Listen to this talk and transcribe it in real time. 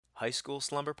High School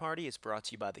Slumber Party is brought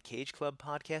to you by the Cage Club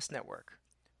Podcast Network.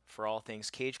 For all things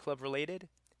Cage Club related,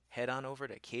 head on over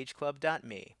to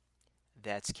cageclub.me.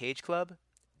 That's cageclub.me.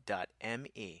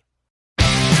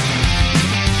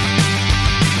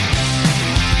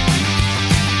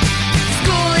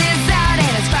 School is out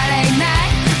and it's Friday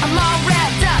night. I'm all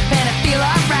wrapped up and I feel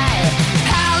alright.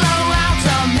 Palo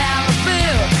Alto, Malibu.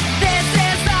 This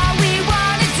is all we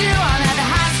wanna do. I'm at the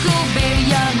high school, baby,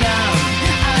 young, young.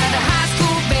 I'm at the high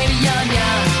school, baby, young,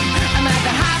 young. I'm at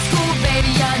the high school, baby,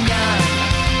 young, young.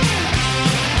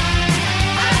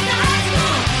 I'm at the high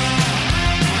school.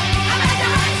 I'm at the high school. I'm at the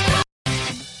high school.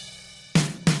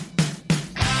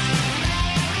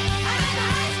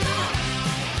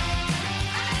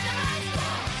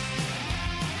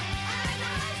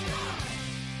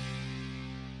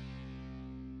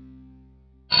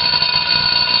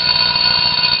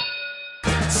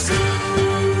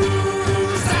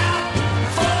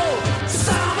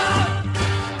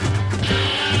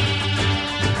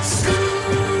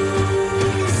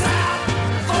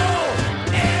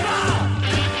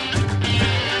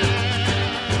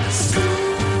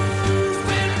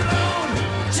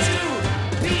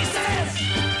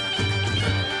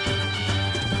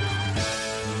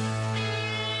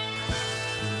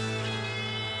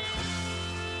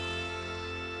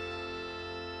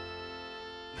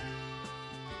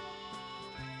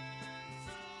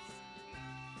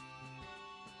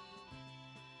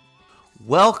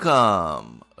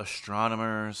 Welcome,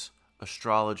 astronomers,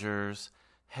 astrologers,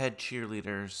 head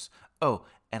cheerleaders. Oh,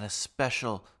 and a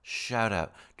special shout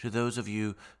out to those of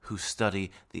you who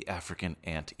study the African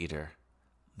anteater.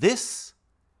 This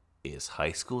is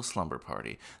High School Slumber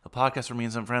Party, the podcast where me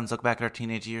and some friends look back at our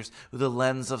teenage years with the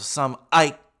lens of some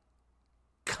iconic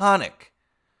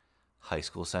high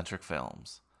school-centric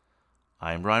films.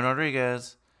 I'm Brian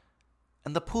Rodriguez,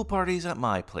 and the pool party's at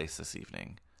my place this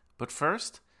evening. But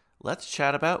first, let's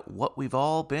chat about what we've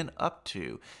all been up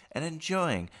to and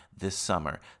enjoying this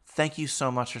summer. Thank you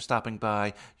so much for stopping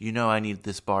by. You know I need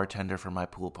this bartender for my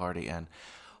pool party, and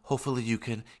hopefully you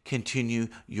can continue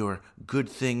your good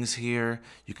things here.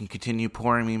 You can continue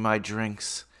pouring me my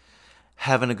drinks,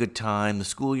 having a good time. The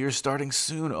school year's starting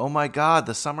soon. Oh my God,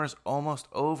 the summer's almost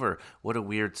over. What a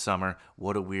weird summer.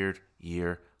 What a weird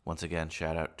year. Once again,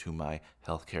 shout out to my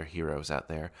healthcare heroes out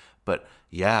there. But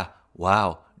yeah,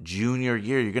 wow, junior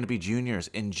year. You're going to be juniors.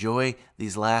 Enjoy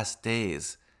these last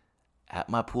days at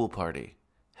my pool party,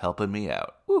 helping me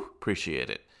out. Woo, appreciate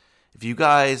it. If you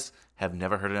guys have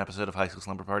never heard an episode of High School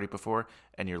Slumber Party before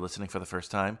and you're listening for the first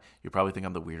time, you probably think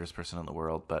I'm the weirdest person in the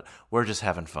world, but we're just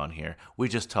having fun here. We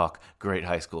just talk great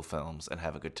high school films and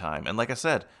have a good time. And like I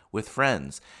said, with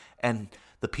friends. And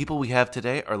the people we have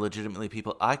today are legitimately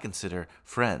people I consider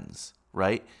friends,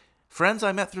 right? Friends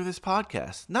I met through this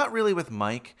podcast. Not really with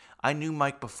Mike. I knew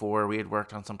Mike before. We had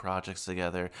worked on some projects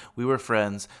together. We were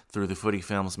friends through the Footy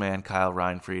Films man, Kyle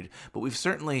Reinfried. But we've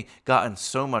certainly gotten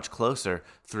so much closer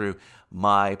through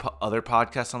my other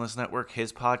podcasts on this network,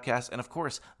 his podcast, and of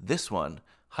course, this one,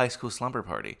 High School Slumber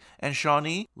Party. And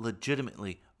Shawnee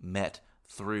legitimately met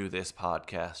through this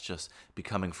podcast, just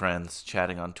becoming friends,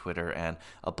 chatting on Twitter, and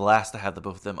a blast to have the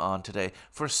both of them on today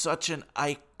for such an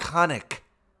iconic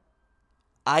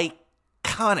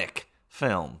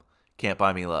film, Can't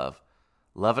Buy Me Love.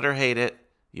 Love it or hate it,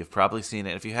 you've probably seen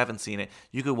it. If you haven't seen it,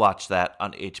 you could watch that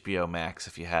on HBO Max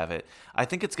if you have it. I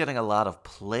think it's getting a lot of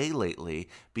play lately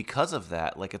because of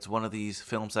that. Like, it's one of these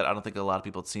films that I don't think a lot of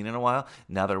people have seen in a while.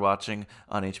 Now they're watching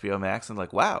on HBO Max and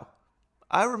like, wow,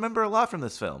 I remember a lot from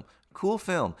this film. Cool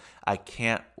film. I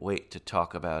can't wait to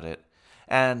talk about it.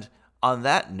 And on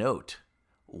that note,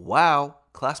 wow,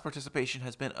 class participation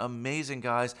has been amazing,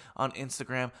 guys, on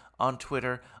Instagram, on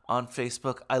Twitter, on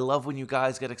Facebook. I love when you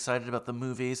guys get excited about the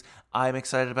movies. I'm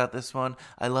excited about this one.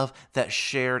 I love that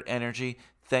shared energy.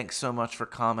 Thanks so much for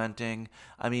commenting.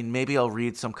 I mean, maybe I'll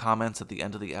read some comments at the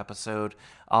end of the episode.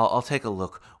 I'll take a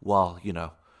look while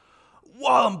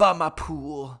I'm by my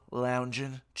pool,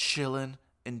 lounging, chilling,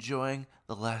 enjoying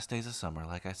the last days of summer,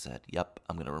 like I said. Yep,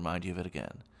 I'm going to remind you of it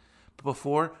again. But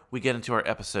before we get into our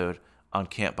episode on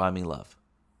Can't Buy Me Love,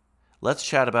 let's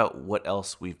chat about what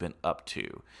else we've been up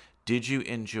to. Did you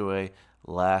enjoy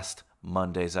last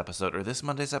Monday's episode, or this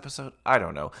Monday's episode? I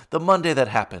don't know. The Monday that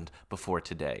happened before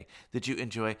today. Did you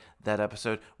enjoy that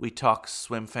episode? We talked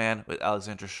Swim Fan with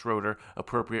Alexandra Schroeder,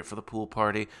 appropriate for the pool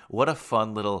party. What a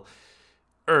fun little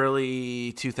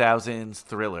early 2000s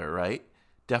thriller, right?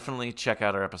 Definitely check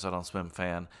out our episode on Swim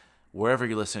Fan wherever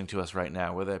you're listening to us right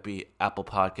now, whether it be Apple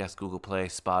Podcasts, Google Play,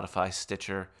 Spotify,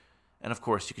 Stitcher, And of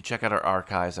course, you can check out our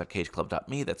archives at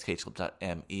cageclub.me. That's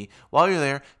cageclub.me. While you're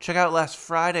there, check out last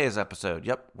Friday's episode.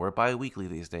 Yep, we're bi-weekly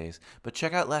these days. But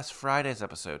check out last Friday's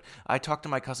episode. I talked to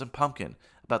my cousin Pumpkin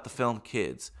about the film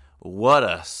Kids. What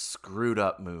a screwed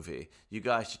up movie. You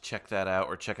guys should check that out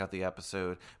or check out the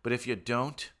episode. But if you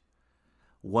don't,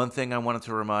 one thing I wanted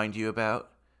to remind you about,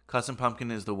 Cousin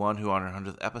Pumpkin is the one who on our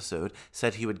 100th episode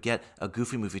said he would get a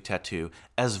Goofy movie tattoo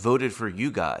as voted for you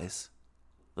guys.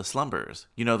 The Slumberers.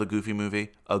 You know the Goofy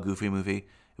movie? A Goofy movie?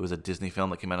 It was a Disney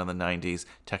film that came out in the 90s,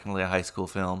 technically a high school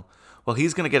film. Well,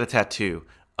 he's going to get a tattoo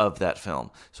of that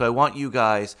film. So I want you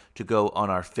guys to go on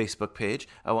our Facebook page.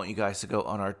 I want you guys to go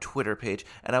on our Twitter page.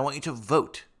 And I want you to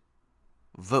vote.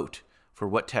 Vote for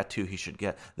what tattoo he should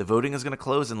get. The voting is going to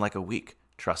close in like a week.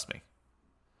 Trust me.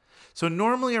 So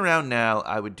normally around now,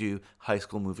 I would do High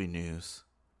School Movie News,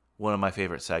 one of my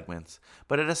favorite segments.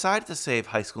 But I decided to save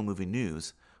High School Movie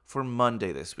News for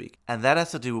Monday this week. And that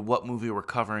has to do with what movie we're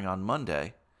covering on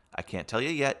Monday. I can't tell you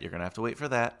yet. You're going to have to wait for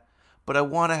that. But I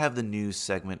want to have the news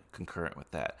segment concurrent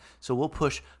with that. So we'll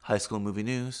push High School Movie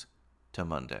News to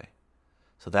Monday.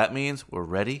 So that means we're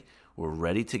ready. We're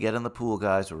ready to get in the pool,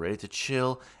 guys. We're ready to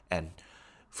chill. And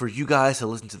for you guys to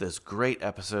listen to this great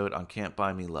episode on Can't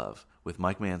Buy Me Love with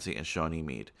Mike Manzi and Shawnee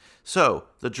Mead. So,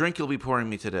 the drink you'll be pouring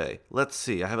me today. Let's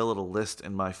see. I have a little list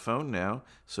in my phone now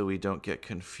so we don't get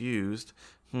confused.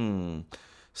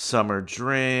 Summer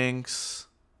drinks.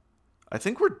 I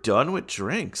think we're done with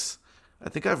drinks. I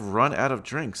think I've run out of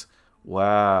drinks.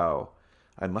 Wow.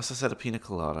 I must have said a pina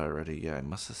colada already. Yeah, I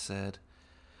must have said.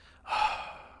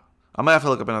 I'm going to have to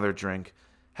look up another drink.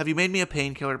 Have you made me a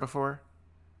painkiller before?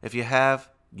 If you have,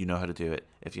 you know how to do it.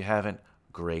 If you haven't,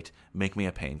 great. Make me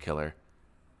a painkiller.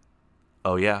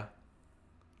 Oh, yeah.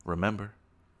 Remember,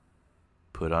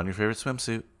 put on your favorite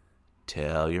swimsuit.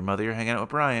 Tell your mother you're hanging out with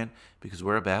Brian because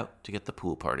we're about to get the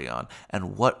pool party on.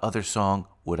 And what other song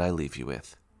would I leave you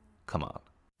with? Come on.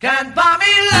 Can't buy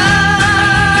me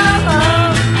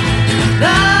love,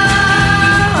 love,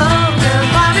 can't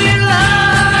buy me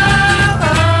love.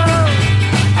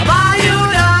 I'll buy you a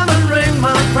diamond ring,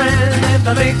 my friend, if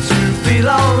that makes you feel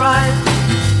alright.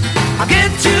 I'll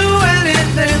get you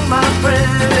anything, my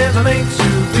friend, if it makes you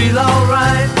feel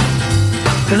alright.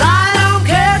 'Cause I don't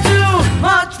care too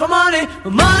much for money,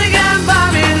 but money can't buy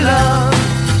me love.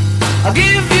 I'll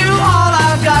give you all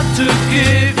I've got to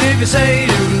give if you say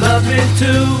you love me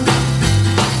too.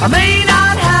 I may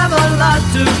not have a lot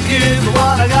to give, but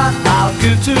what I got I'll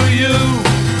give to you.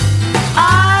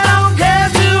 I don't care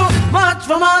too much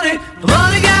for money, but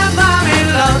money can't buy me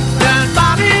love, can't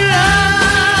buy me love.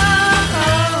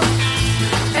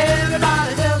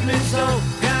 Everybody tells me so,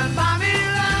 can't buy me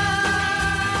love.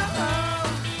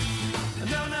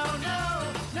 No, no, no,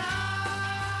 no,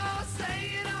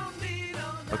 say you don't need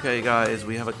no. Okay, guys,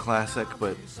 we have a classic,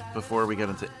 but before we get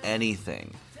into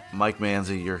anything, Mike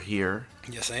Manzi, you're here.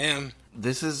 Yes, I am.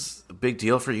 This is a big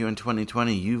deal for you in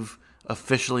 2020. You've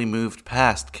officially moved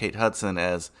past Kate Hudson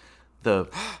as the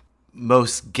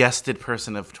most guested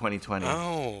person of 2020.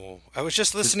 Oh, I was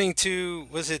just listening to,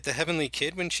 was it The Heavenly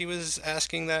Kid when she was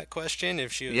asking that question,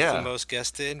 if she was the most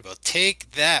guested? Well,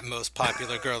 take that, most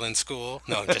popular girl in school.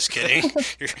 No, I'm just kidding.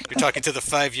 You're talking to the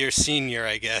 5-year senior,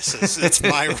 I guess. It's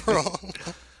my role.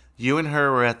 You and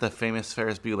her were at the famous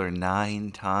Ferris Bueller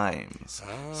 9 times.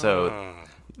 Oh. So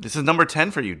this is number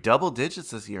 10 for you. Double digits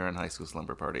this year on High School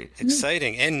Slumber Party.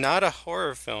 Exciting. And not a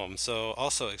horror film, so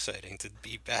also exciting to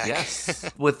be back. Yes.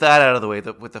 With that out of the way,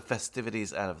 with the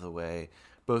festivities out of the way,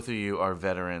 both of you are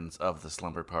veterans of the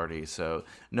Slumber Party, so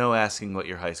no asking what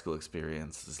your high school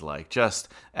experience is like. Just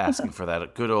asking for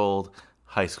that good old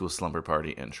High School Slumber Party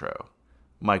intro.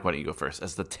 Mike, why don't you go first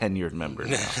as the tenured member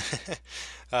now?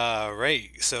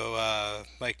 Right. So,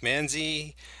 Mike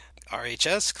Manzi,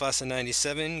 RHS, class of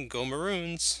 97, go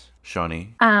Maroons.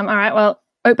 Shawnee. All right. Well,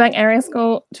 Oakbank Area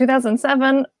School,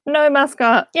 2007, no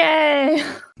mascot. Yay.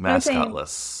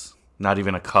 Mascotless. Not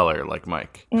even a color like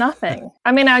Mike. Nothing.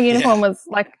 I mean, our uniform was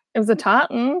like, it was a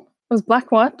tartan. It was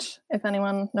Black Watch, if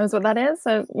anyone knows what that is.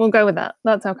 So we'll go with that.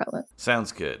 That's our color.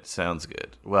 Sounds good. Sounds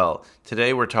good. Well,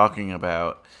 today we're talking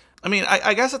about,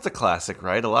 I guess it's a classic,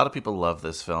 right? A lot of people love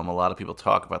this film. A lot of people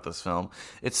talk about this film.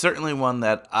 It's certainly one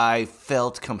that I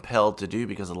felt compelled to do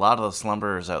because a lot of the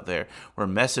slumberers out there were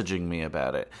messaging me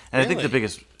about it. And really? I think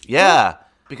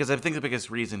because I think the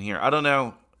biggest reason here, I don't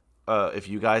know if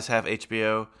you guys have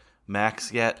HBO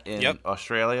Max yet in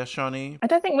Australia, Shawnee? I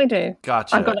don't think we do.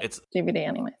 Gotcha. I've got a DVD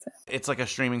anyway. So. It's like a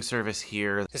streaming service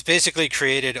here. It's basically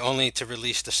created only to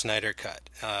release the Snyder Cut.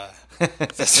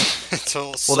 That's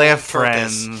whole well, they have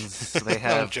purpose. Friends. They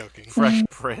have I'm joking. Fresh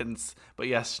Prince. But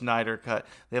yes, Snyder Cut.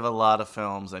 They have a lot of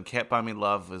films, and Can't Buy Me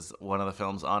Love was one of the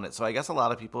films on it. So I guess a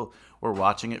lot of people were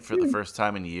watching it for the first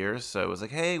time in years. So it was like,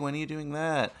 hey, when are you doing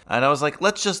that? And I was like,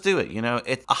 let's just do it. You know,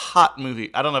 it's a hot movie.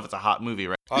 I don't know if it's a hot movie,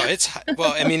 right? Oh, it's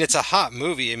a hot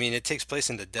movie. I mean, it takes place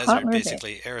in the desert,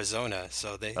 basically Arizona.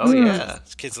 So these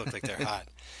kids look like they're hot.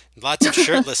 Lots of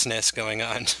shirtlessness going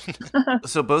on.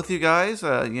 So both you guys,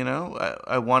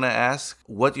 I want to ask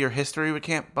what your history with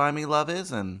Can't Buy Me Love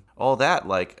is and all that.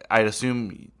 Like, I'd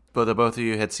assume both of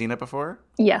you had seen it before?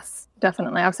 Yes,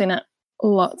 definitely. I've seen it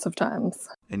lots of times.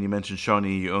 And you mentioned,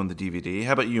 Shawnee, you own the DVD.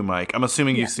 How about you, Mike? I'm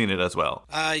assuming you've seen it as well.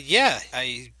 Yeah.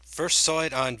 I first saw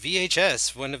it on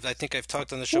VHS. I think I've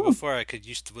talked on the show before. I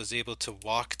was able to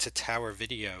walk to Tower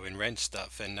Video and rent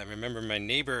stuff. And I remember my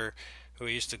neighbor, who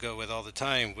I used to go with all the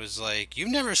time, was like, "You've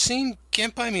never seen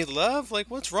Can't Buy Me Love? Like,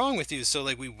 what's wrong with you?" So,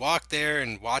 like, we walked there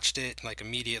and watched it, like,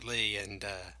 immediately, and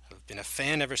I've been a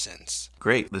fan ever since.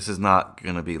 Great. This is not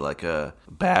going to be like a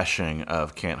bashing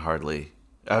of Can't Buy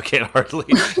Me Love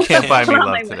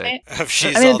today.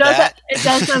 It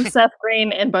does have Seth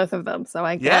Green in both of them, so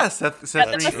I guess. Yeah, Seth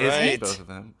Green is in both of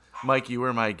them. Mike, you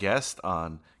were my guest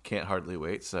on Can't Hardly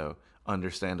Wait, so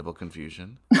understandable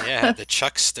confusion. Yeah, the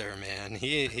Chuckster, man.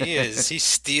 He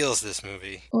steals this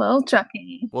movie. Little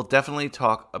Chucky. We'll definitely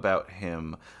talk about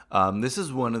him. This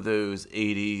is one of those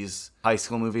 80s high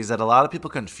school movies that a lot of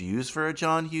people confuse for a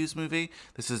John Hughes movie.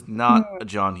 This is not a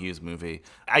John Hughes movie.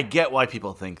 I get why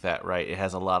people think that, right? It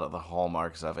has a lot of the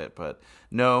hallmarks of it, but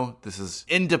no, this is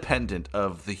independent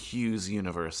of the Hughes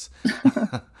universe.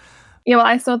 Yeah, well,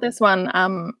 I saw this one.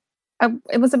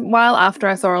 It was a while after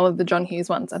I saw all of the John Hughes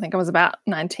ones. I think I was about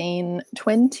 19,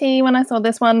 20 when I saw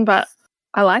this one, but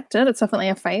I liked it. It's definitely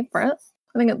a favorite.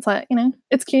 I think it's like,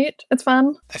 it's cute. It's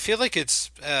fun. I feel like it's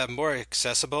more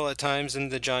accessible at times than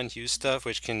the John Hughes stuff,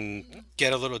 which can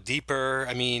get a little deeper.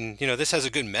 I mean, this has a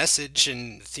good message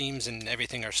and themes and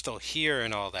everything are still here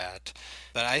and all that.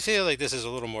 But I feel like this is a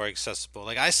little more accessible.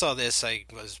 Like, I saw this, I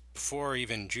was before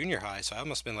even junior high, so I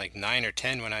must have been like 9 or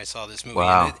 10 when I saw this movie.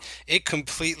 Wow. And it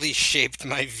completely shaped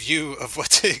my view of what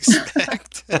to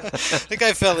expect. Like,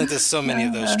 I fell into so many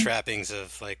of those trappings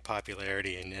of, like,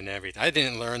 popularity and everything. I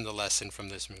didn't learn the lesson from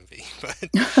this movie, but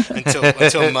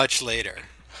until much later.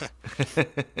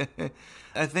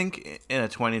 I think in a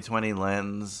 2020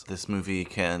 lens, this movie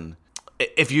can,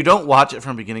 if you don't watch it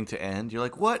from beginning to end, you're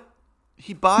like, what?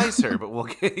 He buys her, but we'll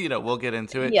get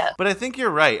into it. Yeah. But I think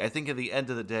you're right. I think at the end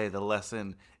of the day, the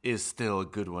lesson is still a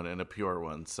good one and a pure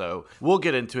one. So we'll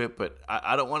get into it, but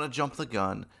I don't want to jump the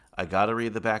gun. I got to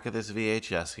read the back of this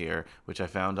VHS here, which I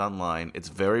found online. It's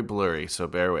very blurry, so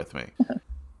bear with me.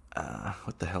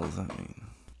 What the hell does that mean?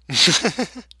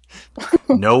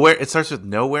 Nowhere. It starts with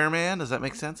Nowhere Man. Does that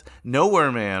make sense? Nowhere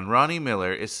Man, Ronnie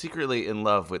Miller, is secretly in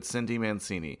love with Cindy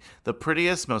Mancini, the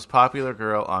prettiest, most popular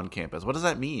girl on campus. What does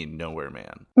that mean, Nowhere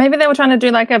Man? Maybe they were trying to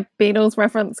do like a Beatles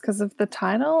reference because of the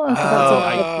title.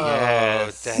 I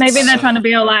guess. Maybe they're trying to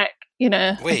be all like,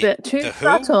 a Wait, bit too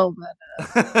subtle.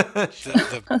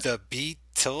 The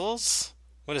Beatles?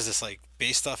 What is this, like,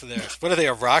 based off of what are they,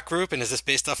 a rock group? And is this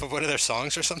based off of one of their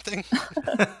songs or something?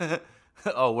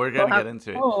 Oh, we're going to get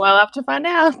into it. Oh, we'll have to find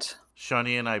out.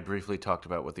 Shawnee and I briefly talked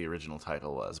about what the original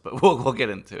title was, but we'll get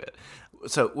into it.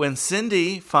 So when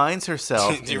Cindy finds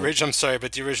herself... the original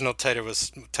title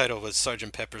was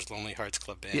Sgt. Pepper's Lonely Hearts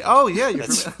Club Band. Yeah, oh, yeah.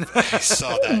 I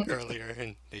saw that earlier,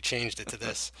 and they changed it to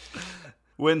this.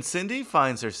 When Cindy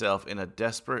finds herself in a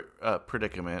desperate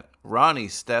predicament, Ronnie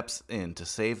steps in to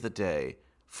save the day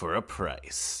for a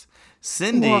price.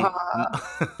 Cindy must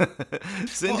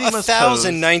pose...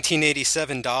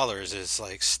 $1,087 is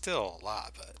like still a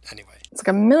lot, but anyway. It's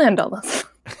like $1 million.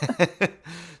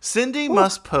 Cindy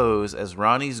must pose as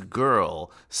Ronnie's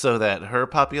girl so that her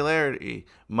popularity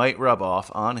might rub off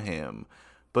on him.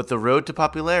 But the road to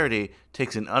popularity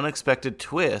takes an unexpected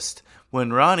twist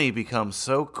when Ronnie becomes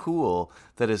so cool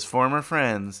that his former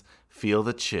friends feel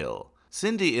the chill.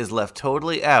 Cindy is left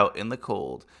totally out in the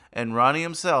cold, and Ronnie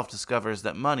himself discovers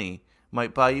that money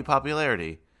might buy you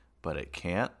popularity, but it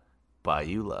can't buy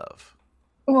you love.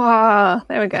 Wow,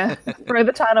 there we go. Throw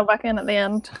the title back in at the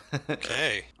end.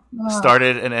 Okay.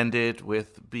 Started and ended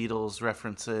with Beatles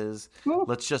references.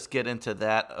 Let's just get into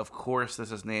that. Of course,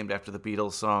 this is named after the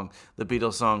Beatles song. The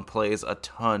Beatles song plays a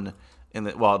ton at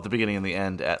the beginning and the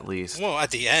end, at least. Well,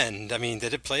 at the end. I mean,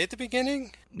 did it play at the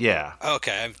beginning? Yeah.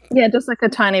 Okay. Yeah, just like a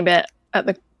tiny bit at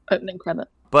the opening credit.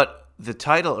 But the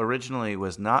title originally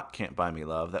was not Can't Buy Me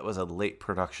Love. That was a late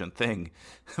production thing.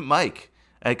 Mike,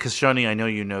 because Shawnee, I know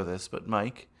you know this, but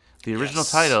Mike, the original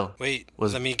title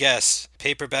was... let me guess.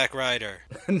 Paperback Writer.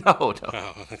 No.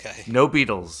 Oh, okay. No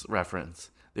Beatles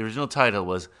reference. The original title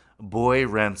was Boy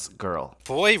Rents Girl.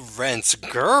 Boy Rents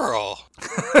Girl?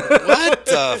 What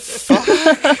the fuck?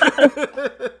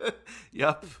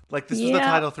 Yup. Like, this was the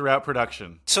title throughout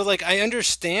production. So, like, I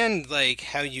understand, like,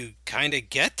 how you kind of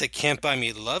get the Can't Buy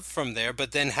Me Love from there,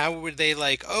 but then how would they,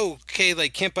 like, oh, okay,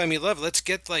 like, Can't Buy Me Love, let's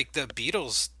get, like, the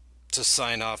Beatles to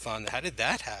sign off on. How did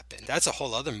that happen? That's a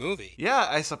whole other movie. Yeah,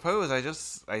 I suppose.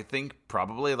 I think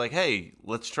probably, like, hey,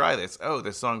 let's try this. Oh,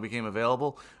 this song became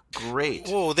available. Great.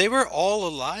 Whoa, they were all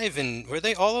alive were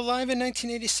they all alive in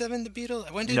 1987, the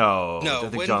Beatles? No, I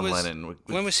think John Lennon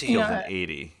when was he killed in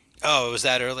 80. Oh, it was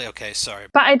that early? Okay, sorry.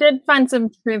 But I did find some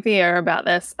trivia about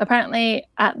this. Apparently,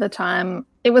 at the time,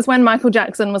 it was when Michael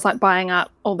Jackson was like buying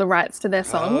up all the rights to their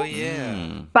songs. Oh,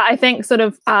 yeah. But I think sort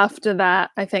of after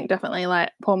that, I think definitely like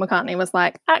Paul McCartney was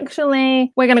like,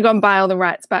 actually, we're going to go and buy all the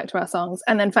rights back to our songs.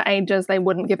 And then for ages, they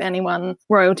wouldn't give anyone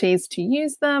royalties to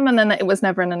use them. And then it was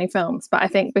never in any films. But I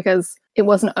think because it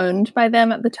wasn't owned by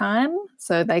them at the time,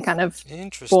 so they kind of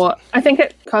bought, I think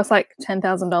it cost like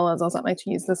 $10,000 or something to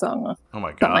use the song. Oh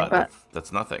my God, like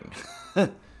that's nothing.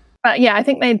 But yeah, I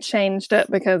think they changed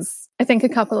it because I think a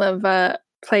couple of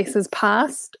places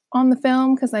passed on the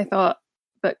film because they thought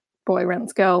that Boy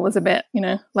Rents Girl was a bit,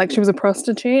 like she was a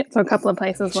prostitute. So a couple of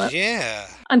places were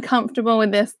uncomfortable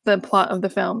with the plot of the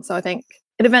film. So I think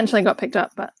it eventually got picked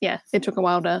up. But yeah, it took a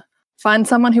while to find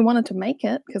someone who wanted to make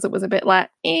it because it was a bit like,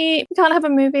 we can't have a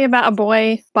movie about a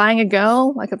boy buying a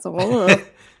girl. Like it's a...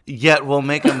 Yet we'll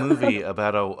make a movie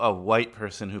about a white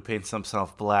person who paints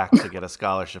himself black to get a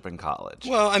scholarship in college.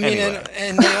 Well, I mean, anyway.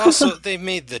 and they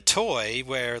made the toy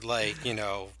where, like,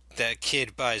 that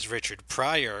kid buys Richard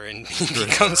Pryor and he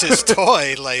becomes his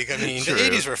toy. Like, I mean, the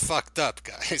 80s were fucked up,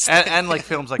 guys. And like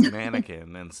films like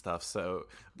Mannequin and stuff. So,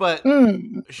 but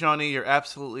Shawnee, you're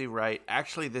absolutely right.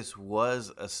 Actually, this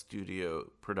was a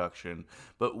studio production,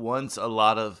 but once a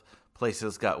lot of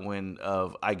places got wind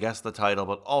of, I guess, the title,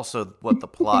 but also what the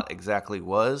plot exactly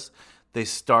was, they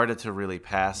started to really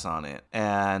pass on it.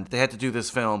 And they had to do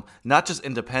this film, not just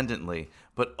independently,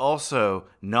 but also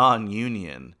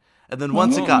non-union. And then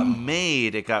once it got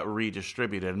made, it got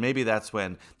redistributed. And maybe that's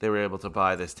when they were able to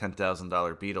buy this $10,000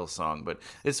 Beatles song. But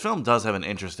this film does have an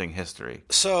interesting history.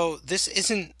 So this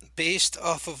isn't based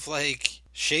off of, like,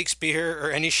 Shakespeare or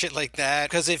any shit like that,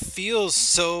 because it feels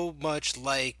so much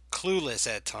like Clueless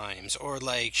at times, or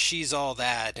like She's All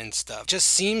That and stuff. Just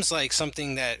seems like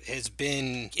something that has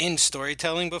been in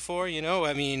storytelling before,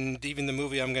 I mean, even the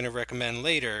movie I'm going to recommend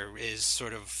later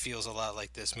feels a lot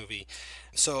like this movie.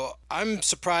 So I'm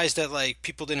surprised that, like,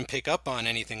 people didn't pick up on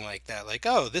anything like that. Like,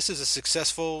 oh, this is a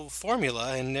successful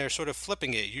formula, and they're sort of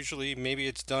flipping it. Usually maybe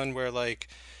it's done where, like,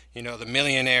 the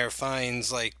millionaire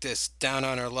finds, like, this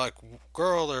down-on-her-luck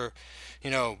girl, or,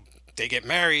 they get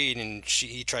married and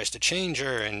he tries to change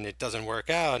her and it doesn't work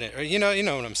out. Or, you know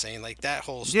what I'm saying? Like, that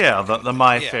whole story. Yeah, the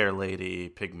My Fair Lady,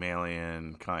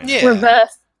 Pygmalion kind of. Yeah.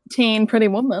 Reverse teen Pretty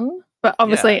Woman, but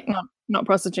obviously not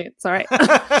prostitute. Sorry.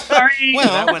 Sorry.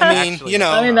 Well, I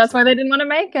mean, that's why they didn't want to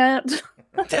make it.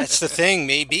 That's the thing,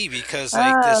 maybe, because,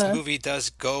 like, this movie does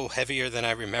go heavier than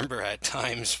I remember at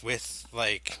times with,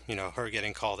 like, her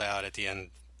getting called out at the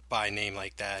end by a name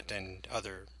like that and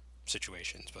other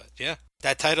situations. But, yeah,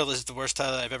 that title is the worst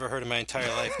title I've ever heard in my entire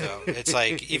life, though. It's,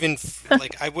 like, even,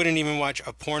 like, I wouldn't even watch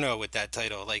a porno with that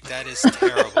title. Like, that is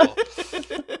terrible.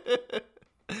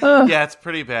 Yeah, it's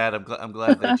pretty bad. I'm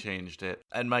glad they changed it.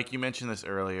 And Mike, you mentioned this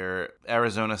earlier,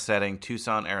 Arizona setting,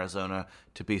 Tucson, Arizona,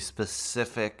 to be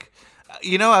specific.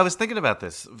 I was thinking about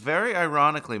this. Very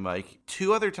ironically, Mike,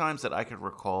 2 other times that I could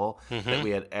recall that we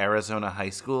had Arizona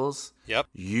high schools. Yep.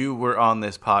 You were on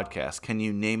this podcast. Can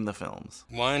you name the films?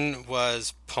 One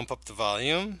was Pump Up the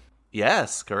Volume.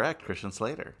 Yes, correct. Christian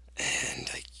Slater. And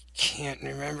I can't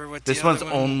remember what this one's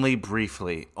only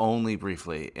briefly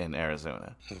in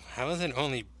Arizona. How is it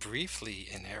only briefly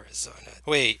in Arizona?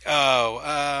 Wait, no,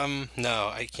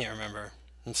 I can't remember.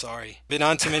 I'm sorry. Been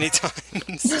on too many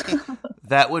times.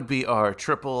 That would be our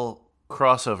triple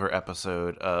crossover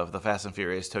episode of the Fast and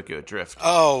Furious Tokyo Drift.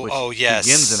 Which yes.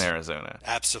 begins in Arizona.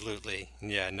 Absolutely.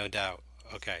 Yeah, no doubt.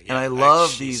 Okay. Yeah. And I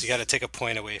love these. You got to take a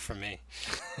point away from me.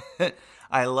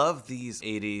 I love these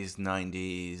 80s,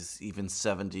 90s, even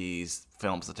 70s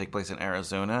films that take place in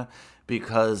Arizona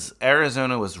because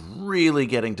Arizona was really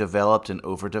getting developed and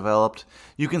overdeveloped.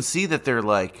 You can see that their,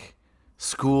 like,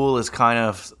 school is kind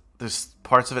of, there's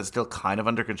parts of it still kind of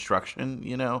under construction,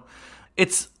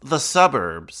 It's the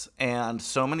suburbs, and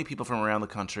so many people from around the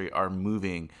country are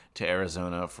moving to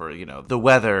Arizona for, the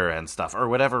weather and stuff, or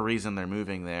whatever reason they're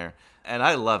moving there. And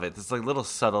I love it. It's like little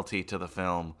subtlety to the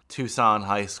film. Tucson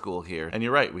High School here. And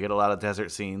you're right, we get a lot of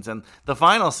desert scenes. And the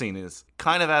final scene is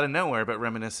kind of out of nowhere, but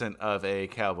reminiscent of a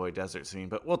cowboy desert scene.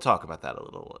 But we'll talk about that a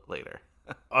little later.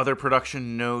 Other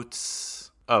production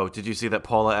notes. Oh, did you see that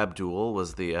Paula Abdul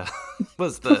was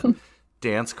the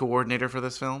dance coordinator for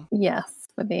this film? Yes,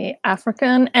 for the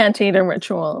African Anteater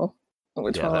ritual,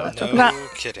 which we'll talk about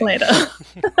later.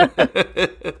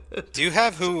 Do you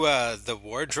have who the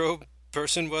wardrobe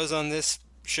person was on this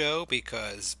show?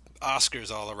 Because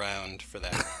Oscars all around for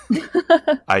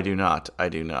that. I do not.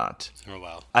 Oh,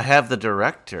 well. I have the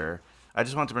director. I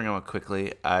just want to bring him up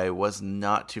quickly. I was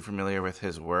not too familiar with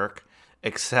his work,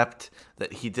 except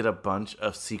that he did a bunch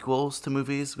of sequels to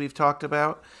movies we've talked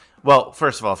about. Well,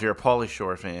 first of all, if you're a Pauly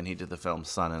Shore fan, he did the film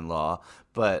Son-in-Law,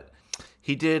 but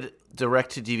he did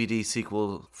direct-to-DVD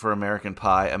sequel for American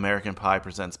Pie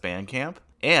Presents Bandcamp,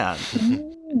 and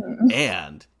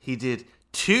he did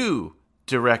 2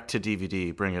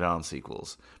 direct-to-DVD Bring It On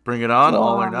sequels. Bring It On,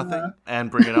 All or Nothing,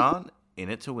 and Bring It On, In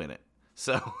It to Win It.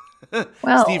 So,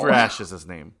 Steve Rash is his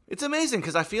name. It's amazing,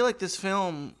 because I feel like this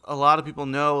film, a lot of people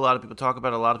know, a lot of people talk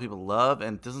about, a lot of people love,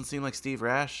 and it doesn't seem like Steve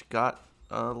Rash got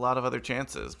a lot of other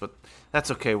chances, but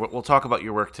that's okay. We'll talk about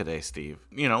your work today, Steve.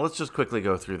 Let's just quickly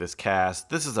go through this cast.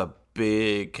 This is a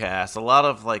big cast. A lot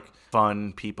of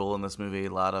fun people in this movie.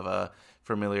 A lot of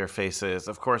familiar faces.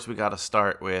 Of course, we got to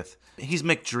start with he's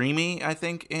McDreamy, I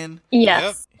think.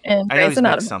 Yes, I know he's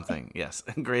Anatomy. Something. Yes,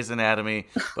 in Grey's Anatomy.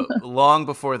 But long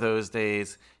before those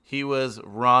days, he was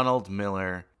Ronald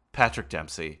Miller, Patrick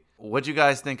Dempsey. What'd you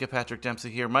guys think of Patrick Dempsey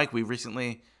here, Mike?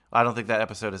 I don't think that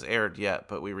episode has aired yet,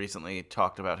 but we recently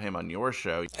talked about him on your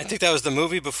show. I think that was the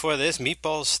movie before this,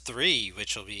 Meatballs 3,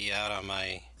 which will be out on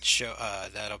my show.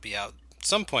 That'll be out at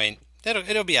some point.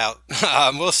 It'll be out.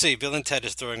 We'll see. Bill and Ted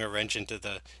is throwing a wrench into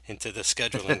the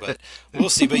scheduling, but we'll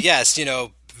see. But yes,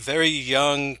 very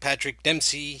young Patrick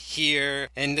Dempsey here.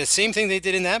 And the same thing they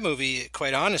did in that movie,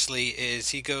 quite honestly,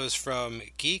 is he goes from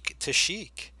geek to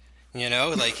chic.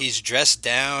 He's dressed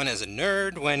down as a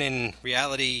nerd when in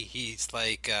reality he's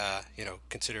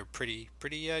considered pretty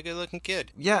good looking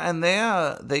kid. Yeah, and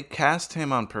they cast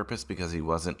him on purpose because he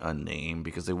wasn't a name,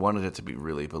 because they wanted it to be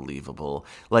really believable.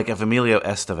 Like if Emilio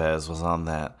Estevez was on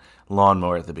that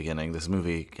lawnmower at the beginning, this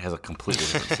movie has a completely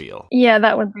different feel. Yeah,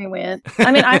 that would be weird.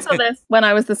 I mean, I saw this when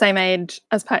I was the same age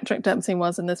as Patrick Dempsey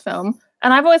was in this film,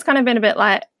 and I've always kind of been a bit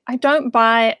like, I don't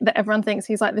buy that everyone thinks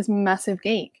he's like this massive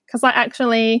geek, because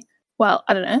actually. Well,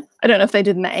 I don't know. I don't know if they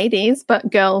did in the 80s,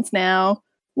 but girls now,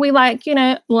 we like,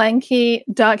 lanky,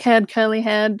 dark-haired,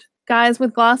 curly-haired guys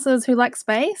with glasses who like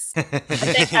space. I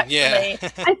think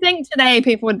I think today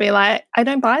people would be like, I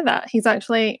don't buy that. He's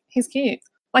cute.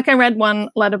 I read one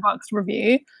Letterboxd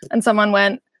review and someone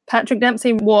went, Patrick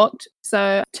Dempsey walked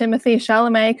so Timothy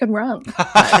Chalamet could run.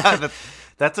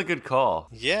 That's a good call.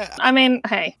 Yeah. I mean,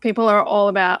 hey, people are all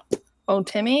about old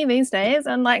Timmy these days,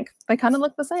 and they kind of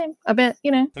look the same a bit,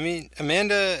 I mean,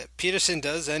 Amanda Peterson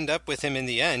does end up with him in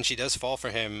the end. She does fall for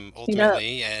him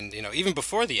ultimately, and even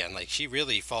before the end, she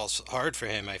really falls hard for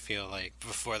him, I feel like,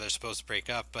 before they're supposed to break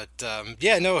up. But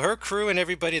her crew and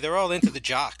everybody, they're all into the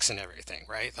jocks and everything,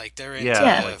 right? They're into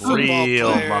football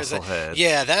real players. Muscleheads.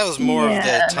 Yeah, that was more of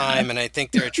the time, and I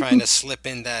think they're trying to slip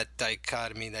in that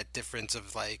dichotomy, that difference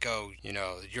of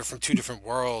you're from two different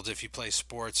worlds if you play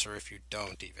sports or if you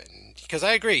don't even. Because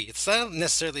I agree, it's not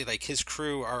necessarily his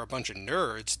crew are a bunch of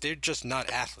nerds. They're just not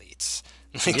athletes.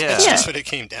 That's just what it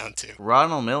came down to.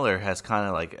 Ronald Miller has kind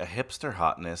of a hipster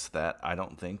hotness that I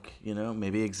don't think,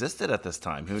 maybe existed at this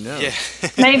time. Who knows? Yeah.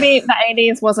 Maybe the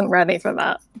 80s wasn't ready for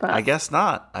that. But I guess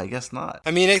not.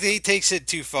 I mean, he takes it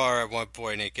too far at one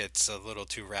point. It gets a little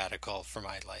too radical for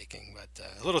my liking, but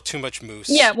a little too much moose.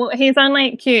 Yeah, well, he's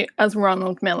only cute as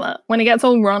Ronald Miller. When he gets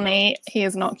all Ronnie, he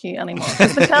is not cute anymore.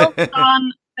 Because the Kel's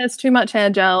on. There's too much hair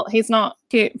gel. He's not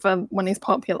cute for when he's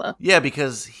popular. Yeah,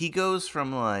 because he goes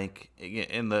from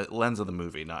in the lens of the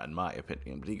movie, not in my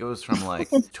opinion, but he goes from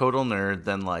total nerd,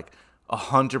 then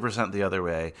 100% the other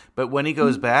way. But when he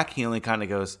goes back, he only kind of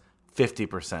goes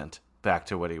 50% back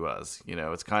to what he was.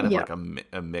 It's kind of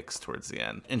a mix towards the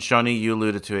end. And Shawnee, you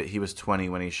alluded to it. He was 20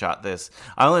 when he shot this.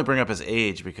 I only bring up his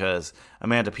age because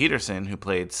Amanda Peterson, who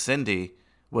played Cindy,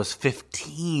 was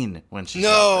 15 when she shot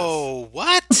this. No,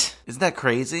 what? Isn't that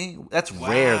crazy? That's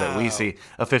rare that we see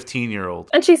a 15-year-old.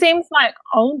 And she seems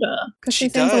older because she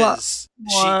seems a lot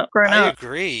more grown up. I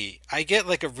agree. I get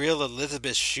a real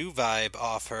Elizabeth Shue vibe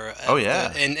off her. Oh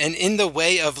yeah, and in the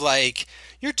way of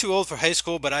you're too old for high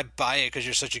school, but I buy it because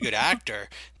you're such a good actor.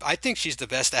 I think she's the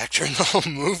best actor in the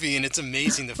whole movie, and it's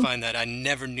amazing to find that. I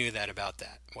never knew that about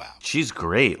that. Wow. She's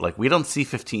great. Like, we don't see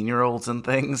 15-year-olds in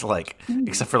things, like,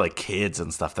 except for, like, kids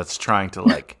and stuff that's trying to,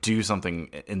 like, do something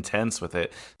intense with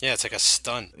it. Yeah, it's like a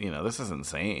stunt. You know, this is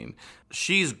insane.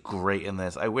 She's great in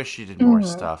this. I wish she did more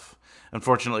stuff.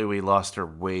 Unfortunately, we lost her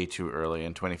way too early.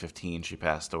 In 2015, she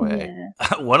passed away.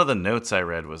 Yeah. One of the notes I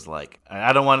read was like,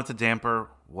 I don't want it to damper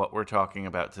what we're talking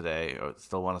about today, or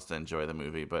still want us to enjoy the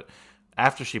movie, but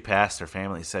after she passed, her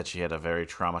family said she had a very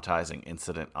traumatizing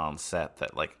incident on set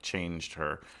that, like, changed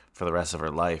her for the rest of her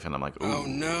life. And I'm like, ooh, oh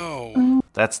no,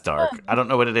 that's dark. I don't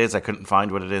know what it is. I couldn't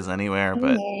find what it is anywhere,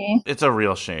 but it's a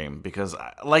real shame because,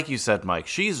 like you said, Mike,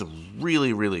 she's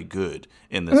really, really good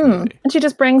in this movie. And she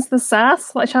just brings the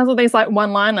sass. Like, she has all these, like,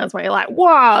 one-liners where you're like,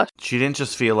 wow. She didn't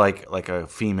just feel like a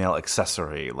female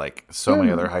accessory like so many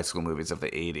other high school movies of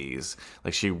the 80s.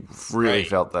 Like, she really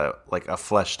felt that, like, a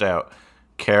fleshed out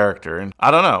character. And I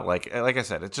don't know, like I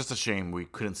said, it's just a shame we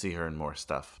couldn't see her in more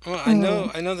stuff. Well, I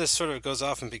know this sort of goes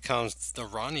off and becomes the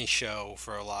Ronnie show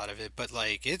for a lot of it, but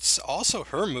like it's also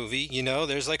her movie, you know.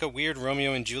 There's like a weird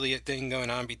Romeo and Juliet thing going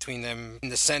on between them in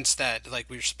the sense that like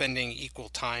we're spending equal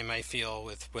time, I feel,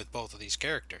 with both of these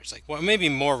characters. Like, well, maybe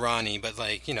more Ronnie, but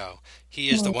like, you know, he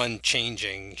is the one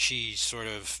changing. She sort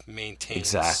of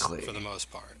maintains for the most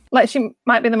part. Like, she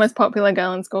might be the most popular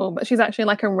girl in school, but she's actually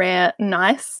like a rare,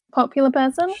 nice, popular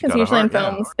person. Because usually in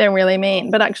films, they're really mean.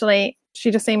 But actually,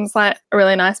 she just seems like a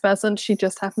really nice person. She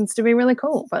just happens to be really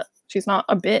cool. But she's not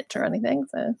a bitch or anything.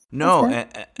 So no,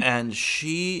 and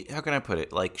she, how can I put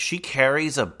it? Like, she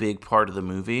carries a big part of the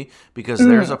movie because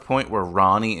there's a point where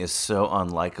Ronnie is so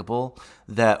unlikable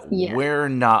that we're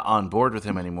not on board with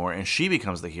him anymore, and she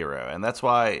becomes the hero. And that's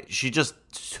why she just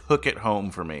took it home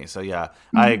for me. So yeah,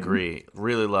 I agree.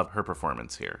 Really love her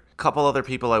performance here. A couple other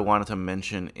people I wanted to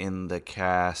mention in the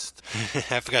cast.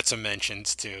 I've got some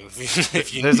mentions too.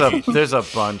 There's a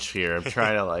bunch here. I'm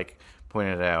trying to like point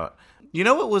it out. You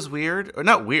know what was weird? Or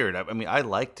not weird. I mean, I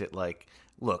liked it. Like,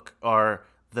 look, are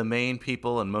the main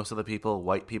people and most of the people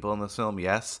white people in this film?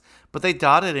 Yes. But they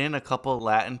dotted in a couple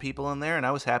Latin people in there, and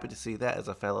I was happy to see that as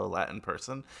a fellow Latin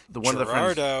person.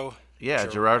 Gerardo.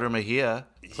 Gerardo Mejia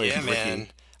plays Ricky. Man.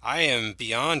 I am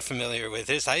beyond familiar with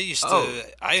this. I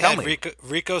had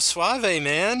Rico Suave,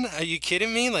 man. Are you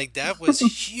kidding me? Like, that was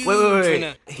huge.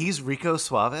 Wait. He's Rico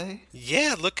Suave?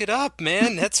 Yeah, look it up,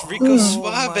 man. That's Rico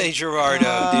Suave, Gerardo,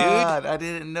 dude. I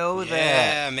didn't know that.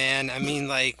 Yeah, man. I mean,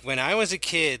 like, when I was a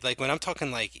kid, like, when I'm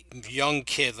talking, like, young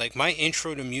kid, like, my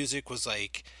intro to music was,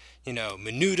 like, you know,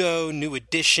 Menudo, New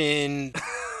Edition,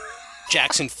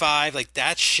 Jackson 5, like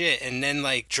that shit. And then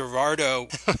like Gerardo,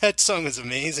 that song was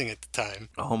amazing at the time.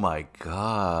 Oh my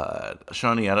God.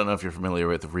 Shawnee, I don't know if you're familiar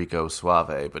with Rico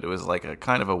Suave, but it was like a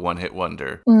kind of a one-hit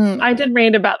wonder. I did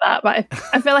read about that, but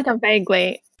I feel like I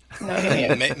vaguely know who he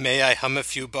is. May I hum a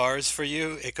few bars for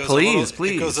you? It goes please.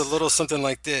 It goes a little something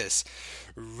like this.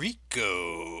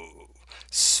 Rico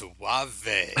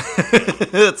Suave.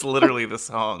 That's literally the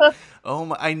song. Oh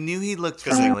my! I knew he looked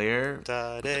familiar.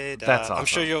 That's awesome. I'm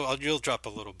sure you'll drop a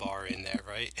little bar in there,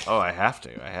 right? Oh, I have to.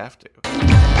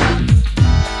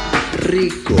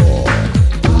 Rico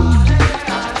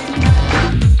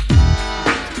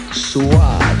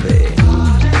Suave.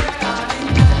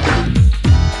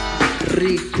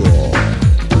 Rico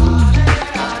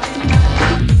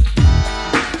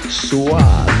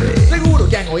Suave. Seguro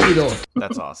que han oído.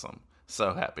 That's awesome.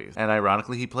 So happy. And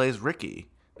ironically, he plays Ricky.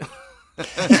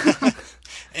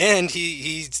 And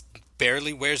he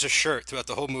barely wears a shirt throughout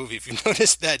the whole movie, if you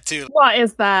noticed that too. What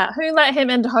is that? Who let him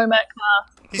into home ec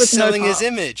class? He's selling his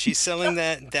image. He's selling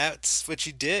that's what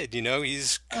you did, you know?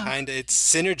 He's kind of, it's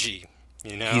synergy,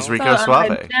 you know? He's Rico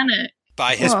Suave.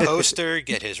 Buy his poster,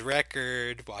 get his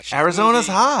record, watch Arizona's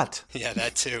hot. Yeah,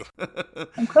 that too.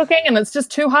 I'm cooking and it's just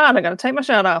too hot. I gotta take my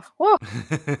shirt off. Whoa.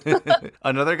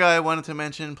 Another guy I wanted to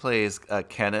mention plays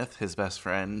Kenneth, his best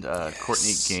friend.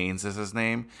 Courtney Gaines is his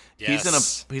name.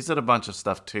 Yes. He's in a bunch of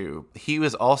stuff too. He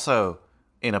was also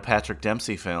in a Patrick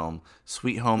Dempsey film,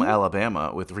 Sweet Home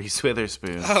Alabama, with Reese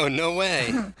Witherspoon. Oh, no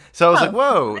way. So I was like,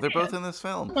 whoa, they're both in this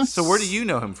film. So where do you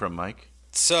know him from, Mike?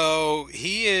 So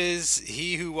he is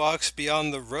He Who Walks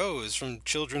Beyond the Rose from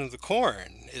Children of the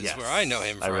Corn is where I know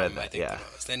him from. I read that, the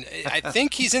most. And I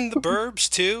think he's in The Burbs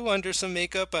too, under some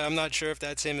makeup. I'm not sure if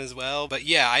that's him as well. But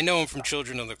yeah, I know him from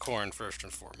Children of the Corn first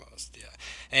and foremost. Yeah.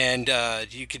 And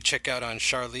you could check out on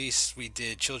Charlize, we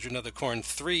did Children of the Corn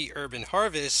 3, Urban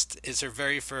Harvest is her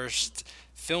very first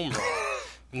film role.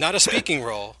 Not a speaking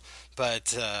role,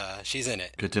 but she's in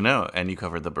it. Good to know. And you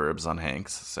covered The Burbs on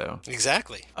Hanks, so.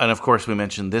 Exactly. And of course, we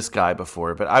mentioned this guy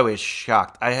before, but I was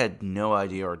shocked. I had no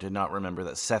idea or did not remember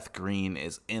that Seth Green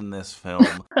is in this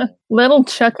film. Little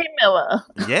Chucky Miller.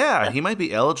 Yeah, he might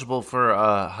be eligible for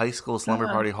a High School Slumber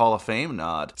Party Hall of Fame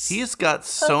nod. He has got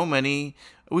so many.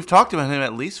 We've talked about him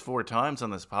at least 4 times on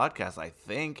this podcast, I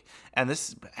think, and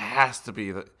this has to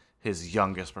be his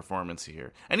youngest performance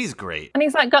here, and he's great. And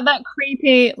he's like got that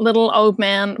creepy little old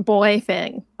man boy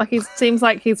thing. Like he seems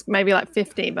like he's maybe like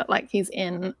 50, but like he's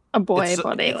in a boy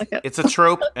body. It's a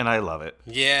trope, and I love it.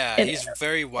 Yeah, he's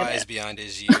very wise beyond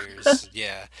his years.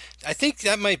 Yeah, I think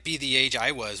that might be the age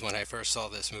I was when I first saw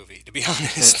this movie. To be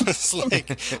honest, it's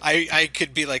like I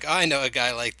could be like, oh, I know a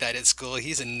guy like that at school.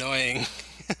 He's annoying,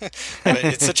 but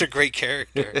it's such a great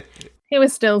character. He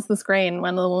always steals the screen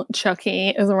when little Chucky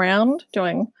is around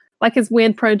doing like his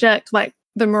weird project, like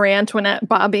the Marie Antoinette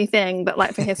Barbie thing, but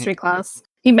like for history class.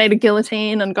 He made a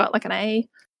guillotine and got like an A.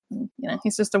 You know,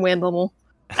 he's just a weird little...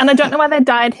 And I don't know why they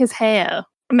dyed his hair.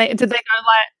 Did they go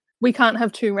like, we can't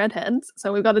have 2 redheads,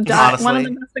 so we've got to dye... Honestly, one of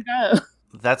them has to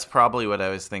go. That's probably what I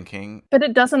was thinking. But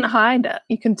it doesn't hide it.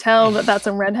 You can tell that that's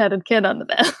a redheaded kid under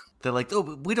there. They're like, oh,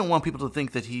 but we don't want people to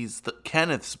think that he's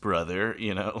Kenneth's brother,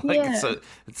 you know? Like, yeah. it's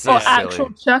so or silly.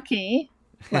 Actual Chucky.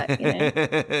 Like, you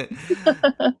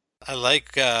know. I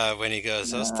like when he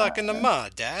goes, I was talking to Ma,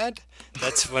 Dad.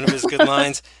 That's one of his good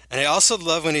lines. And I also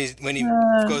love when he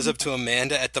goes up to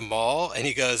Amanda at the mall and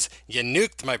he goes, you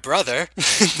nuked my brother.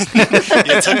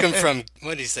 You took him from,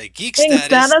 what did he say, geek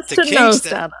status to king no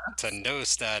status. To no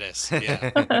status.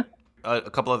 Yeah.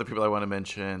 A couple other people I want to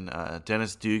mention.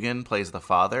 Dennis Dugan plays the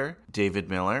father, David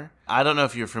Miller. I don't know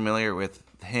if you're familiar with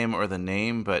him or the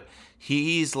name, but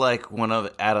he's like one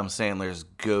of Adam Sandler's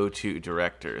go-to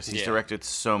directors. He's directed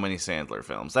so many Sandler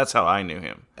films. That's how I knew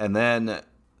him. And then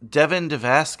Devin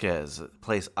DeVasquez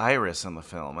plays Iris in the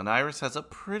film, and Iris has a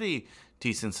pretty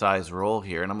decent-sized role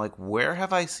here. And I'm like, where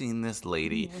have I seen this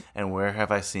lady, and where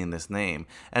have I seen this name?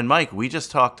 And Mike, we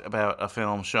just talked about a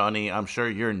film, Shawnee, I'm sure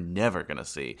you're never going to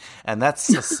see, and that's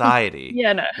Society.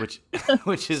 Yeah, no.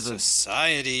 Which is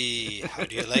Society. How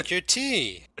do you like your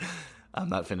tea? I'm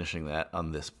not finishing that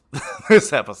on this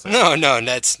this episode. No,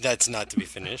 that's not to be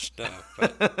finished. No,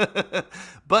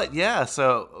 but yeah,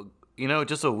 so, you know,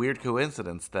 just a weird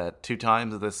coincidence that 2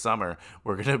 times this summer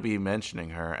we're going to be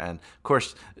mentioning her. And, of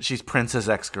course, she's Prince's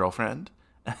ex-girlfriend.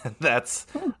 That's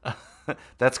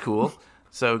cool.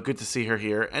 So good to see her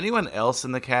here. Anyone else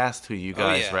in the cast who you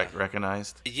guys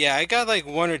recognized? Yeah, I got like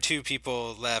 1 or 2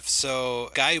 people left.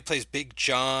 So guy who plays Big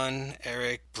John,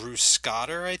 Eric Bruce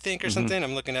Scotter, I think, or something.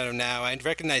 I'm looking at him now. I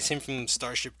recognize him from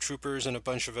Starship Troopers and a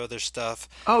bunch of other stuff.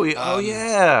 Oh,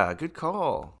 yeah. Good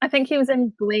call. I think he was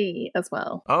in Glee as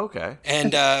well. Oh, okay.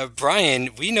 And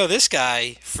Brian, we know this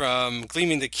guy from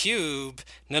Gleaming the Cube,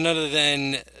 none other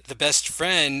than the best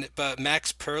friend, but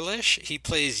Max Perlish. He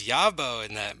plays Yabo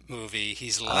in that movie.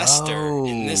 He's Lester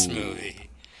in this movie.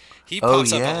 He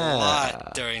pops up a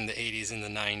lot during the 80s and the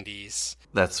 90s.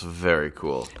 That's very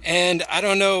cool. And I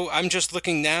don't know, I'm just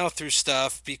looking now through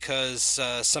stuff because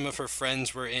some of her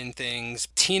friends were in things.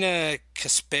 Tina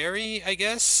Kasperi, I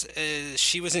guess,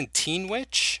 she was in Teen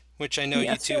Witch, which I know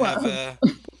you two have a...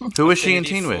 Who was she in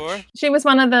Teen Witch? She was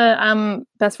one of the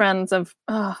best friends of...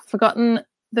 forgotten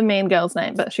the main girl's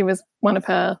name, but she was one of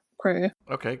her crew.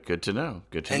 Okay, good to know.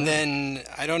 And then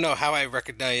I don't know how I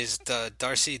recognized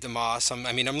Darcy DeMoss.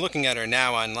 I'm looking at her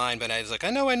now online, but I was like,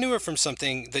 I knew her from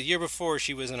something. The year before,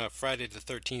 she was in a Friday the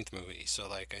 13th movie. So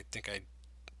like, I think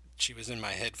she was in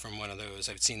my head from one of those.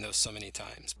 I've seen those so many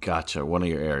times. Gotcha. One of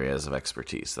your areas of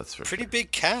expertise. That's for pretty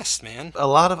big cast, man. A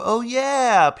lot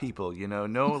of people. You know,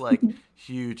 no like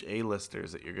huge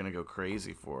A-listers that you're gonna go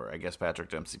crazy for. I guess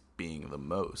Patrick Dempsey being the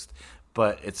most.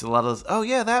 But it's a lot of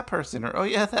those, that person, or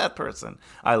that person.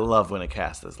 I love when a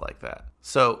cast is like that.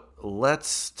 So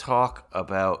let's talk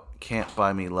about Can't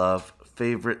Buy Me Love.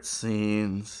 Favorite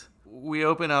scenes. We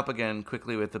open up again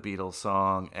quickly with the Beatles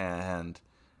song, and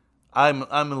I'm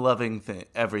loving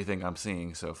everything I'm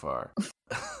seeing so far.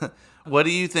 What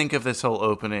do you think of this whole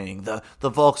opening? The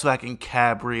Volkswagen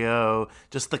Cabrio,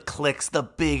 just the clicks, the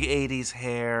big 80s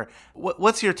hair.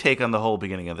 What's your take on the whole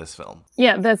beginning of this film?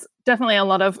 Yeah, there's definitely a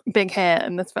lot of big hair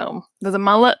in this film. There's a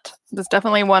mullet. There's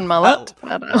definitely one mullet.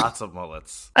 Lots of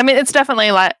mullets. I mean, it's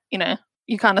definitely like,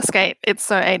 you can't escape. It's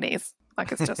so 80s.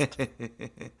 Like, it's just...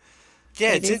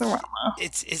 Yeah, Baby-zarama.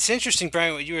 it's interesting,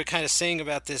 Brian, what you were kind of saying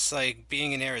about this, like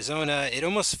being in Arizona. It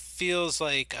almost feels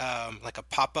like a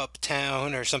pop-up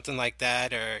town or something like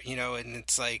that, or and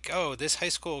it's like, oh, this high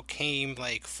school came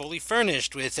like fully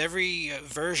furnished with every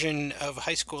version of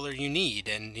high schooler you need,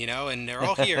 and and they're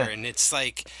all here, and it's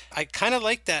like I kind of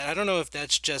like that. I don't know if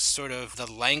that's just sort of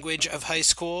the language of high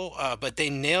school, but they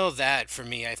nail that for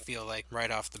me. I feel like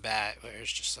right off the bat, where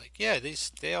it's just like, yeah,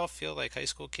 they all feel like high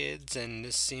school kids, and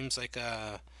this seems like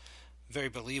a very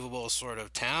believable sort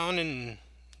of town. And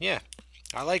yeah,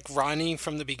 I like Ronnie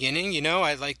from the beginning.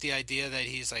 I like the idea that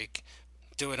he's like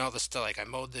doing all this stuff. Like I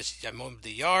mowed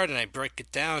the yard, and I break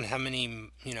it down how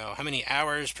many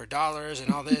hours per dollars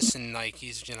and all this, and like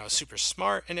he's super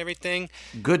smart and everything.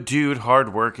 Good dude,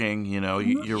 hardworking. You're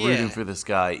Yeah. rooting for this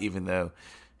guy, even though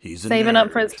he's a Saving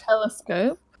up for nerd. his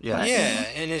telescope. Yeah. Yeah,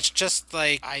 and it's just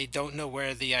like I don't know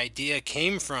where the idea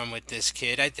came from with this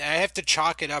kid. I have to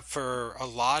chalk it up for a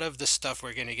lot of the stuff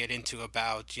we're going to get into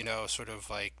about, sort of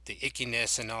like the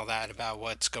ickiness and all that about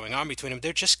what's going on between them.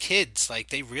 They're just kids. Like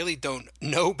they really don't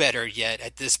know better yet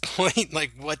at this point,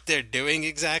 like what they're doing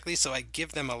exactly. So I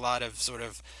give them a lot of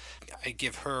I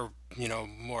give her,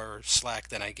 more slack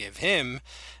than I give him,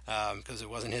 because it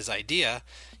wasn't his idea,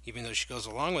 even though she goes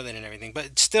along with it and everything.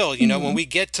 But still, when we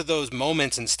get to those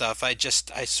moments and stuff, I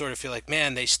sort of feel like,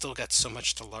 man, they still got so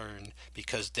much to learn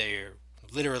because they're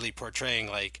literally portraying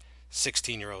like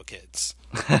 16-year-old kids.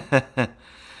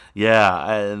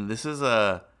 Yeah, and this is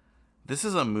a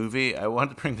movie. I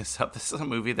wanted to bring this up. This is a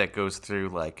movie that goes through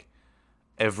like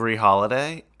every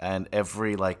holiday and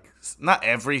every not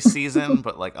every season,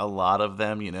 but like a lot of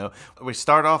them. We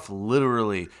start off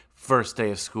literally first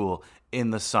day of school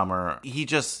in the summer. He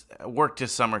just worked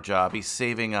his summer job. He's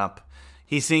saving up.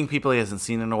 He's seeing people he hasn't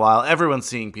seen in a while. Everyone's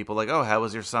seeing people like, oh, how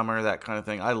was your summer? That kind of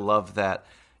thing. I love that.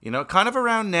 Kind of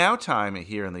around now time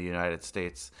here in the United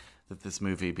States that this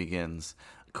movie begins.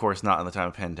 Of course, not in the time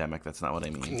of pandemic. That's not what I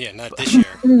mean. Yeah, not this year.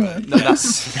 But No,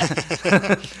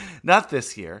 yes. not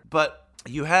this year. But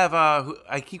you have,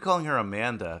 I keep calling her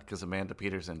Amanda because Amanda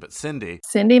Peterson, but Cindy.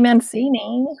 Cindy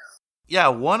Mancini. Yeah,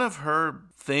 one of her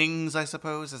things, I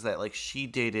suppose, is that like she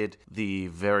dated the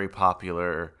very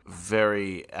popular,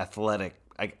 very athletic,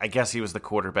 I guess he was the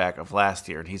quarterback of last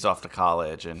year, and he's off to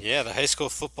college. And Yeah, the high school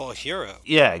football hero.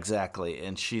 yeah, exactly.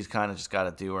 And she's kind of just got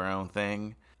to do her own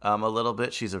thing a little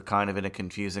bit. She's kind of in a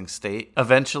confusing state.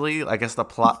 Eventually, I guess the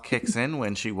plot kicks in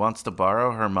when she wants to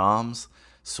borrow her mom's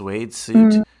suede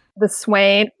suit.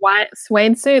 The white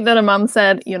suede suit that her mum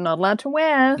said you're not allowed to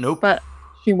wear. Nope. But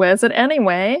she wears it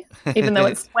anyway. Even though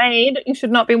it's suede, you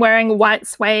should not be wearing white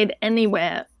suede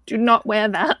anywhere. Do not wear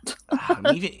that.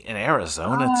 Even in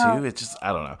Arizona, too. It's just,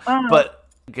 I don't know. Wow. But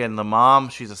again, the mom,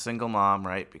 she's a single mom,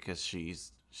 right? Because she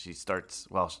starts,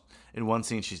 well, in one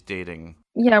scene, she's dating.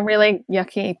 Yeah, really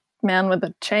yucky man with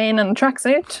a chain and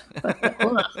tracksuit.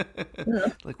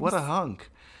 Like, what a hunk.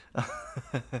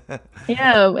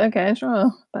 Yeah, okay,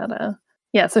 sure. But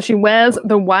yeah, so she wears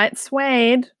the white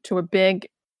suede to a big.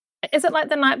 Is it like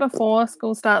the night before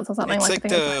school starts or something? It's like I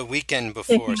think the weekend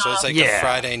before, so it's like Yeah. a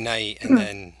Friday night and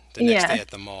then the next Yeah. day at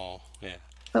the mall. Yeah.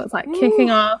 So it's like kicking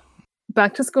off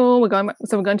back to school. We're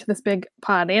going to this big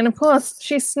party, and of course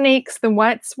she sneaks the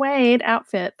white suede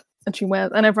outfit and she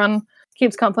wears, and everyone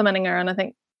keeps complimenting her. And I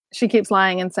think she keeps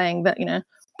lying and saying that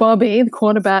Bobby, the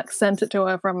quarterback, sent it to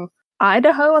her from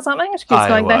Idaho or something. She keeps Iowa,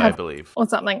 going, they I have believe. or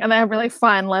something, and they have really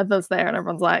fine leathers there, and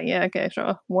everyone's like, yeah, okay,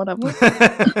 sure, whatever.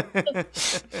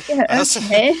 Yeah, I also-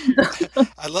 okay.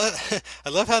 I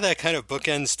love how that kind of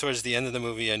bookends towards the end of the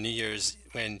movie on New Year's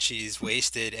when she's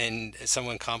wasted and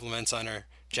someone compliments on her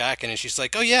jacket and she's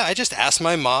like, oh yeah, I just asked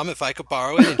my mom if I could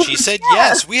borrow it and she said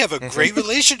yes. We have a great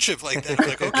relationship like that. I'm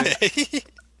like, okay.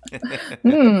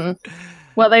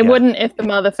 Well, they Yeah. wouldn't if the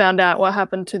mother found out what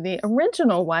happened to the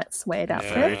original white suede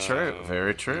outfit. Very true.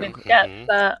 Very true. Get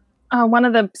one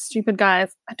of the stupid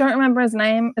guys. I don't remember his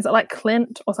name. Is it like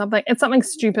Clint or something? It's something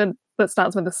stupid that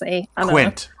starts with a C. I don't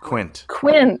know. Quint.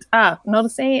 Quint. Not a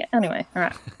C. Anyway, all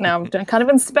right. Now I can't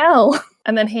even spell.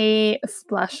 And then he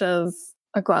splashes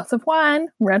a glass of wine,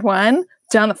 red wine,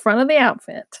 down the front of the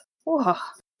outfit. Oh.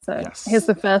 So Yes. here's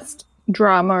the first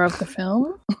drama of the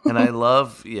film. And I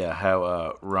love,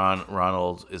 how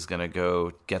Ronald is going to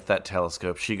go get that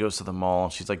telescope. She goes to the mall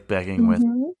and she's like begging with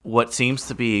what seems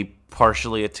to be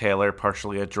partially a tailor,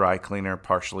 partially a dry cleaner,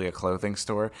 partially a clothing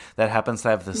store that happens to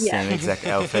have the same exact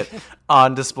outfit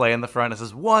on display in the front. It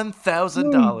says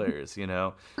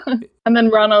 $1,000, And then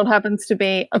Ronald happens to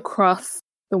be across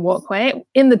the walkway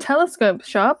in the telescope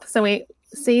shop. So he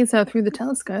sees her through the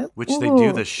telescope. Which they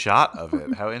do the shot of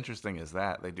it. How interesting is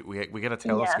that? They do. We get a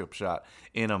telescope shot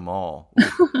in a mall.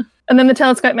 And then the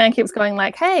telescope man keeps going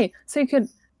like, hey, so you could,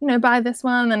 buy this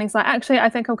one. And then he's like, actually, I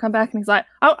think I'll come back. And he's like,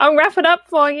 I'll wrap it up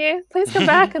for you. Please come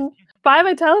back and buy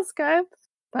my telescope.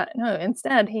 But no,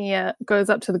 instead he goes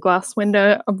up to the glass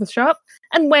window of the shop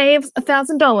and waves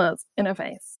 $1,000 in her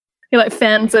face. He like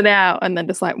fans it out and then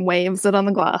just like waves it on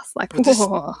the glass. Like,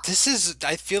 this is,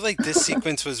 I feel like this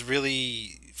sequence was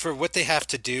really, for what they have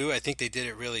to do, I think they did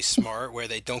it really smart where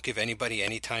they don't give anybody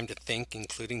any time to think,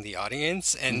 including the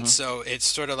audience. And so it's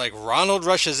sort of like Ronald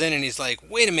rushes in and he's like,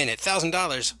 wait a minute,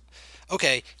 $1,000.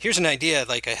 Okay, here's an idea.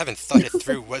 Like, I haven't thought it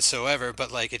through whatsoever,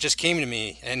 but like, it just came to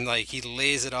me, and like, he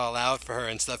lays it all out for her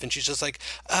and stuff, and she's just like,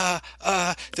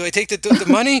 do I take the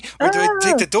money, or do I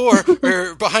take the door,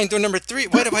 or behind door number 3?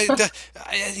 What do I,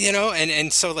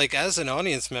 and so like, as an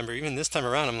audience member, even this time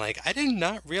around, I'm like, I did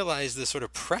not realize the sort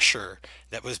of pressure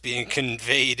that was being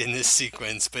conveyed in this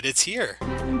sequence, but it's here.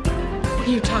 What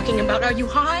are you talking about? Are you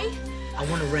high? I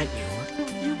want to rent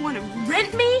you. You want to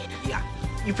rent me? Yeah,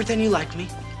 you pretend you like me.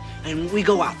 And we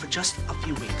go out for just a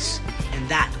few weeks, and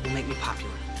that will make me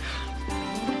popular.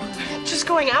 Just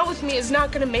going out with me is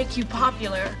not going to make you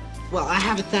popular. Well, I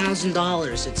have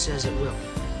 $1,000. It says it will.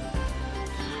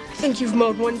 I think you've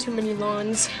mowed one too many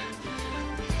lawns.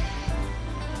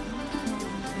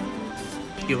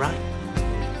 You're right.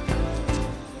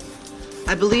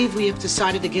 I believe we have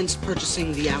decided against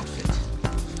purchasing the outfit.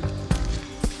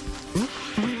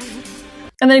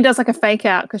 And then he does like a fake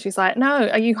out because she's like, no,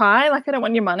 are you high? Like, I don't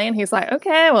want your money. And he's like,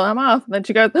 okay, well, I'm off. And then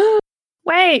she goes,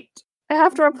 wait, I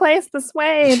have to replace the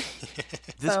suede.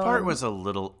 This part was a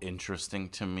little interesting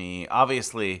to me.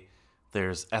 Obviously,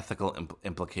 there's ethical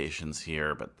implications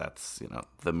here, but that's,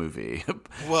 the movie.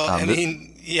 Well, I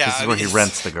mean, yeah. This is where he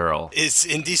rents the girl. It's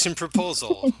Indecent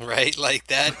Proposal, right? Like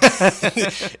that.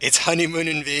 It's honeymoon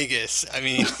in Vegas. I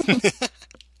mean...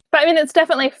 But I mean, it's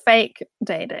definitely fake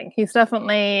dating. He doesn't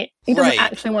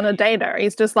actually want to date her.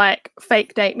 He's just like,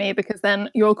 fake date me because then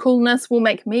your coolness will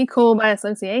make me cool by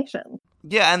association.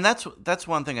 Yeah, and that's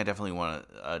one thing I definitely want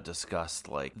to discuss.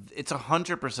 Like, it's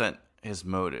 100% his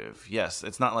motive. Yes,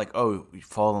 it's not like, oh, you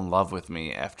fall in love with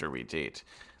me after we date.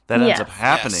 That ends up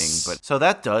happening. But so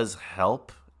that does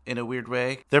help in a weird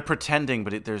way. They're pretending,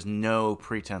 but there's no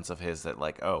pretense of his that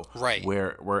like, oh, right,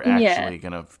 we're actually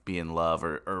gonna be in love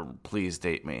or please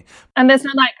date me. And there's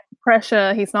no like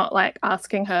pressure. He's not like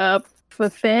asking her for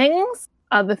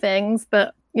other things,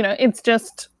 but it's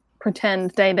just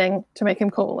pretend dating to make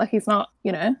him cool. Like he's not,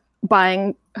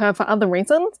 buying her for other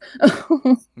reasons.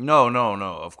 No,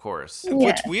 of course. Yeah.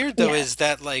 What's weird though is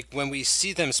that like when we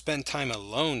see them spend time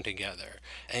alone together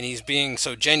and he's being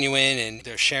so genuine and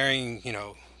they're sharing,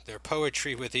 their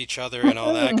poetry with each other and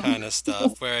all that kind of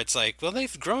stuff, where it's like, well,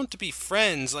 they've grown to be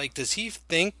friends. Like, does he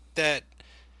think that,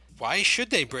 why should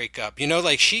they break up?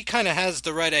 Like she kind of has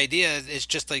the right idea. It's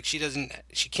just like she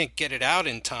can't get it out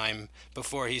in time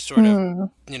before he sort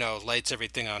of, lights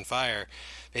everything on fire,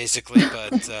 basically.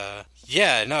 But it's a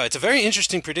very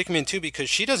interesting predicament too, because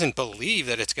she doesn't believe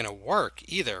that it's going to work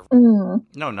either.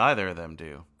 No, neither of them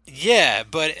do. Yeah,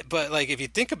 but like if you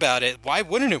think about it, why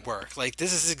wouldn't it work? Like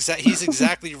this is he's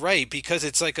exactly right, because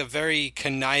it's like a very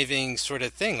conniving sort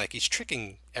of thing. Like he's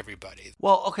tricking everybody.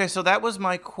 Well, okay, so that was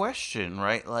my question,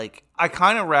 right? Like I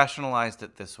kind of rationalized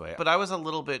it this way, but I was a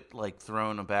little bit like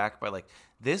thrown aback by like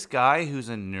this guy who's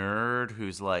a nerd,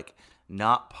 who's like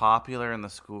not popular in the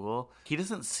school. He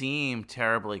doesn't seem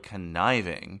terribly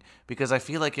conniving, because I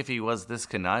feel like if he was this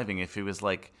conniving, if he was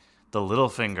like the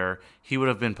Littlefinger, he would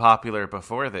have been popular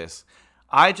before this.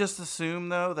 I just assume,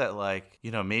 though, that, like,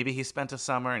 maybe he spent a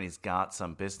summer and he's got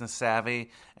some business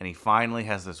savvy and he finally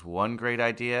has this one great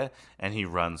idea and he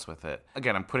runs with it.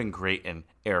 Again, I'm putting great in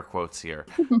air quotes here.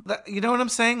 You know what I'm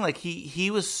saying? Like,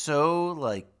 he was so,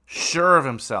 like, sure of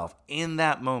himself in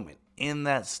that moment, in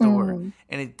that store. And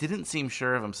it didn't seem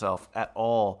sure of himself at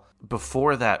all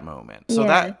before that moment. So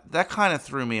that kind of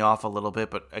threw me off a little bit.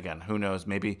 But, again, who knows?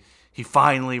 Maybe he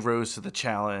finally rose to the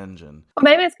challenge. And or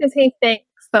maybe it's because he thinks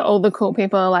that all the cool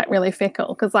people are like really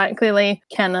fickle, because like clearly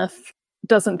Kenneth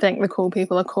doesn't think the cool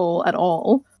people are cool at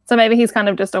all. So maybe he's kind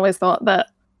of just always thought that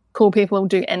cool people will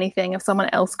do anything if someone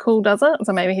else cool does it.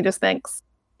 So maybe he just thinks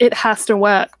it has to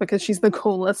work because she's the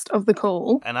coolest of the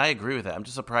cool. And I agree with that. I'm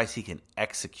just surprised he can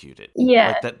execute it.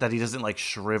 Yeah. Like that he doesn't like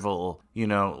shrivel,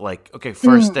 like, okay,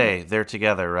 first day, they're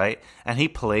together, right? And he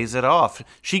plays it off.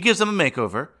 She gives him a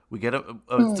makeover. We get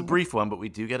it's a brief one, but we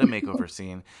do get a makeover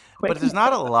scene. But there's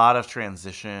not a lot of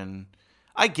transition,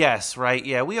 I guess, right?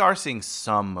 Yeah, we are seeing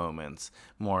some moments,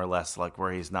 more or less, like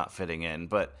where he's not fitting in.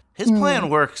 But his plan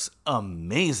works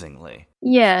amazingly.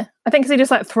 Yeah, I think because he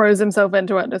just like throws himself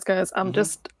into it and just goes, I'm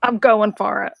going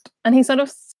for it. And he sort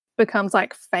of becomes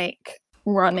like fake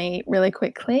Ronnie really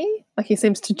quickly. Like he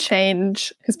seems to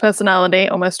change his personality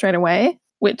almost straight away,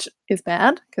 which is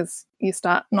bad because you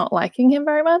start not liking him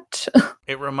very much.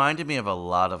 It reminded me of a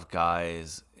lot of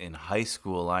guys in high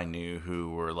school I knew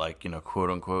who were like, quote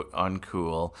unquote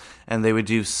uncool, and they would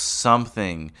do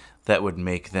something that would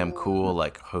make them cool,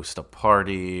 like host a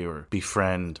party or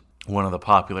befriend one of the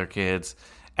popular kids.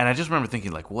 And I just remember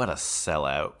thinking, like, what a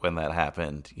sellout when that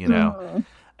happened,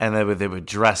 And they would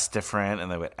dress different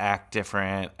and they would act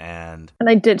different. And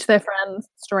they ditch their friends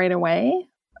straight away.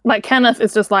 Like, Kenneth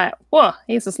is just like, whoa,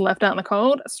 he's just left out in the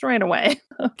cold straight away.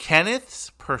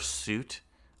 Kenneth's pursuit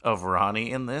of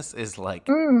Ronnie in this is, like,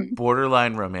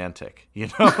 borderline romantic,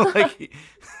 Like,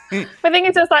 I think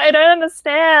it's just like, I don't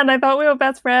understand. I thought we were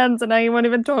best friends and now you won't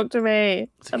even talk to me.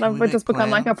 So and I've just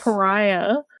become, like, a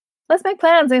pariah. Let's make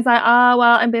plans. And he's like, well,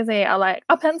 I'm busy.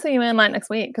 I'll pencil you in, like, next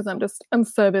week because I'm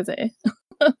so busy.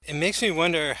 It makes me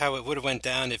wonder how it would have went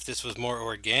down if this was more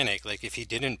organic, like if he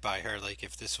didn't buy her, like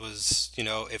if this was,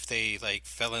 if they like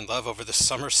fell in love over the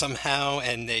summer somehow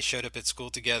and they showed up at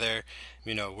school together,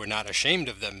 we're not ashamed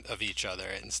of each other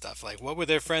and stuff. Like what would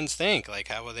their friends think? Like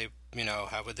how would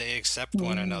they accept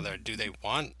one another? Do they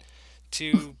want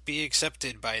to be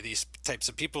accepted by these types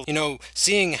of people?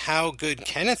 Seeing how good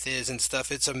Kenneth is and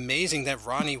stuff, it's amazing that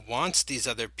Ronnie wants these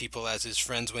other people as his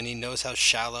friends when he knows how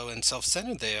shallow and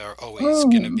self-centered they are always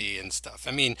going to be and stuff.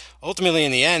 I mean, ultimately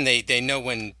in the end, they know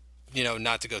when,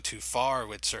 not to go too far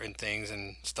with certain things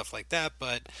and stuff like that,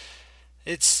 but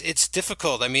it's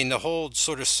difficult. I mean, the whole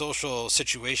sort of social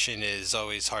situation is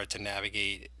always hard to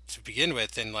navigate to begin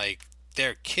with, and like,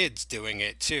 they're kids doing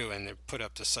it too, and they're put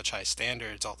up to such high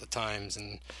standards all the times.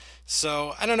 And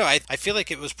so I don't know, I feel like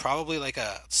it was probably like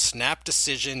a snap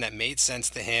decision that made sense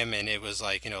to him, and it was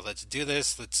like, let's do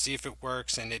this, let's see if it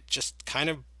works, and it just kind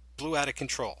of blew out of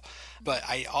control. But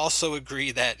I also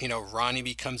agree that Ronnie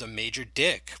becomes a major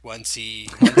dick once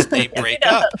they break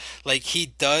up. Like he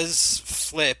does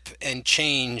flip and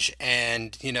change,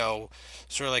 and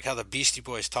sort of like how the Beastie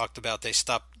Boys talked about, they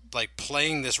stopped like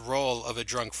playing this role of a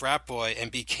drunk frat boy and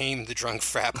became the drunk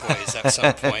frat boys at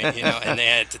some point, and they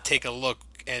had to take a look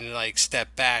and like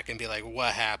step back and be like,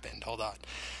 what happened? Hold on.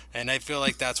 And I feel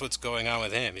like that's what's going on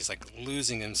with him. He's like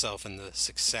losing himself in the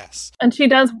success. And she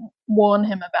does warn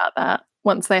him about that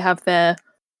once they have the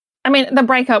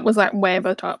breakup was like way over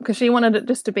the top because she wanted it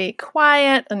just to be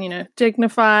quiet and,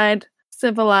 dignified,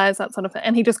 civilized, that sort of thing.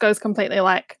 And he just goes completely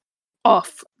like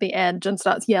off the edge and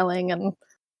starts yelling and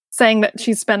saying that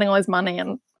she's spending all his money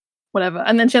and whatever.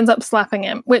 And then she ends up slapping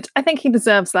him, which I think he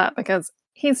deserves that because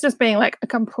he's just being like a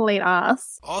complete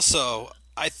ass. Also,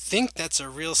 I think that's a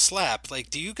real slap. Like,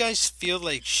 do you guys feel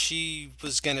like she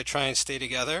was going to try and stay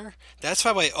together? That's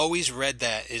how I always read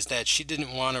that, is that she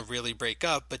didn't want to really break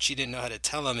up, but she didn't know how to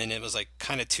tell him, and it was like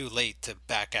kind of too late to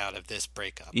back out of this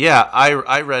breakup. Yeah,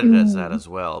 I read it as that as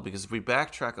well, because if we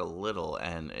backtrack a little,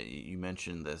 and you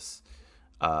mentioned this,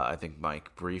 I think,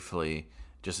 Mike, briefly,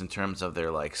 just in terms of their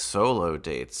like solo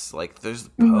dates, like there's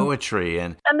poetry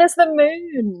and there's the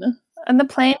moon and the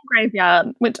plane graveyard,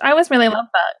 which I always really love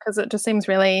that because it just seems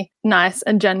really nice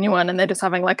and genuine, and they're just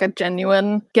having like a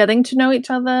genuine getting to know each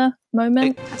other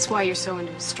moment. That's why you're so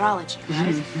into astrology,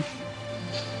 right?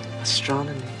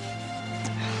 Astronomy.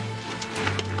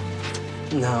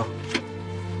 No.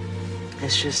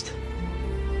 It's just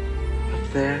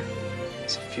up there,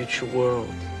 it's a future world.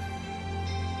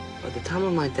 By the time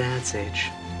of my dad's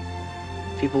age,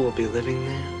 people will be living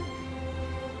there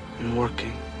and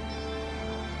working.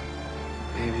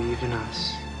 Maybe even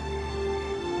us.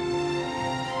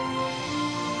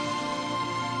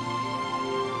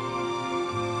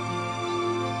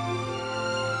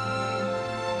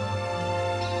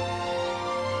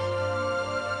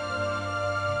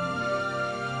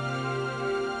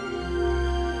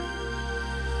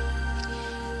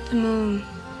 The moon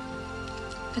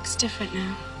looks different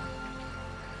now.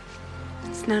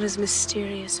 It's not as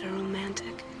mysterious or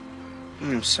romantic.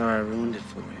 I'm sorry I ruined it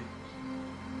for you.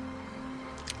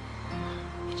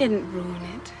 You didn't ruin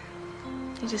it.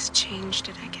 You just changed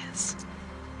it, I guess.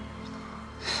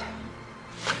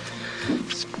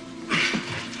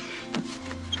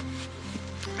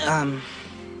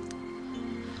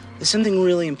 There's something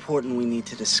really important we need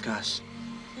to discuss.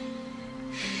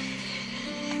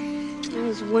 I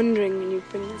was wondering when you'd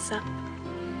bring this up.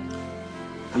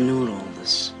 I'm new at all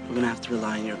this. We're gonna have to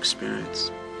rely on your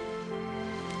experience.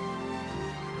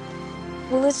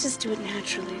 Well, let's just do it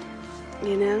naturally.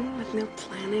 With no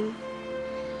planning.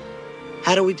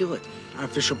 How do we do it? Our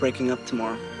official breaking up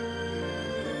tomorrow.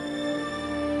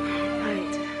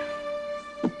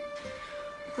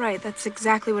 Right, that's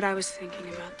exactly what I was thinking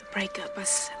about. The breakup,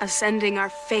 us ending our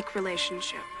fake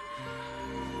relationship.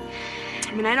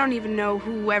 I mean, I don't even know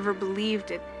who ever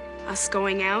believed it. Us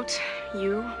going out,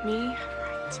 you, me,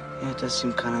 right? Yeah, it does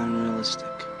seem kind of unrealistic.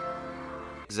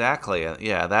 Exactly.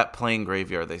 Yeah, that plane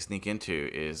graveyard they sneak into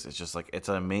is it's just like, it's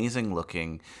amazing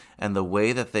looking, and the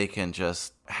way that they can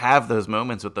just have those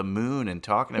moments with the moon and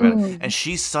talking about it, and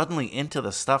she's suddenly into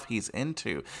the stuff he's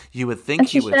into. You would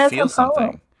think you would feel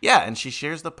something. Yeah, and she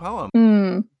shares the poem.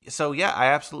 So yeah, I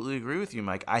absolutely agree with you,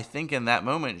 Mike. I think in that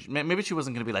moment, maybe she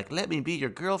wasn't going to be like, let me be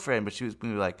your girlfriend, but she was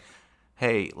going to be like,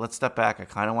 hey, let's step back. I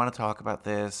kind of want to talk about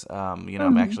this.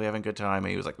 I'm actually having a good time.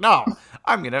 And he was like, no,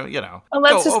 I'm going to, well,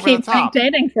 let's just keep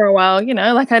dating for a while,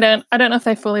 like I don't know if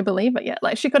they fully believe it yet.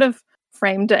 Like she could have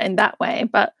framed it in that way,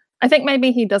 but I think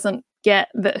maybe he doesn't get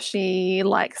that she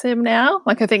likes him now.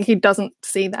 Like I think he doesn't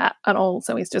see that at all.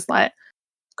 So he's just like,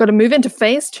 got to move into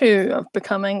phase 2 of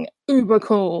becoming uber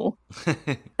cool.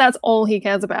 That's all he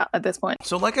cares about at this point.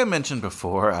 So like I mentioned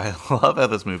before, I love how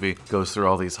this movie goes through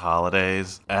all these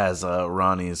holidays as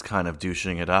Ronnie is kind of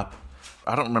douching it up.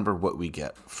 I don't remember what we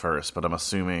get first, but I'm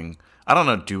assuming, I don't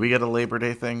know, do we get a Labor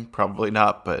Day thing? Probably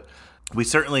not, but we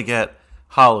certainly get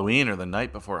Halloween or the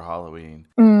night before Halloween.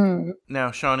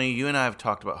 Now, Shawnee, you and I have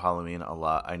talked about Halloween a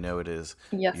lot. I know it is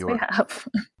we have.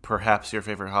 Perhaps your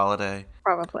favorite holiday?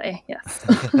 Probably, yes.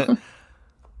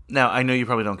 Now, I know you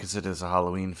probably don't consider this a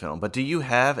Halloween film, but do you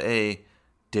have a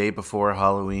day before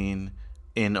Halloween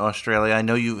in Australia? I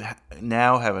know you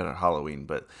now have it at Halloween,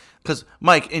 but... Because,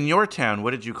 Mike, in your town,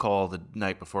 what did you call the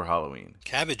night before Halloween?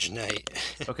 Cabbage night.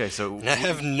 Okay, so... And I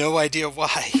have no idea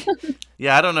why.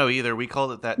 Yeah, I don't know either. We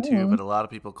called it that too, but a lot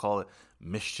of people call it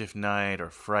Mischief Night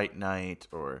or Fright Night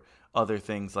or other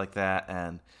things like that.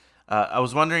 And I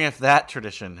was wondering if that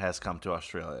tradition has come to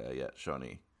Australia yet,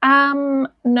 Shawnee.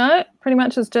 No, pretty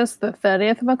much it's just the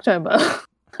 30th of October.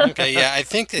 Okay, yeah, I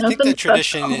think the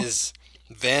tradition is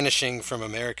vanishing from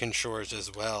American shores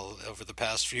as well over the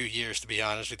past few years, to be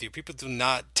honest with you. People do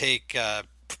not take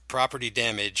property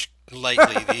damage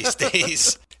lightly these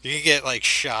days. You can get, like,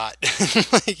 shot,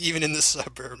 like, even in the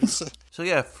suburbs. So,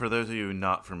 yeah, for those of you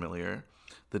not familiar,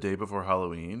 the day before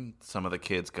Halloween, some of the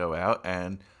kids go out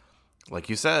and, like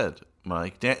you said,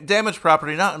 Mike, damage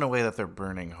property, not in a way that they're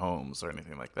burning homes or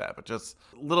anything like that, but just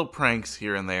little pranks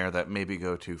here and there that maybe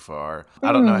go too far.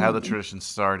 I don't know how the tradition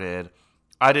started.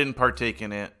 I didn't partake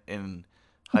in it in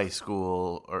high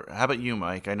school. Or how about you,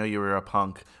 Mike? I know you were a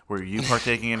punk. Were you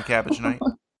partaking in Cabbage Night?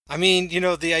 I mean,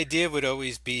 the idea would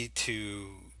always be to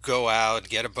go out,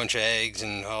 get a bunch of eggs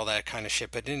and all that kind of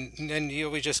shit, but then you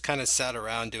always just kind of sat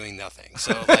around doing nothing.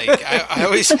 So, like, I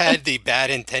always had the bad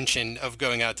intention of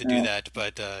going out to do that,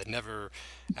 but never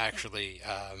actually.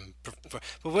 But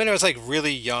when I was, like,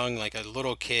 really young, like a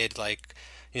little kid, like,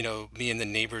 me and the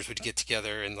neighbors would get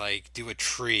together and, like, do a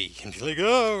tree and be like,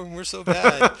 oh, we're so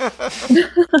bad.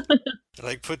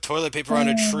 Like, put toilet paper on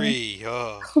a tree.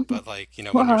 Oh, but, like,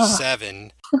 when you're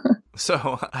 7.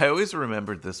 So I always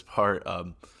remembered this part,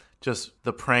 just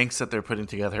the pranks that they're putting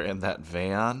together in that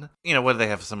van. What do they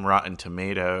have? Some rotten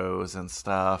tomatoes and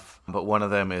stuff. But one of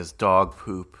them is dog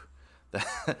poop.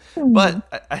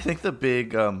 But I think the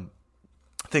big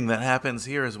thing that happens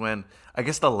here is when, I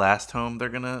guess, the last home they're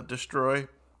going to destroy.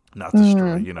 Not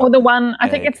destroy, Or the one, I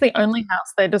think it's the only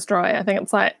house they destroy. I think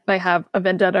it's like they have a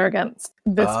vendetta against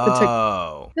this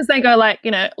particular... Because they go like,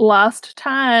 last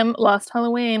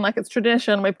Halloween, like it's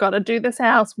tradition, we've got to do this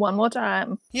house one more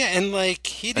time. Yeah, and like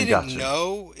he didn't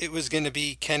know it was going to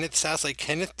be Kenneth's house. Like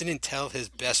Kenneth didn't tell his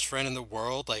best friend in the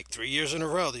world, like 3 years in a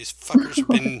row, these fuckers have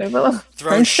been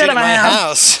throwing shit at my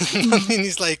house. And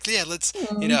he's like, yeah, let's,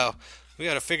 we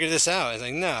got to figure this out. I was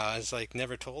like, no, it's like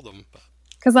never told him.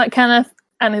 Because like Kenneth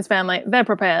and his family, they're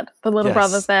prepared. The little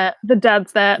brother's there, the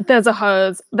dad's there, there's a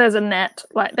hose, there's a net.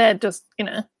 Like, they're just,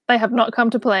 they have not come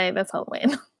to play this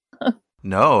Halloween.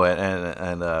 No,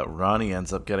 and Ronnie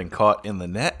ends up getting caught in the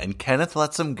net, and Kenneth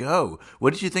lets him go.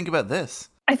 What did you think about this?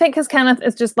 I think because Kenneth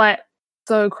is just, like,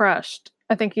 so crushed.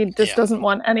 I think he just doesn't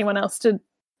want anyone else to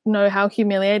know how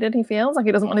humiliated he feels. Like,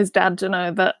 he doesn't want his dad to know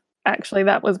that, actually,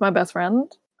 that was my best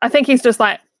friend. I think he's just,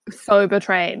 like, so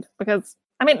betrayed because...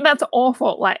 I mean, that's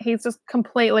awful. Like, he's just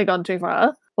completely gone too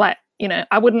far. Like,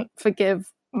 I wouldn't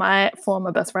forgive my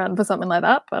former best friend for something like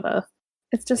that, but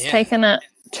it's just taken it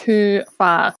too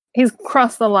far. He's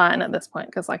crossed the line at this point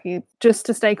because, like, just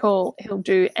to stay cool, he'll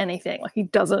do anything. Like, he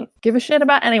doesn't give a shit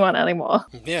about anyone anymore.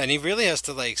 Yeah, and he really has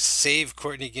to, like, save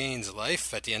Courtney Gaines'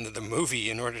 life at the end of the movie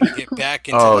in order to get back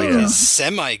into his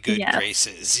semi-good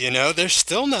graces. They're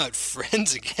still not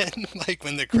friends again, like,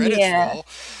 when the credits roll.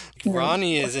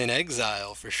 Ronnie is in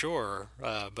exile for sure,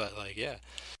 but like, yeah.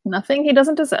 Nothing he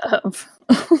doesn't deserve.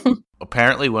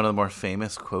 Apparently, one of the more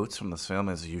famous quotes from this film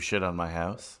is "You shit on my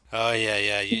house." Oh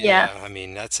yeah. I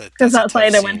mean, that's because that's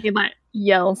later scene. when he like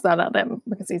yells that at them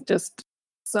because he's just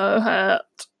so hurt.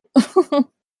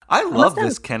 I love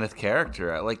this Kenneth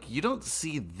character. Like, you don't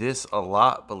see this a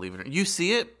lot, believe it or not. You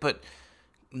see it, but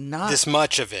not this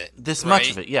much of it.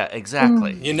 Much of it, yeah,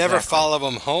 exactly. You never follow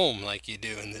them home like you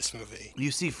do in this movie.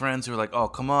 You see friends who are like, "Oh,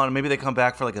 come on!" Maybe they come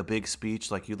back for like a big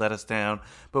speech, like "You let us down."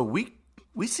 But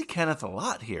we see Kenneth a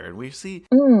lot here, and we see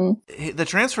the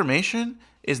transformation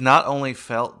is not only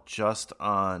felt just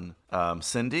on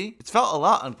Cindy; it's felt a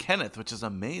lot on Kenneth, which is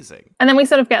amazing. And then we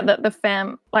sort of get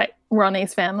that like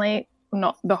Ronnie's family,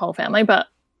 not the whole family, but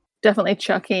definitely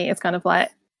Chucky is kind of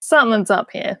like, something's up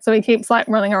here. So he keeps like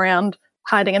running around,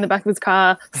 hiding in the back of his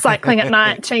car, cycling at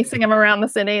night, chasing him around the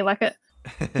city. Like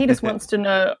he just wants to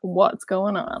know what's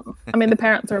going on. I mean, the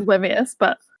parents are oblivious,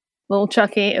 but little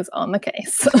Chucky is on the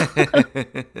case.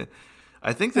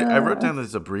 I think that I wrote down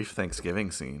there's a brief Thanksgiving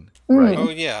scene. Right? Oh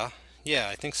yeah,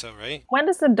 I think so. Right? When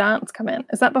does the dance come in?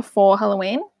 Is that before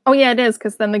Halloween? Oh yeah, it is,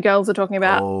 because then the girls are talking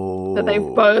about that they've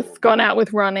both gone out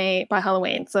with Ronnie by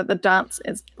Halloween, so the dance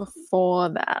is before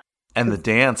that. And the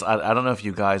dance, I don't know if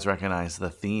you guys recognize the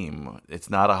theme. It's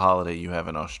not a holiday you have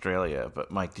in Australia, but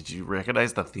Mike, did you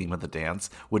recognize the theme of the dance?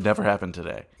 Would never happen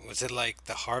today. Was it like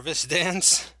the harvest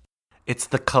dance? It's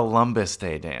the Columbus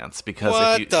Day dance,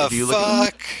 because if you look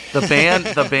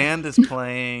at the band is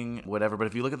playing whatever, but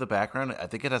if you look at the background, I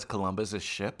think it has Columbus's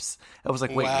ships. I was like,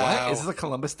 wait, what? Is this a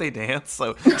Columbus Day dance?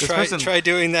 So try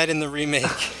doing that in the remake.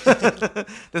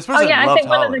 This person loved I think holidays.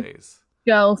 One of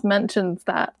the girls mentions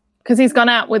that because he's gone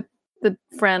out with the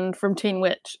friend from Teen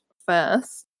Witch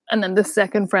first, and then the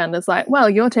second friend is like, well,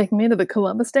 you're taking me to the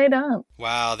Columbus Day dance.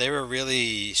 Wow, they were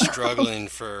really struggling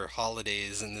for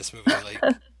holidays in this movie.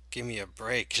 Like, give me a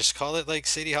break. Just call it like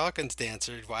Sadie Hawkins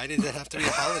Dancer. Why did it have to be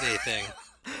a holiday thing?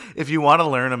 If you want to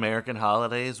learn American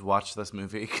holidays, watch this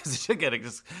movie, because you're getting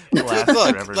just blasted for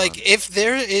everyone. Like, if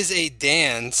there is a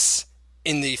dance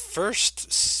in the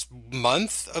first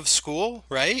month of school,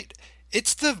 right?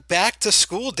 It's the back to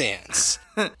school dance.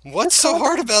 What's so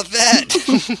hard about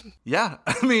that? Yeah,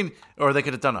 I mean, or they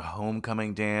could have done a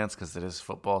homecoming dance because it is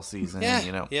football season. Yeah.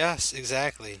 You know. Yes,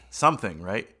 exactly. Something,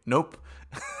 right? Nope.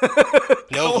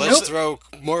 No, let's throw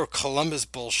more Columbus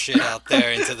bullshit out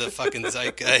there into the fucking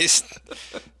zeitgeist.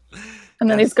 And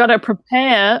then he's got to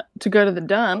prepare to go to the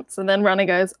dance, and then Ronnie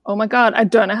goes, "Oh my god, I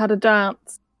don't know how to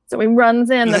dance." So he runs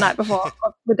in the night before,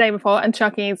 the day before, and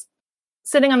Chucky's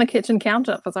sitting on the kitchen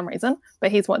counter for some reason,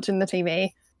 but he's watching the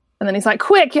TV. And then he's like,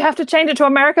 quick, you have to change it to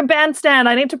American Bandstand.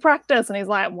 I need to practice. And he's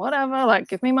like, whatever, like,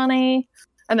 give me money.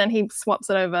 And then he swaps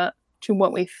it over to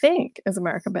what we think is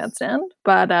American Bandstand.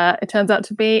 But it turns out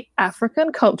to be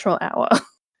African Cultural Hour.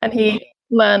 And he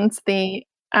learns the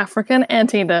African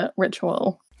anteater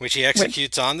ritual. Which he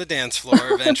executes on the dance floor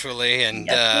eventually. And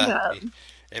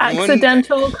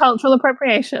accidental cultural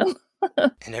appropriation.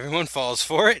 And everyone falls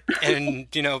for it. And,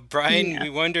 you know, Brian, we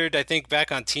wondered, I think,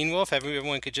 back on Teen Wolf,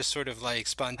 everyone could just sort of, like,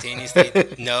 spontaneously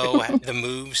know the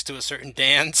moves to a certain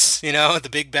dance, you know, the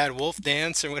Big Bad Wolf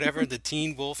dance or whatever, the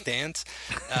Teen Wolf dance.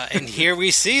 And here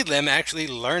we see them actually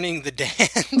learning the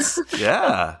dance.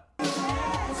 Yeah.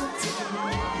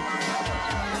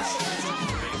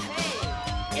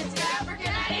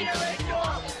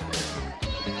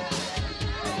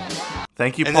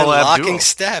 Thank you, Paula Abdul. And then locking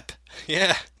step.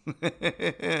 Yeah.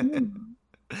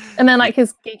 And then like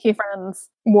his geeky friends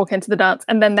walk into the dance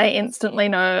and then they instantly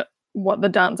know what the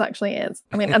dance actually is.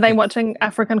 I mean, are they watching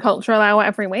African Cultural Hour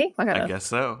every week? Like, I guess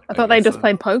so. I thought they just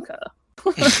played poker.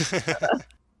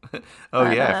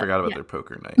 Oh yeah, I forgot about their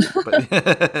poker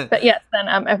night. But yes, then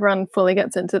everyone fully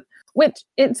gets into, which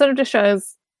it sort of just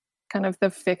shows kind of the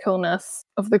fickleness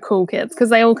of the cool kids, because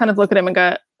they all kind of look at him and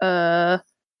go,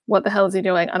 what the hell is he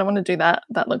doing? I don't want to do that.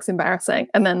 That looks embarrassing.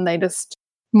 And then they just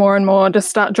more and more just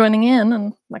start joining in,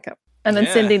 and then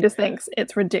Cindy just thinks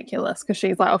it's ridiculous because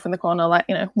she's like off in the corner, like,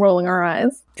 you know, rolling her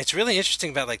eyes. It's really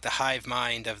interesting about like the hive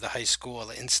mind of the high school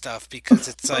and stuff, because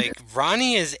it's like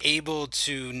Ronnie is able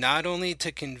to not only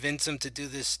to convince him to do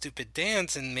this stupid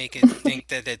dance and make it think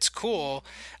that it's cool,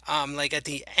 like at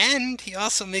the end he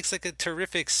also makes like a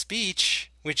terrific speech,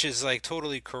 which is like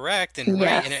totally correct and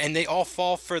right, and they all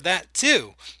fall for that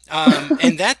too,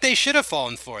 and that they should have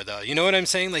fallen for, though. You know what I'm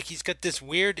saying? Like, he's got this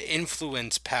weird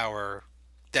influence power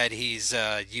that he's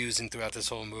using throughout this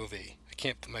whole movie. I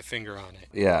can't put my finger on it.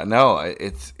 Yeah, no,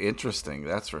 it's interesting,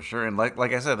 that's for sure. And like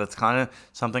I said, that's kind of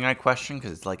something I question,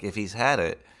 because like if he's had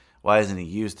it, Why hasn't he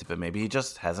used it? But maybe he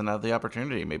just hasn't had the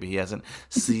opportunity. Maybe he hasn't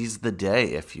seized the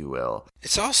day, if you will.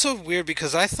 It's also weird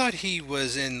because I thought he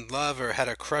was in love or had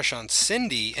a crush on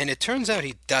Cindy, and it turns out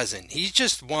he doesn't. He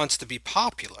just wants to be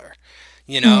popular,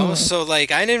 you know? So,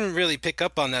 like, I didn't really pick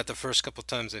up on that the first couple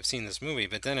times I've seen this movie,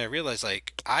 but then I realized,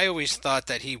 like, I always thought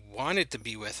that he wanted to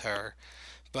be with her,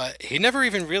 but he never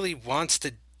even really wants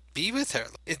to be with her.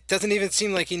 It doesn't even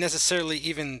seem like he necessarily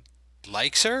even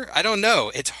likes her. I don't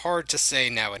know. It's hard to say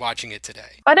now watching it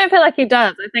today. I don't feel like he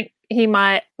does. I think he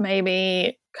might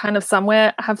maybe kind of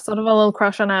somewhere have sort of a little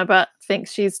crush on her, but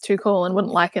thinks she's too cool and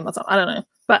wouldn't like him or something. I don't know.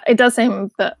 But it does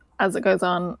seem that as it goes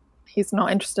on, he's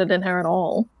not interested in her at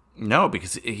all. No,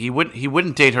 because he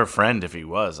wouldn't date her friend if he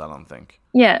was, I don't think.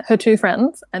 Yeah, her two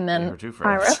friends, and then her two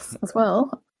friends. Iris as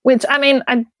well. Which, I mean,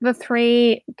 the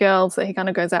three girls that he kind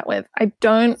of goes out with, I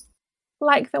don't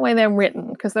like the way they're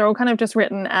written, because they're all kind of just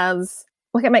written as,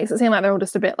 like, it makes it seem like they're all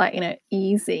just a bit, like, you know,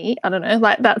 easy. I don't know.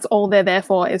 Like, that's all they're there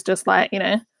for, is just, like, you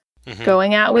know,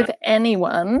 going out with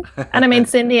anyone. And I mean,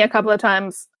 Cindy a couple of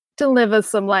times delivers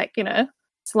some, like, you know,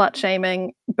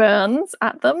 slut-shaming burns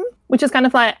at them, which is kind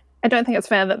of like, I don't think it's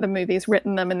fair that the movie's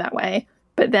written them in that way,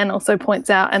 but then also points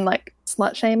out and, like,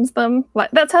 slut-shames them.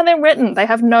 Like, that's how they're written. They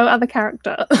have no other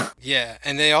character. Yeah,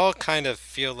 and they all kind of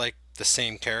feel like the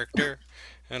same character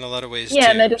in a lot of ways, yeah,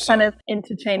 too, and they're just kind of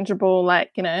interchangeable,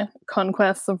 like, you know,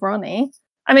 conquests of Ronnie.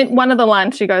 I mean, one of the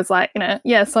lines she goes like, you know,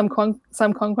 yeah, some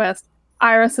conquest.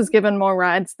 Iris has given more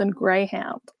rides than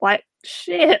Greyhound. Like,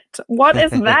 shit, what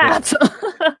is that?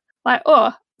 Like,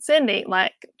 oh, Cindy,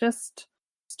 like, just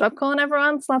stop calling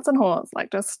everyone sluts and whores.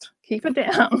 Like, just keep it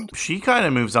down. She kind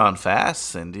of moves on fast,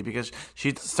 Cindy, because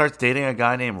she starts dating a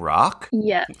guy named Rock.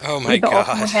 Yeah. Oh my with the God.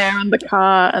 awful hair and the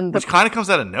car and the... Which kind of comes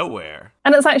out of nowhere.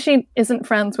 And it's like she isn't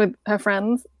friends with her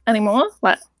friends anymore.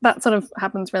 Like, that sort of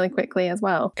happens really quickly as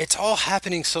well. It's all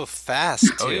happening so fast,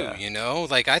 too, Oh, yeah. you know?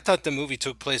 Like, I thought the movie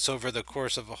took place over the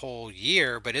course of a whole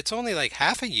year, but it's only like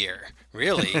half a year,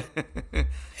 really. And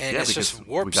Yeah, it's because just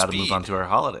warp we got to move speed. on to our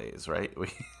holidays, right?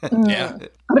 Yeah.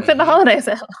 Gotta fit the holidays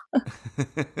in.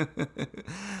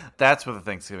 That's where the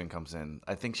Thanksgiving comes in.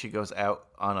 I think she goes out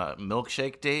on a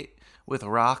milkshake date with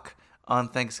Rock on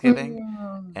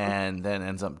Thanksgiving and then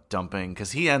ends up dumping,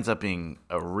 because he ends up being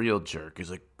a real jerk.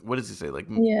 He's like, what does he say? Like,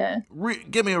 Yeah.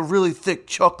 Give me a really thick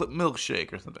chocolate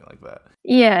milkshake or something like that.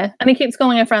 Yeah. And he keeps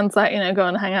calling her friends, like, you know, go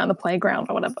and hang out on the playground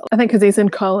or whatever. I think because he's in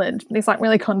college. But he's, like,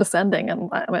 really condescending and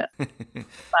like, but,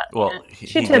 Well, yeah.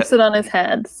 She tips it on his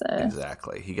head, so.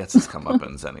 Exactly. He gets his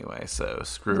comeuppance anyway, so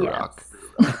screw Yes. Rock.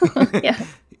 Yeah.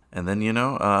 And then, you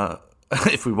know,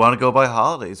 if we want to go by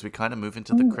holidays, we kind of move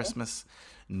into the Christmas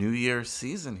New Year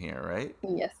season here, right?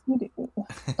 Yes, we do.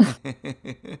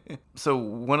 So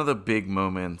one of the big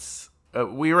moments,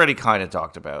 we already kind of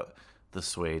talked about the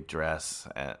suede dress,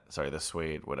 the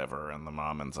suede whatever, and the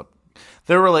mom ends up,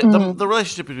 the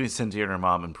relationship between Cynthia and her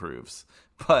mom improves,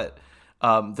 but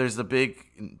there's the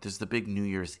big New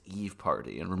Year's Eve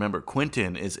party, and remember,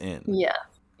 Quentin is in. Yeah.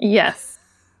 Yes.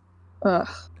 Ugh.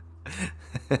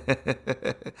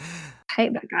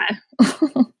 Hate that guy.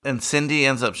 And Cindy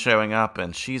ends up showing up,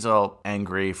 and she's all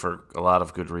angry for a lot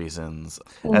of good reasons.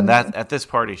 And that at this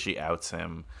party, she outs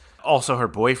him. Also, her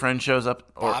boyfriend shows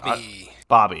up. Or,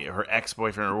 Bobby, her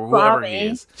ex-boyfriend, or whoever he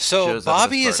is. So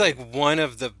Bobby is like one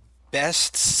of the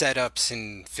best setups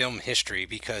in film history,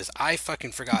 because I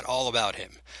fucking forgot all about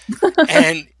him.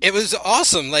 And it was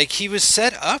awesome. Like, he was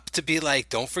set up to be like,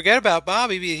 don't forget about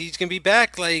Bobby. He's going to be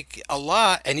back, like, a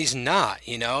lot. And he's not,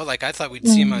 you know? Like, I thought we'd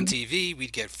see him on TV.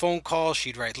 We'd get phone calls.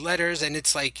 She'd write letters. And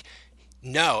it's like,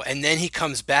 no. And then he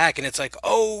comes back, and it's like,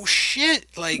 oh,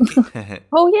 shit. Like,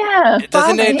 oh, yeah.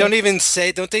 Don't they even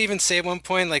say at one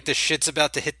point, like, the shit's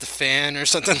about to hit the fan or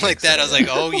something like that? I was like,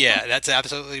 oh, yeah, that's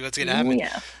absolutely what's going to happen.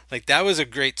 Yeah. Like, that was a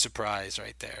great surprise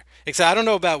right there. Except I don't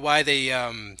know about why they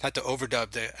had to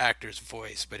overdub the actor's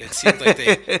voice, but it seemed like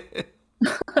they...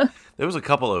 There was a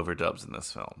couple overdubs in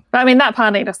this film. But I mean, that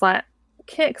party just, like,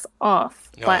 kicks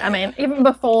off. Oh, like, yeah. I mean, even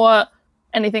before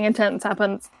anything intense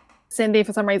happens, Cindy,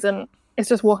 for some reason, is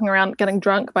just walking around getting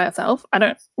drunk by herself. I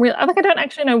don't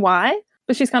actually know why,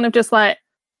 but she's kind of just, like,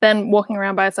 then walking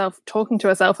around by herself, talking to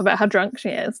herself about how drunk she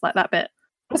is, like that bit.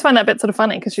 I just find that bit sort of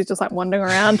funny, because she's just, like, wandering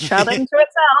around shouting to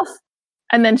herself.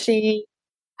 And then she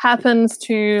happens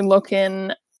to look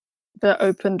in the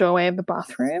open doorway of the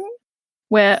bathroom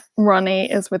where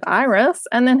Ronnie is with Iris,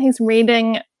 and then he's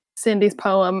reading Cindy's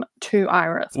poem to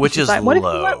Iris. Which is like, what if you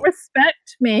won't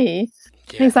respect me?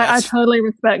 Yeah, he's like, I totally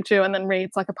respect you, and then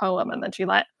reads, like, a poem, and then she,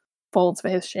 like, falls for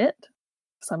his shit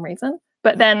for some reason.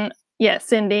 But then, yeah,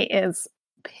 Cindy is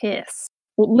pissed.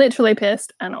 Well, literally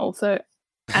pissed, and also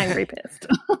angry pissed.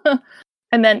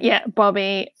 And then, yeah,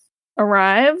 Bobby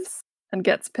arrives and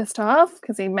gets pissed off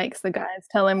because he makes the guys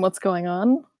tell him what's going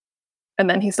on. And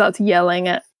then he starts yelling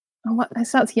at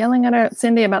her,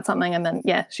 Cindy, about something. And then,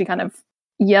 she kind of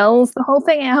yells the whole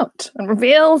thing out and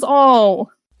reveals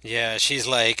all. Yeah, she's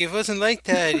like, it wasn't like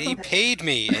that. He paid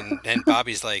me. And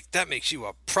Bobby's like, that makes you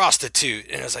a prostitute.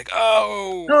 And I was like,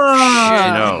 oh,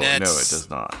 shit. No, it does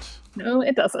not. No,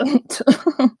 it doesn't.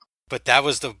 But that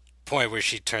was the point where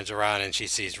she turns around and she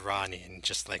sees Ronnie and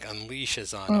just like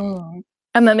unleashes on him.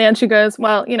 And then the end she goes,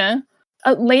 well,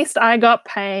 at least I got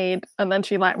paid. And then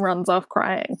she like runs off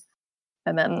crying.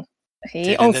 And then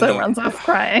he also runs off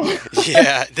crying.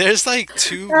 Yeah, there's like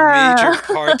two major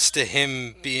parts to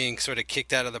him being sort of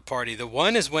kicked out of the party. The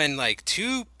one is when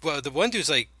the one dude's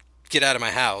like, get out of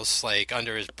my house, like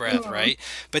under his breath, right?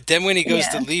 But then when he goes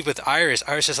to leave with Iris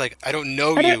is like, I don't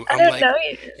know you. I'm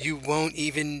like, you won't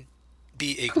even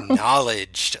be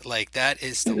acknowledged. Like, that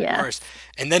is the worst.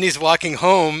 And then he's walking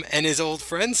home and his old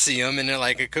friends see him and they're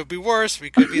like, it could be worse. We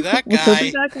could be that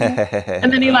guy.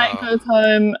 And then he goes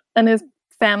home and his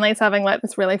family's having like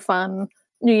this really fun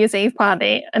New Year's Eve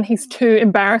party and he's too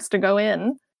embarrassed to go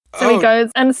in. So he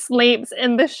goes and sleeps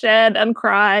in the shed and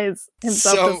cries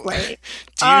himself to sleep.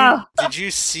 Did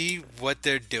you see what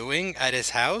they're doing at his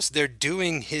house? They're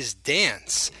doing his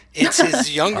dance. It's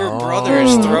his younger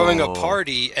brothers throwing a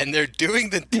party, and they're doing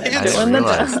the dance. I didn't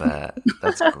realize that.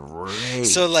 That's great.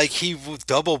 So, like, he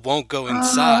double won't go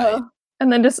inside.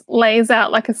 And then just lays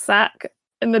out like a sack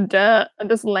in the dirt and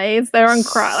just lays there and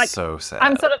cries. Like, so sad.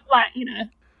 I'm sort of like,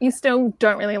 you still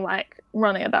don't really like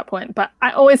Ronnie at that point, but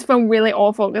I always feel really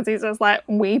awful because he's just like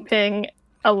weeping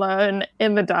alone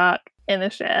in the dark in a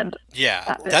shed.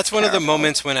 Yeah, that's one of the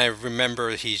moments when I remember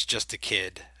he's just a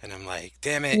kid, and I'm like,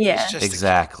 damn it, yeah, he's just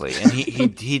exactly. And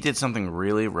he did something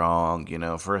really wrong,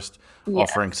 first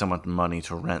offering someone money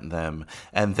to rent them,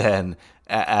 and then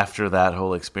after that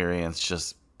whole experience,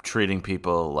 just treating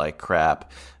people like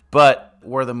crap. But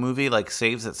where the movie like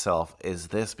saves itself is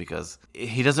this, because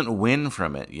he doesn't win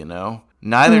from it,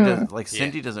 Neither does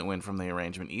Cindy doesn't win from the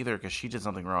arrangement either, because she did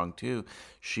something wrong too.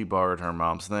 She borrowed her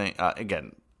mom's thing.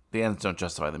 Again, the ends don't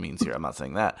justify the means here. I'm not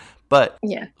saying that, but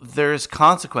there's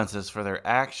consequences for their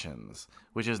actions,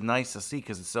 which is nice to see,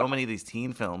 because in so many of these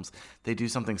teen films, they do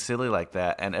something silly like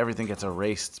that, and everything gets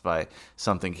erased by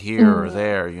something here or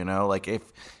there. Like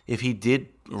if he did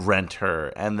rent her,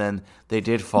 and then they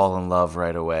did fall in love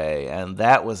right away, and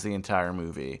that was the entire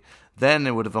movie, then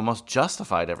it would have almost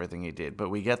justified everything he did. But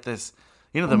we get this.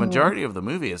 The majority of the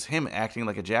movie is him acting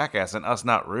like a jackass and us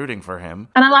not rooting for him.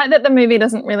 And I like that the movie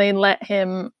doesn't really let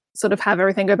him sort of have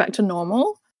everything go back to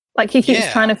normal. Like, he keeps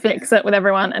trying to fix it with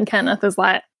everyone, and Kenneth is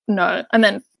like, no. And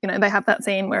then, they have that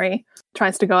scene where he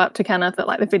tries to go up to Kenneth at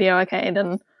like the video arcade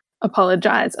and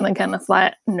apologize. And then Kenneth's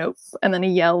like, nope. And then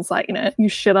he yells like, you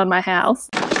shit on my house.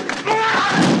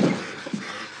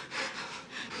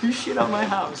 You shit on my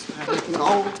house, man.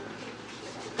 No.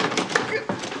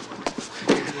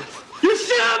 You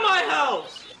shit on my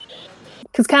house!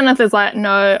 Because Kenneth is like,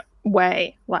 no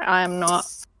way. Like, I am not.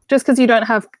 Just because you don't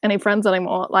have any friends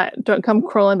anymore, like, don't come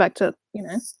crawling back to,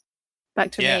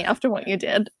 back to me after what you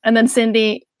did. And then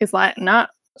Cindy is like, nah.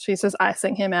 She's just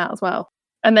icing him out as well.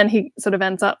 And then he sort of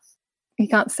ends up, he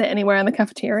can't sit anywhere in the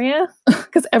cafeteria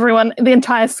because the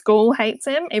entire school hates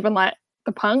him. Even like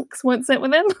the punks won't sit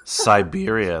with him.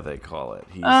 Siberia, they call it.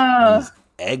 He's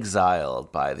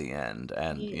exiled by the end,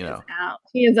 and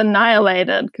he is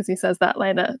annihilated, because he says that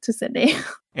later to Cindy.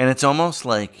 And it's almost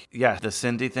like, the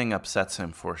Cindy thing upsets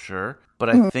him for sure, but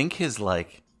I think his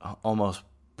like almost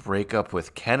breakup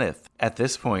with Kenneth at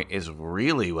this point is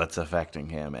really what's affecting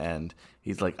him, and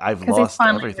he's like, I've lost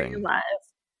everything. Realized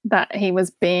that he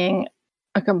was being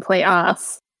a complete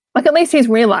ass. Like, at least he's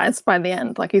realized by the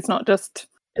end, like, he's not just,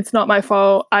 it's not my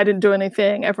fault, I didn't do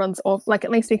anything, everyone's off. Like,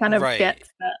 at least he kind of gets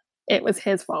that it was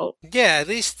his fault. Yeah, at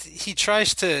least he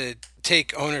tries to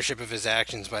take ownership of his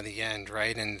actions by the end,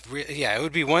 right? And it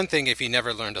would be one thing if he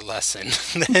never learned a lesson.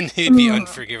 Then he'd be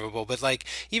unforgivable. But like,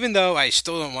 even though I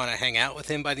still don't want to hang out with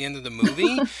him by the end of the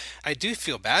movie, I do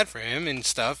feel bad for him and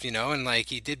stuff, and like,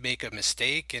 he did make a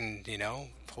mistake, and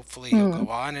hopefully he'll go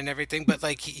on and everything. But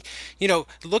like, he,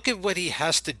 look at what he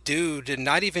has to do to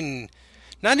not even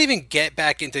get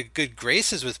back into good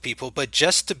graces with people, but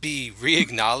just to be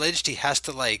re-acknowledged, he has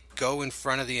to like go in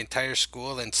front of the entire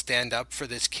school and stand up for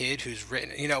this kid who's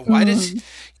written, why does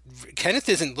Kenneth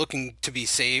isn't looking to be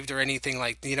saved or anything,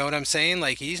 like, you know what I'm saying?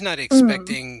 Like, he's not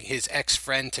expecting his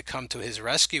ex-friend to come to his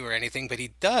rescue or anything, but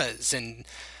he does. And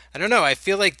I don't know. I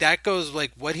feel like that goes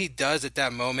like what he does at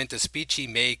that moment, the speech he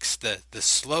makes, the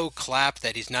slow clap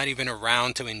that he's not even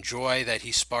around to enjoy that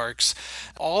he sparks.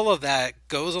 All of that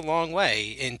goes a long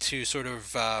way into sort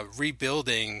of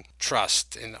rebuilding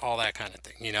trust and all that kind of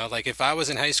thing. You know, like if I was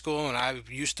in high school and I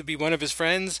used to be one of his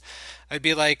friends, I'd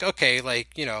be like, okay,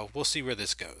 like, you know, we'll see where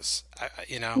this goes.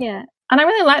 You know? Yeah. And I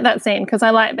really like that scene because I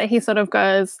like that he sort of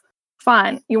goes,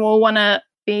 fine, you all want to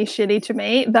be shitty to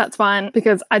me, that's fine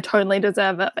because I totally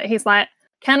deserve it. But he's like,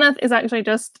 Kenneth is actually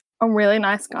just a really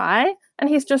nice guy and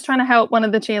he's just trying to help one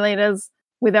of the cheerleaders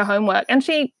with her homework and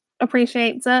she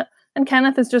appreciates it. And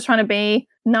Kenneth is just trying to be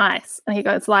nice. And he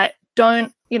goes like,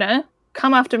 don't, you know,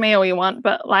 come after me all you want,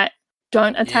 but like,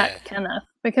 don't attack Kenneth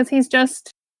because he's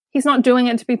not doing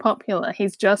it to be popular.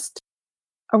 He's just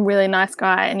a really nice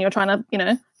guy and you're trying to, you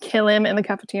know, kill him in the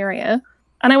cafeteria.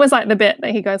 And I always like the bit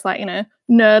that he goes like, you know,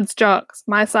 nerds, jocks,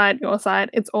 my side, your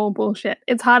side, it's all bullshit.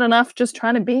 It's hard enough just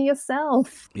trying to be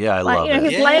yourself. Yeah, I love it.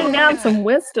 He's laying down some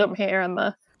wisdom here in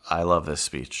the... I love this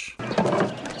speech.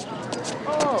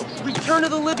 Oh, return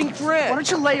of the living dread. Why don't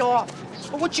you lay off?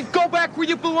 Why don't you go back where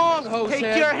you belong, Jose?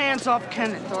 Take your hands off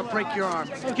Kenneth or I'll break your arm.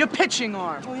 Your pitching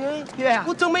arm. Oh, yeah? Yeah.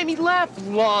 Well, don't make me laugh,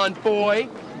 lawn boy.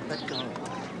 Let go.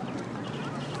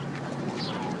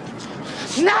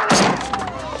 No!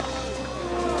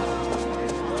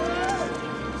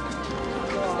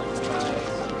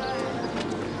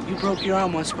 You broke your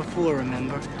arm once before,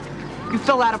 remember? You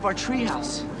fell out of our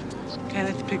treehouse.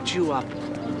 Kenneth picked you up,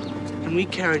 and we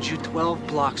carried you 12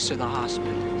 blocks to the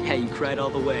hospital. Yeah, you cried all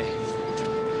the way.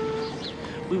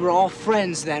 We were all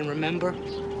friends then, remember?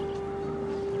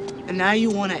 And now you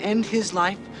want to end his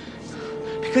life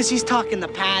because he's talking to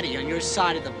Patty on your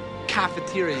side of the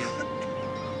cafeteria.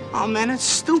 Oh, man, it's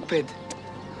stupid.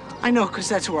 I know, because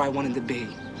that's where I wanted to be.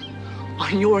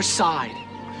 On your side,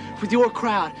 with your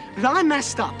crowd. But I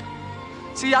messed up.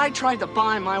 See, I tried to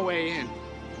buy my way in.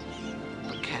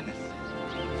 But Kenneth,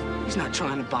 he's not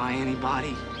trying to buy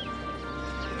anybody.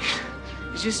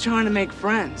 He's just trying to make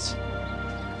friends.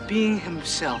 Being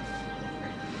himself.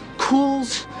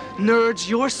 Cools, nerds,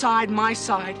 your side, my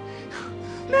side.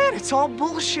 Man, it's all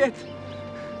bullshit.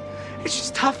 It's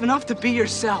just tough enough to be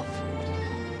yourself.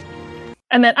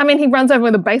 And then, I mean, he runs over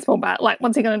with a baseball bat. Like,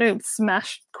 what's he going to do?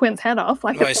 Smash Quint's head off?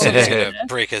 Like, I said he's going to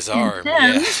break his arm.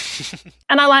 Yeah.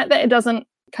 And I like that it doesn't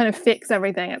kind of fix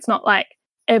everything. It's not like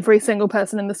every single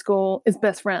person in the school is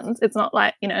best friends. It's not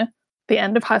like, you know, the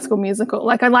end of High School Musical.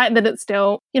 Like, I like that it's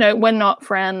still, you know, we're not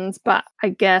friends, but I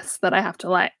guess that I have to,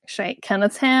 like, shake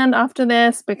Kenneth's hand after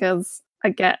this because I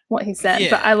get what he said.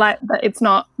 Yeah. But I like that it's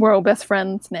not, we're all best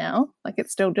friends now. Like,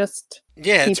 it's still just...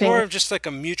 Yeah, it's more of just like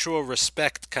a mutual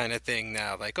respect kind of thing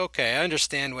now. Like, okay, I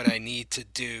understand what I need to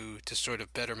do to sort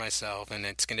of better myself, and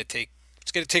it's going to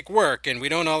take work, and we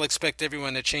don't all expect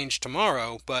everyone to change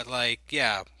tomorrow, but like,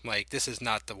 yeah, like this is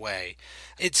not the way.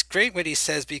 It's great what he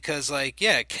says because like,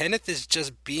 yeah, Kenneth is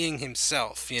just being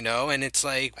himself, you know, and it's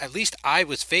like, at least I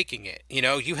was faking it, you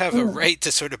know, you have a right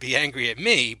to sort of be angry at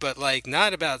me, but like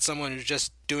not about someone who's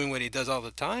just doing what he does all the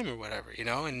time or whatever, you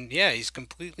know, and yeah, he's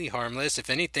completely harmless.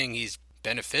 If anything, he's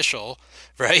beneficial,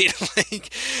 right?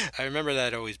 Like, I remember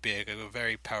that always being a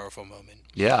very powerful moment.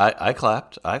 Yeah, I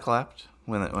clapped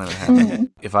when it happened.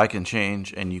 If I can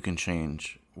change and you can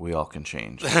change, we all can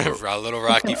change. A little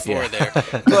Rocky IV there.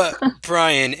 But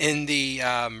Brian, in the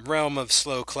realm of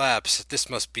slow claps, this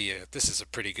is a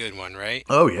pretty good one, right?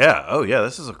 Oh yeah,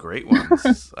 this is a great one.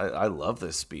 I love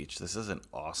this speech. This is an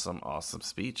awesome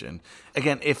speech. And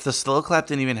again, if the slow clap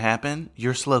didn't even happen,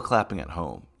 you're slow clapping at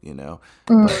home, you know.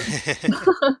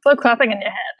 Slow clapping in your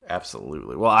head.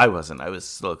 Absolutely. Well, I wasn't. I was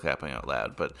slow clapping out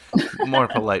loud, but more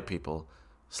polite people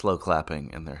slow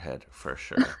clapping in their head for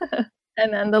sure.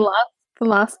 And then the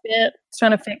last bit is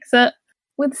trying to fix it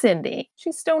with Cindy.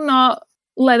 She's still not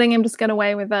letting him just get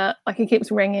away with it. Like, he keeps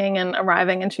ringing and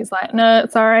arriving and she's like, no,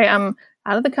 sorry, I'm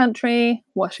out of the country,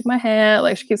 washing my hair.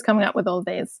 Like, she keeps coming up with all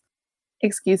these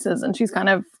excuses and she's kind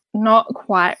of not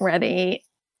quite ready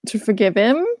to forgive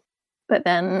him. But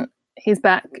then he's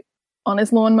back on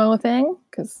his lawnmower thing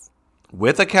because...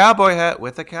 With a cowboy hat.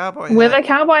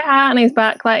 And he's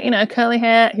back, like, you know, curly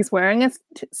hair. He's wearing a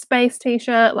space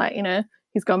t-shirt. Like, you know,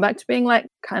 he's gone back to being, like,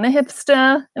 kind of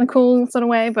hipster in a cool sort of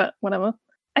way, but whatever.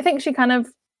 I think she kind of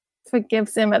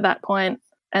forgives him at that point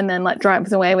and then, like,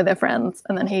 drives away with her friends.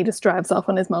 And then he just drives off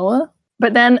on his mower.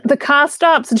 But then the car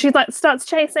stops and she's, like, starts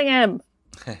chasing him.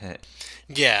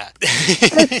 Yeah.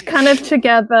 It's kind of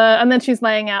together. And then she's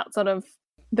laying out sort of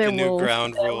their the new rules,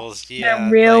 ground rules, yeah, their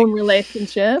real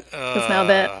relationship. Because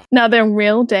now they're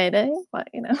real dating, but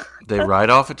you know they ride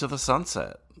off into the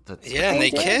sunset. And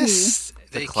they kiss.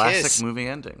 The classic kiss. movie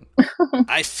ending.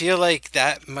 I feel like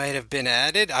that might have been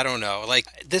added. I don't know. Like,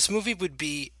 this movie would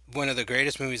be one of the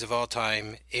greatest movies of all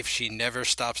time if she never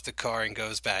stops the car and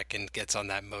goes back and gets on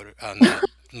that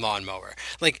lawnmower.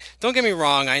 Like, don't get me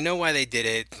wrong. I know why they did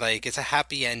it. Like, it's a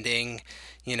happy ending,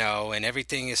 you know, and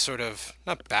everything is sort of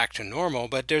not back to normal,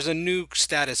 but there's a new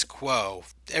status quo.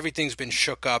 Everything's been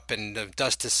shook up and the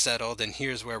dust has settled, and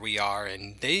here's where we are.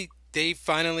 And they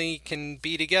finally can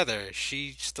be together.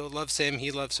 She still loves him.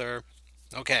 He loves her.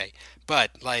 Okay.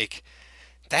 But, like,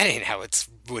 that ain't how it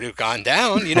would have gone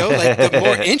down. You know, like, the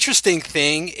more interesting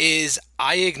thing is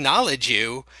I acknowledge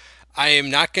you. I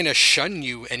am not going to shun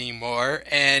you anymore.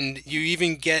 And you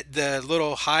even get the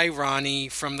little hi, Ronnie,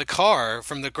 from the car,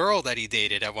 from the girl that he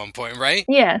dated at one point, right?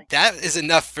 Yeah. That is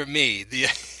enough for me.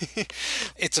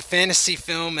 It's a fantasy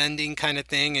film ending kind of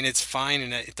thing, and it's fine,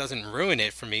 and it doesn't ruin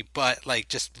it for me. But, like,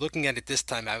 just looking at it this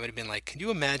time, I would have been like, can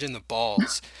you imagine the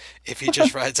balls if he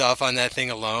just rides off on that thing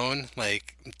alone?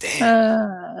 Like,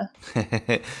 damn.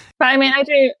 But, I mean,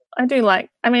 I do like,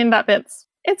 I mean, that bit's,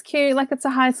 it's cute. Like, it's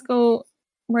a high school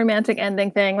romantic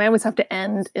ending thing. They always have to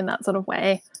end in that sort of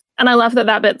way. And I love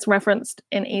that bit's referenced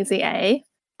in Easy A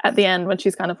at the end when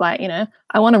she's kind of like, you know,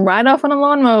 I want to ride off on a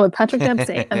lawnmower with Patrick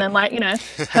Dempsey. And then, like, you know,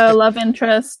 her love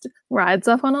interest rides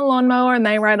off on a lawnmower and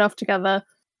they ride off together,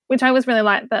 which I always really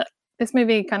like that this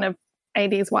movie kind of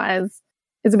 80s wise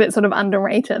is a bit sort of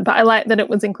underrated, but I like that it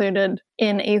was included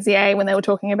in Easy A when they were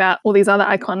talking about all these other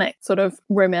iconic sort of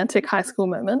romantic high school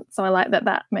moments. So I like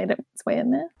that made its way in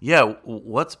there. Yeah,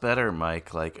 what's better,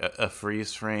 Mike? Like a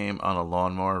freeze frame on a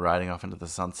lawnmower riding off into the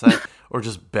sunset, or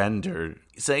just Bender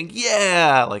saying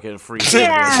 "yeah" like a freeze frame?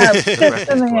 Yeah,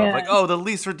 like, oh, the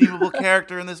least redeemable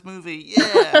character in this movie.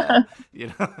 Yeah, you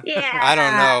know. Yeah. I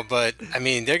don't know, but I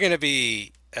mean, they're going to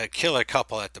be a killer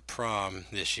couple at the prom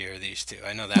this year, these two.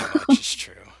 I know that much is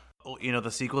true. Well, you know,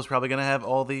 the sequel's probably going to have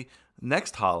all the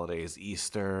next holidays,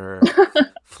 Easter,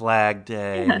 Flag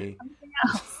Day.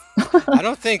 I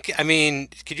don't think, I mean,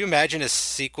 could you imagine a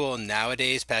sequel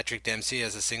nowadays, Patrick Dempsey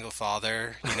as a single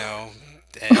father, you know?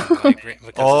 And like,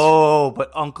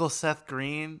 but Uncle Seth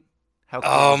Green? How cool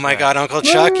oh my God, Uncle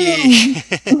Chucky!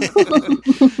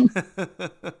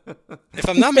 If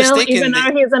I'm not mistaken, even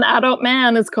though he's an adult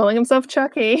man, is calling himself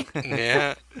Chucky.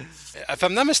 Yeah. If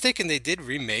I'm not mistaken, they did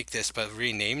remake this, but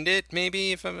renamed it.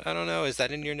 Maybe I don't know. Is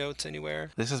that in your notes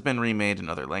anywhere? This has been remade in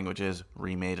other languages,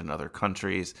 remade in other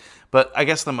countries, but I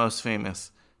guess the most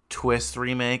famous twist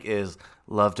remake is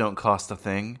Love Don't Cost a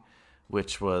Thing,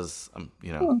 which was,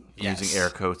 using air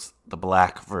quotes, the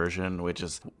black version, which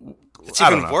is it's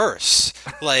even worse.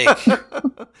 Like,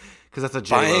 because that's a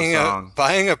J-Lo song.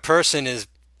 Buying a person is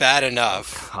bad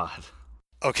enough. Oh, God.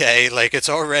 Okay, like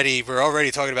we're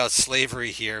already talking about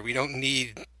slavery here. We don't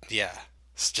need,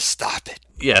 just stop it.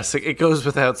 Yes, it goes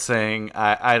without saying.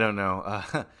 I don't know.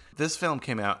 This film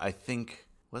came out, I think,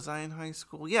 was I in high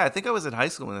school? Yeah, I think I was in high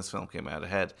school when this film came out. It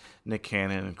had Nick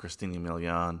Cannon and Christina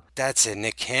Milian. That's it,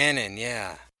 Nick Cannon,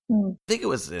 yeah. I think it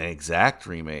was an exact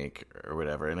remake or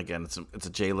whatever. And again, it's a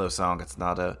J-Lo song. It's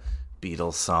not a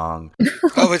Beatles song.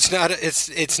 Oh, it's not a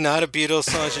Beatles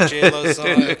song. It's a J-Lo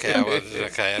song. Okay,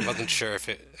 I wasn't sure if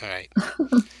it. All right.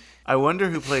 I wonder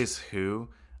who plays who.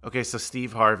 Okay, so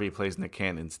Steve Harvey plays Nick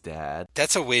Cannon's dad.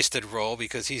 That's a wasted role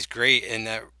because he's great in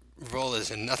that role is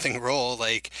a nothing role.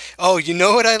 Like, oh, you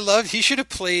know what I loved? He should have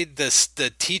played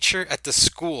the teacher at the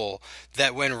school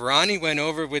that when Ronnie went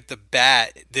over with the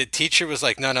bat, the teacher was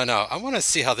like, no, I want to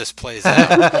see how this plays out.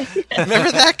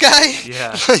 Remember that guy?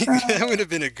 Yeah. Like, that would have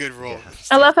been a good role. Yeah.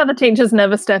 I love how the teachers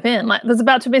never step in. Like, there's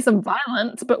about to be some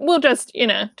violence, but we'll just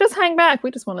hang back. We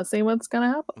just want to see what's going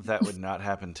to happen. That would not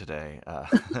happen today.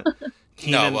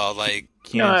 Kenan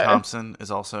Thompson is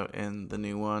also in the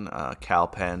new one. Cal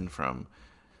Penn from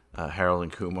Harold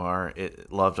and Kumar.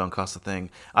 Love Don't Cost a Thing.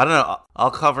 I don't know.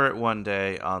 I'll cover it one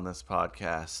day on this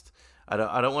podcast. I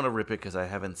don't want to rip it because I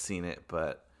haven't seen it,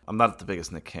 but I'm not the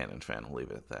biggest Nick Cannon fan. We'll leave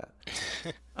it at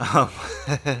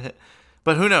that.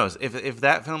 But who knows? If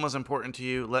that film was important to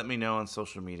you, let me know on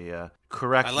social media.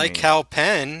 Correct me. I like Cal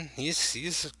Penn.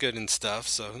 He's good and stuff,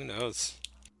 so who knows?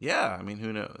 Yeah, I mean,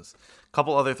 who knows? A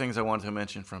couple other things I wanted to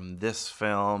mention from this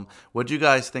film. What'd you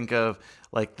guys think of,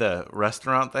 like, the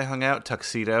restaurant they hung out,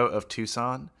 Tuxedo of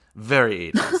Tucson?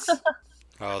 Very 80s.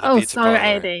 So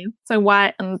 80s. So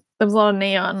white, and there was a lot of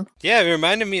neon. Yeah, it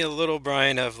reminded me a little,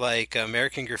 Brian, of, like,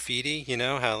 American Graffiti. You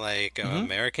know, how, like,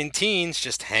 American teens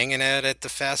just hanging out at the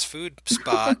fast food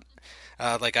spot.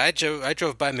 Like, I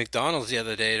drove by McDonald's the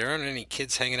other day. There aren't any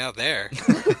kids hanging out there.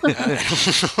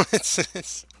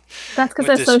 That's because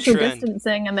they're social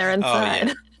distancing and they're inside. Oh,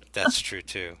 yeah. That's true,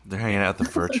 too. They're hanging out at the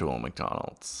virtual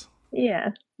McDonald's.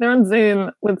 Yeah, they're on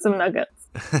Zoom with some nuggets.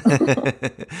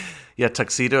 Yeah,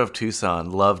 Tuxedo of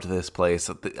Tucson. Loved this place.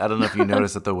 I don't know if you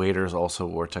noticed that the waiters also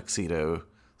wore tuxedo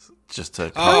just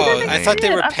to. I thought they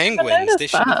were penguins. They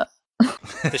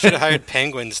should have hired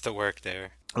penguins to work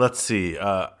there. Let's see.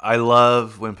 I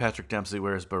love when Patrick Dempsey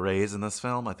wears berets in this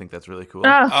film. I think that's really cool.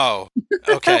 Oh,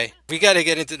 okay. We got to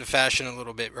get into the fashion a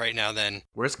little bit right now then.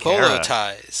 Where's Kara? Polo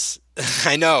ties.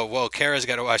 I know. Well, Kara's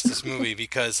got to watch this movie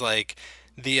because, like,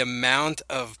 the amount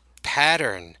of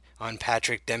pattern on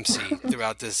Patrick Dempsey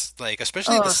throughout this, like,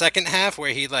 especially the second half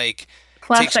where he, like,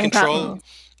 takes control. Pattern.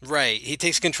 Right. He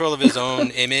takes control of his own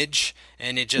image,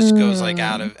 and it just goes like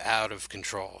out of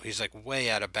control. He's like way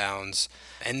out of bounds.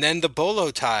 And then the bolo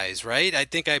ties, right? I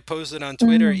think I posted on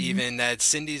Twitter even that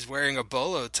Cindy's wearing a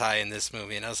bolo tie in this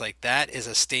movie, and I was like, that is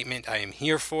a statement I am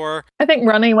here for. I think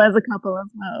Ronnie wears a couple as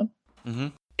well. Mm-hmm.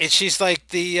 She's like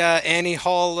the Annie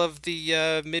Hall of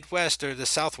the Midwest or the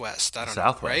Southwest. I don't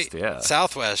know, right? Yeah.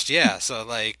 Southwest, yeah. So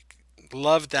like,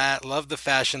 loved that. Loved the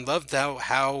fashion. Loved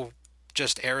how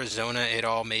just Arizona it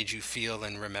all made you feel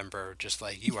and remember. Just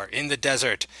like you are in the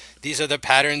desert. These are the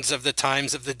patterns of the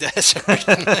times of the desert.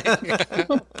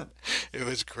 It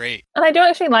was great. And I do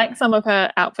actually like some of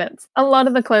her outfits. A lot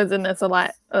of the clothes in this are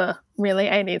like, really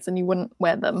 80s, and you wouldn't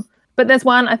wear them. But there's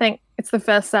one, I think it's the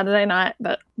first Saturday night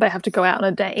that they have to go out on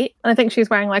a date. And I think she's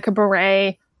wearing like a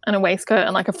beret and a waistcoat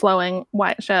and like a flowing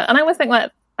white shirt. And I always think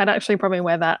like I'd actually probably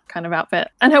wear that kind of outfit.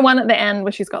 And her one at the end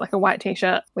where she's got like a white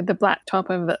t-shirt with the black top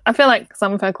over it. I feel like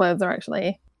some of her clothes are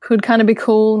actually could kind of be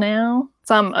cool now.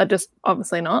 Some are just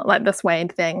obviously not. Like the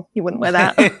suede thing, you wouldn't wear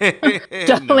that.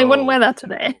 Definitely wouldn't wear that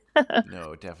today.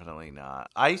 No, definitely not.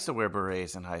 I used to wear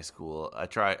berets in high school. I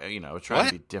try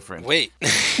to be different. Wait.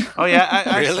 Oh yeah,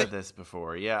 I Really? said this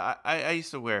before. Yeah, I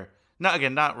used to wear,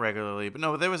 not regularly, but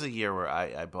no, there was a year where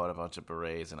I bought a bunch of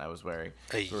berets and I was wearing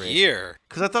berets. Year?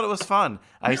 Because I thought it was fun.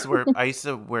 I used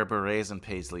to wear berets and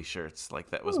paisley shirts. Like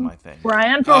that was my thing.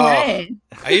 Brian Beret.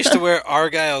 I used to wear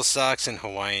Argyle socks and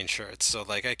Hawaiian shirts, so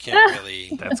like I can't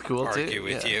really That's cool argue too.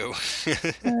 with you.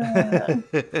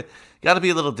 Got to be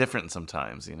a little different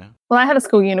sometimes, you know. Well, I had a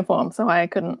school uniform, so I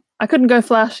couldn't go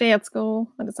flashy at school.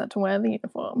 I just had to wear the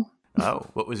uniform. Oh,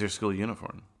 what was your school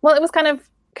uniform? Well, it was kind of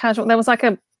casual. There was like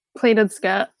a pleated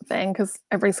skirt thing because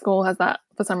every school has that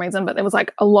for some reason, but there was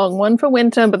like a long one for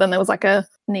winter, but then there was like a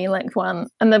knee-length one,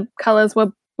 and the colors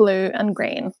were blue and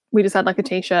green. We just had like a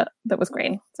t-shirt that was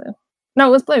green. So no,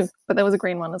 it was blue, but there was a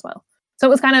green one as well. So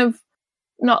it was kind of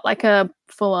not like a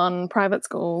full-on private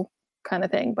school kind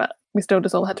of thing, but we still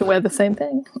just all had to wear the same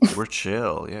thing. We're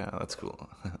chill. Yeah, that's cool.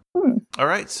 All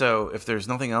right, so if there's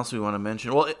nothing else we want to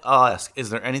mention, well, I'll ask, is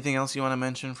there anything else you want to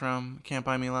mention from Can't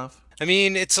Buy Me Love? I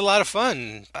mean, it's a lot of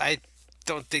fun. I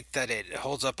don't think that it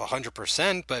holds up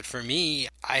 100%, but for me,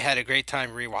 I had a great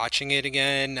time rewatching it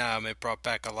again. It brought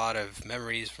back a lot of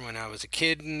memories from when I was a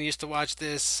kid and used to watch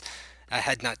this. I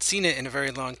had not seen it in a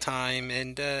very long time,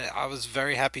 and I was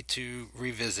very happy to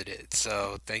revisit it.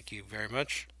 So thank you very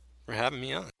much for having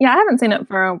me on. Yeah, I haven't seen it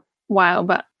for a while,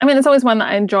 but I mean, it's always one that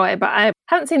I enjoy, but I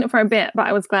haven't seen it for a bit, but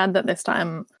I was glad that this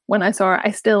time when I saw it,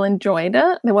 I still enjoyed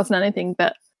it. There wasn't anything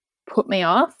that put me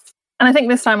off. And I think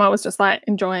this time I was just like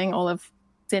enjoying all of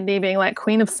Cindy being like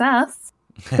Queen of Sass.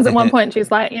 Because at one point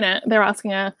she's like, they're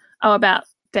asking her, about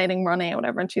dating Ronnie or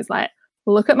whatever. And she's like,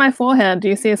 look at my forehead. Do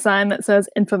you see a sign that says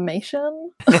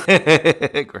information?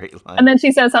 Great line. And then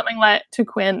she says something like to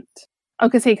Quint,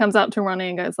 because he comes up to Ronnie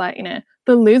and goes like,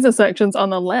 the loser section's on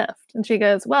the left. And she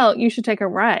goes, well, you should take a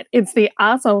right. It's the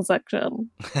arsehole section.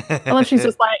 I love she's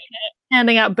just like,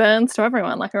 handing out burns to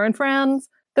everyone, like her own friends,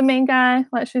 the mean guy.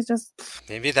 Like she's just...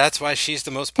 Maybe that's why she's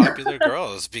the most popular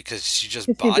girl, is because she just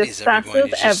bodies everyone.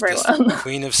 She's just this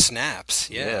queen of snaps.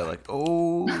 Yeah, like,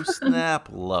 oh, snap.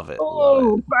 Love it.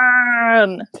 Oh,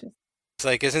 burn. It's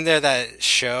like, isn't there that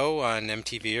show on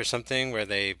MTV or something where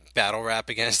they battle rap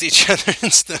against each other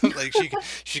and stuff? Like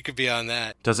she could be on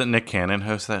that. Doesn't Nick Cannon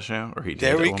host that show? Or he did.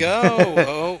 There we go.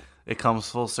 Oh, it comes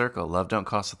full circle. Love don't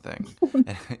cost a thing.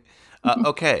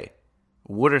 Okay,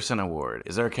 Wooderson Award.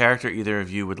 Is there a character either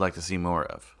of you would like to see more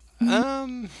of?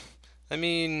 I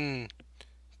mean,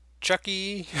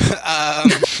 Chucky.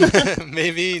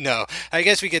 Maybe no. I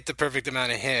guess we get the perfect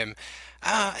amount of him.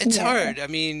 It's hard. I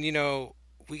mean,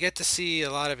 we get to see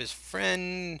a lot of his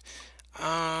friend.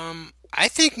 I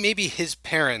think maybe his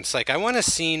parents. Like, I want a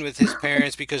scene with his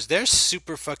parents because they're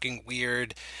super fucking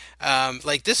weird.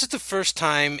 Like, this is the first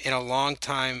time in a long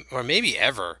time, or maybe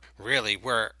ever, really,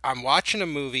 where I'm watching a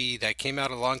movie that came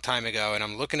out a long time ago and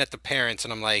I'm looking at the parents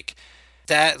and I'm like,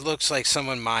 that looks like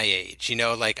someone my age, you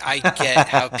know, like I get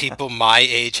how people my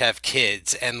age have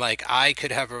kids, and like I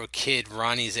could have a kid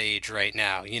Ronnie's age right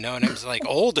now, you know, and I'm like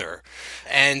older.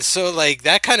 And so like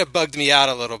that kind of bugged me out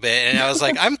a little bit. And I was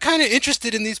like, I'm kind of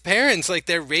interested in these parents. Like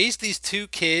they raised these two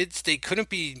kids. They couldn't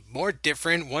be more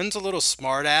different. One's a little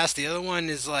smart ass. The other one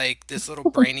is like this little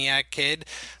brainiac kid.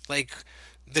 Like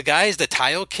the guy's the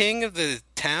tile king of the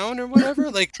town or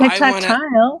whatever. Like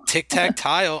Tic-tac-tile.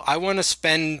 Tic-tac-tile. I want to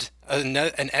spend an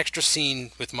extra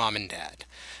scene with mom and dad.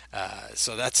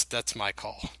 So that's my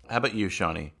call. How about you,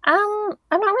 Shawnee?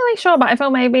 I'm not really sure, but I feel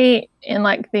maybe in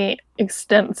like the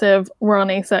extensive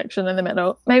Ronnie section in the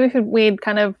middle, maybe if we'd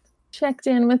kind of checked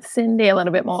in with Cindy a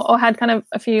little bit more, or had kind of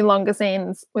a few longer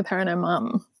scenes with her and her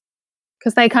mum,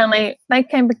 because they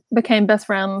became best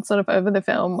friends sort of over the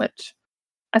film, which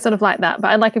I sort of like that.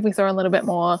 But I'd like if we saw a little bit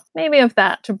more, maybe of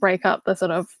that, to break up the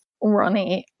sort of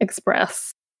Ronnie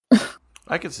Express.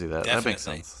 I could see that. Definitely. That makes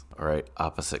sense. All right,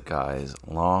 opposite guys.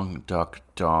 Long Duck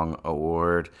Dong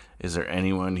Award. Is there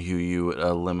anyone who you would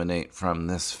eliminate from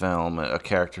this film? A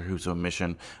character whose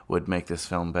omission would make this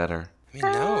film better? I mean,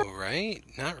 no, right?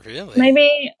 Not really.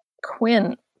 Maybe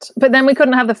Quint. But then we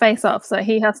couldn't have the face-off, so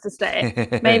he has to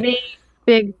stay. Maybe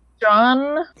Big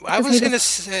John. I was going to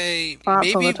say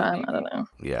maybe all the time. I don't know.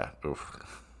 Yeah. Oof.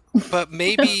 But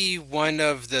maybe one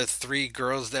of the three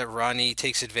girls that Ronnie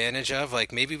takes advantage of,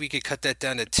 like maybe we could cut that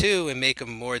down to two and make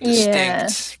them more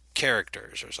distinct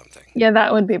characters or something. Yeah,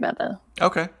 that would be better.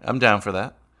 Okay, I'm down for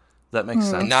that. That makes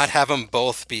sense. And not have them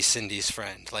both be Cindy's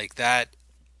friend. Like that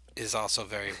is also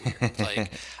very weird.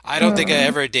 Like I don't think I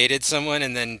ever dated someone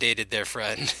and then dated their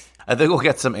friend. I think we'll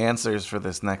get some answers for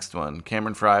this next one.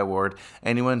 Cameron Fry Award.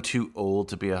 Anyone too old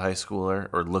to be a high schooler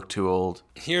or look too old?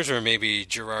 Here's where maybe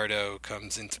Gerardo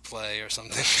comes into play or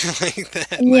something like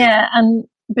that. Yeah, and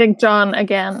Big John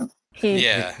again. He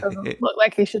Yeah. doesn't look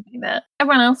like he should be there.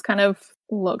 Everyone else kind of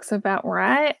looks about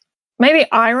right.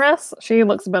 Maybe Iris. She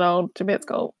looks a bit old to be at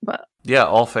school, but Yeah,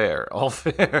 all fair. All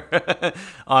fair.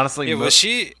 Honestly, Yeah, was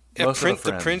she most of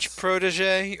the the Prince friends.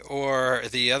 protege or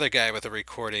the other guy with a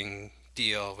recording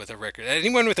deal with a record?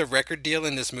 Anyone with a record deal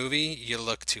in this movie, you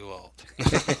look too old.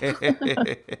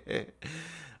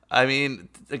 I mean,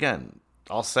 again,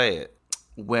 I'll say it.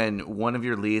 When one of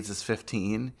your leads is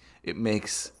 15, it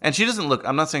makes... And she doesn't look...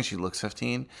 I'm not saying she looks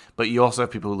 15, but you also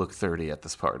have people who look 30 at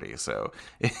this party, so...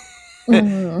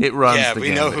 It runs Yeah, the we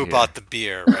know gambit who here. bought the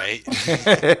beer, right?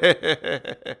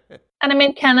 and I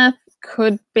mean Kenneth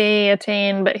could be a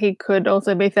teen, but he could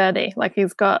also be 30. Like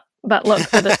he's got that look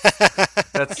that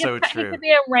it's That's so He true. could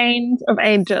be a range of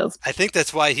ages. I think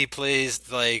that's why he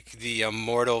plays like the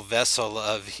immortal vessel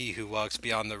of He Who Walks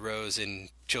Beyond the Rose in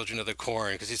Children of the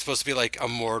Corn, because he's supposed to be like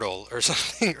immortal or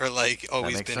something, or like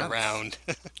always makes been sense. around.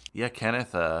 Yeah,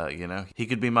 Kenneth, he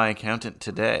could be my accountant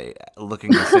today,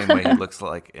 looking the same way he looks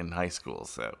like in high school,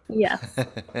 so... Yes.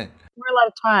 We're a lot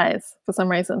of ties for some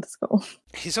reason to school.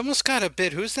 He's almost got a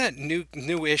bit. Who's that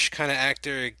newish kind of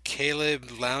actor? Caleb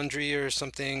Laundrie or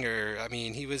something? Or I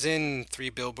mean, he was in 3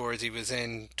 Billboards. He was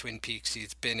in Twin Peaks.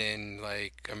 He's been in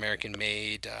like American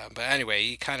Made. But anyway,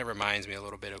 he kind of reminds me a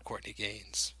little bit of Courtney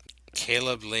Gaines.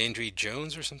 Caleb Landry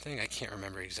Jones or something? I can't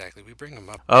remember exactly. We bring him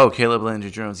up. Oh, Caleb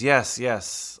Landry Jones.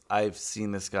 Yes. I've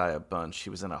seen this guy a bunch. He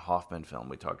was in a Hoffman film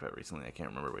we talked about recently. I can't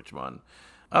remember which one.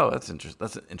 Oh, that's interesting.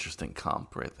 That's an interesting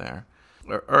comp right there.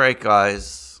 All right,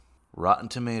 guys. Rotten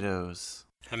Tomatoes.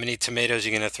 How many tomatoes are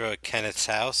you going to throw at Kenneth's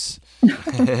house?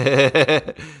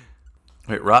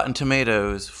 Wait, Rotten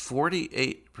Tomatoes,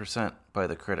 48% by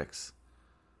the critics,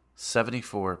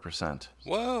 74%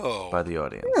 Whoa. by the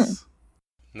audience.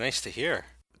 Nice to hear.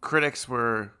 Critics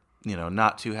were,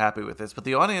 not too happy with this, but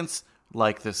the audience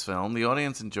liked this film. The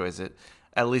audience enjoys it,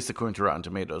 at least according to Rotten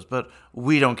Tomatoes. But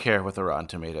we don't care what the Rotten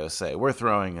Tomatoes say. We're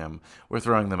throwing them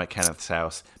at Kenneth's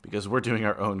house because we're doing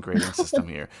our own grading system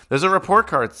here. There's a report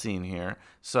card scene here,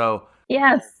 so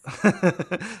Yes.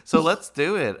 so let's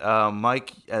do it.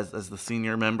 Mike, as the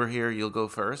senior member here, you'll go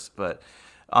first. But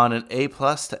on an A+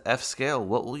 to F scale,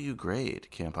 what will you grade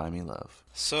Can't Buy Me Love?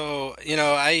 So,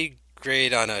 I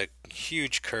grade on a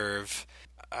huge curve.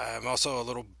 I'm also a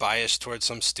little biased towards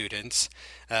some students.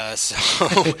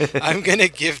 So I'm going to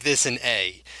give this an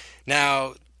A.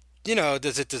 Now,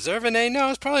 does it deserve an A? No,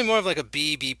 it's probably more of like a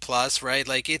B+, right?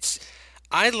 Like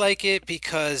I like it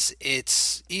because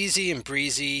it's easy and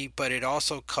breezy, but it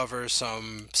also covers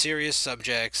some serious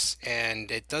subjects, and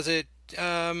it does it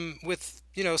with,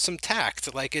 some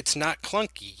tact. Like it's not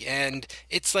clunky, and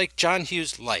it's like John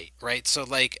Hughes light, right? So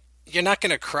like you're not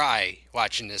going to cry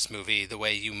watching this movie the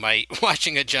way you might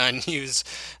watching a John Hughes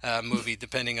movie,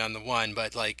 depending on the one,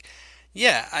 but like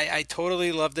Yeah, I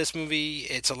totally love this movie.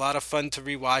 It's a lot of fun to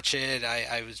rewatch it.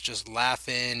 I was just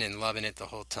laughing and loving it the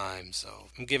whole time. So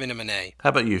I'm giving him an A. How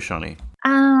about you, Shawnee?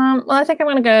 Well, I think I'm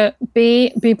going to go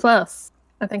B plus.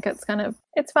 I think it's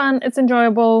it's fun, it's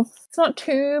enjoyable, it's not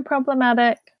too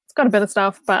problematic. It's got a bit of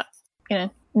stuff, but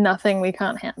nothing we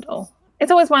can't handle.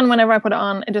 It's always one whenever I put it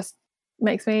on. It just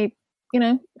makes me,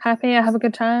 happy. I have a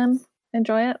good time,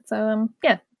 enjoy it. So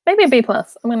yeah, maybe a B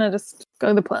plus. I'm gonna just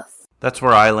go the plus. That's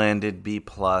where I landed, B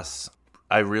plus.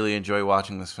 I really enjoy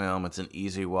watching this film. It's an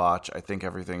easy watch. I think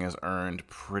everything is earned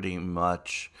pretty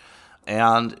much.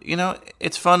 And,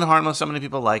 it's fun, harmless. So many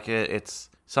people like it. It's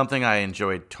something I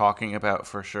enjoyed talking about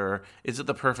for sure. Is it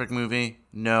the perfect movie?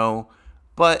 No.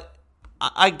 But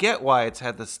I get why it's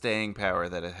had the staying power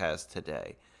that it has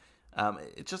today.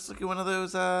 It's just like one of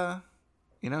those,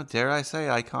 dare I say,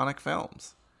 iconic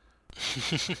films.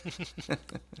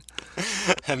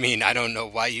 I mean, I don't know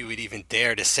why you would even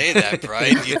dare to say that,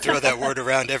 Brian. You throw that word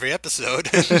around every episode.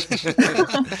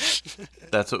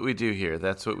 That's what we do here.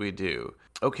 That's what we do.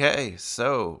 Okay,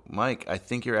 so, Mike, I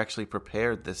think you're actually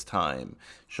prepared this time.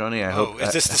 Shawnee, I hope...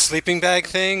 is this the sleeping bag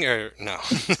thing, or no?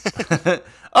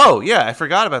 Oh, yeah, I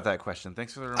forgot about that question.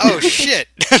 Thanks for the reminder. Oh, shit!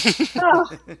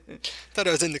 Thought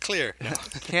I was in the clear. No.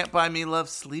 Can't Buy Me Love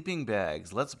sleeping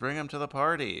bags. Let's bring them to the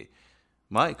party.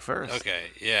 Mike, first. Okay,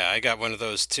 yeah, I got one of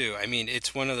those, too. I mean,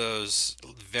 it's one of those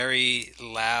very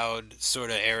loud,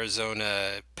 sort of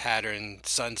Arizona pattern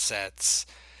sunsets.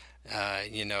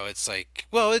 It's like,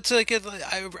 well, it's like,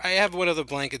 I have one of the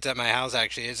blankets at my house,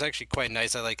 actually. It's actually quite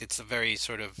nice. It's a very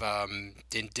sort of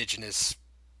indigenous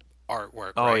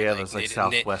artwork. Oh, right? yeah, those like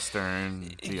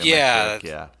southwestern geometric,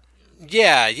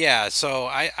 yeah. Yeah. So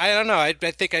I don't know. I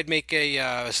think I'd make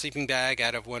a sleeping bag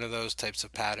out of one of those types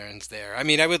of patterns there. I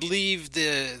mean, I would leave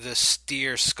the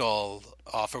steer skull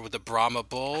off, or with the Brahma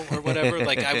bull or whatever.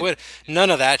 Like I would none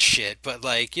of that shit. But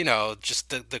like just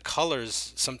the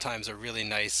colors sometimes are really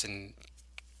nice and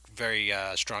very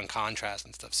strong contrast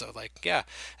and stuff. So like yeah,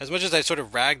 as much as I sort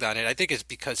of ragged on it, I think it's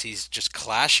because he's just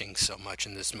clashing so much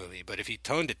in this movie. But if he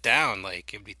toned it down,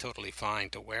 like it'd be totally fine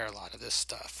to wear a lot of this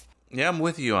stuff. Yeah, I'm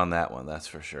with you on that one, that's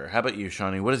for sure. How about you,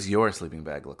 Shawnee? What does your sleeping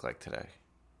bag look like today?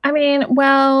 I mean,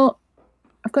 well,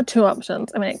 I've got two options.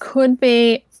 I mean, it could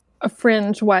be a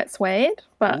fringe white suede,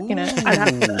 but,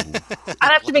 I'd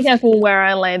have to be careful where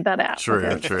I laid that out. True.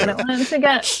 I don't want it to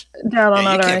get down on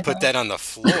it. You can't put that on the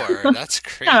floor. That's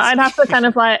crazy. No, I'd have to kind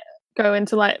of like go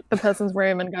into like the person's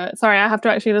room and go, sorry, I have to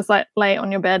actually just like lay on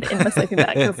your bed in the sleeping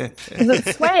bag because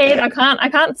it's suede. I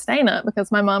can't stain it because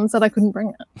my mum said I couldn't bring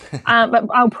it. But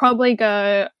I'll probably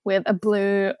go with a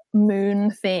blue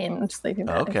moon themed sleeping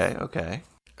bag. Okay.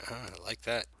 I like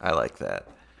that. I like that.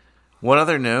 One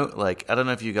other note, like, I don't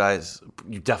know if you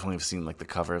definitely have seen like the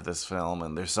cover of this film,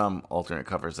 and there's some alternate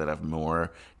covers that have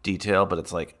more detail, but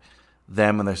it's like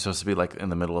them and they're supposed to be like in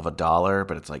the middle of $1,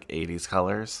 but it's like 80s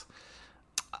colors.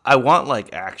 I want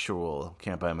like actual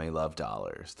Can't Buy Me Love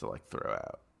dollars to like throw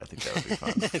out. I think that would be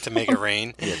fun. To make it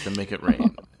rain? Yeah, to make it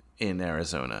rain in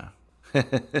Arizona.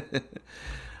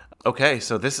 Okay,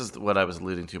 so this is what I was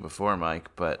alluding to before, Mike,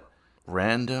 but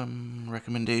random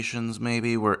recommendations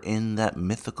maybe. We're in that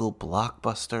mythical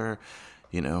blockbuster.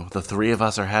 The three of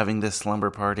us are having this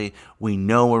slumber party. We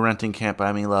know we're renting Can't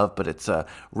Buy Me Love, but it's a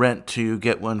rent 2,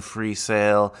 get 1 free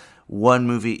sale, 1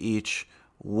 movie each.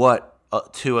 What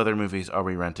 2 other movies are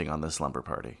we renting on this slumber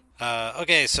party?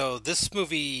 Okay, so this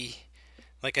movie,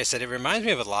 like I said, it reminds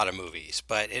me of a lot of movies,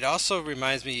 but it also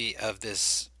reminds me of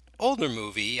this older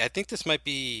movie. I think this might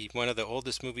be one of the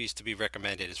oldest movies to be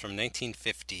recommended. It's from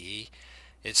 1950.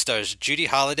 It stars Judy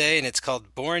Holliday, and it's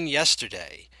called Born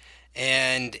Yesterday.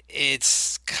 And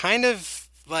it's kind of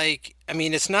like, I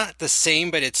mean, it's not the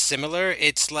same, but it's similar.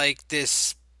 It's like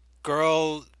this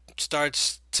girl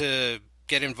starts to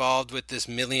get involved with this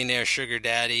millionaire sugar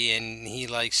daddy, and he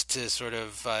likes to sort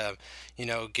of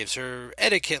gives her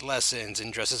etiquette lessons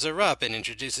and dresses her up and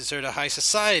introduces her to high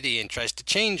society and tries to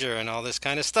change her and all this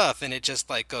kind of stuff, and it just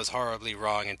like goes horribly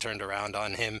wrong and turned around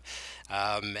on him.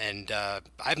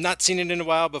 I've not seen it in a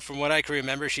while, but from what I can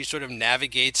remember, she sort of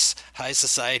navigates high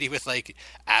society with like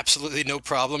absolutely no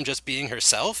problem just being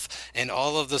herself, and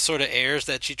all of the sort of airs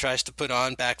that she tries to put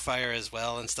on backfire as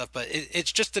well and stuff. But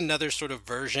it's just another sort of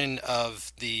version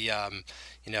of the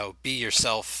be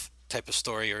yourself type of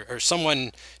story, or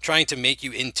someone trying to make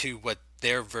you into what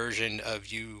their version of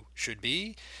you should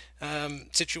be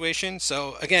situation.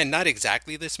 So again, not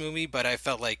exactly this movie, but I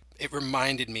felt like it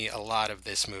reminded me a lot of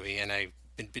this movie, and I've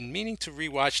been meaning to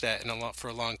rewatch that for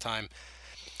a long time.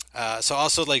 So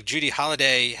also like Judy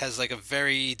Holliday has like a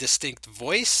very distinct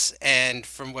voice, and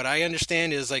from what I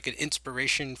understand is like an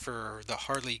inspiration for the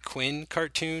Harley Quinn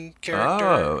cartoon character.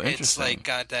 Oh, It's interesting. like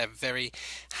got that very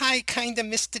hi kind of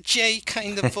Mr. J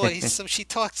kind of voice, so she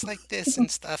talks like this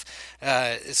and stuff.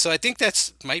 So I think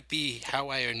that's might be how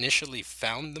I initially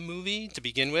found the movie to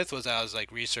begin with, was I was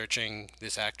like researching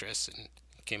this actress and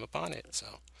came upon it. So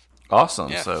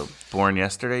Awesome. Yeah. So, Born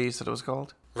Yesterday, you said it was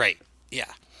called? right,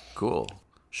 yeah. Cool.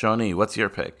 Shawnee, what's your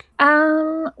pick?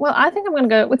 Well, I think I'm going to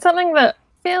go with something that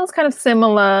feels kind of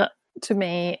similar to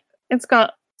me. It's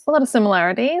got a lot of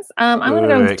similarities. I'm going to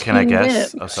go with Can I Teen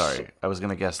guess? Witch. Oh, sorry. I was going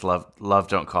to guess Love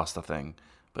Don't Cost a Thing,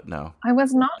 but no. I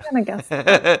was not going to guess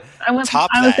that. I was Top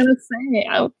going that. to say,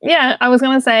 I was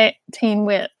going to say Teen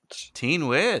Witch. Teen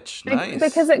Witch. Be- Nice.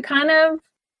 Because it kind of,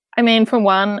 I mean, for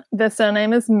one, the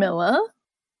surname is Miller.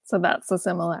 So that's a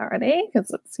similarity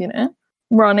because it's,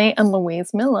 Ronnie and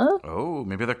Louise Miller. Oh,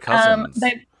 maybe they're cousins.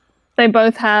 They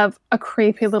both have a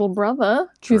creepy little brother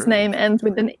whose True. name ends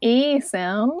with an E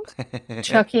sound.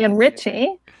 Chucky and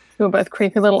Richie, who are both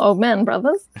creepy little old men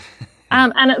brothers.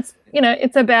 And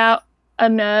it's about a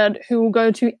nerd who will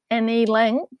go to any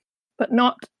length, but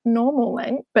not normal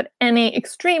length, but any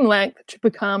extreme length to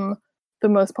become the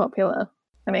most popular.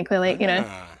 I mean, clearly,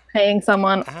 paying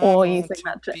someone or using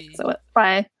magic. So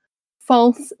by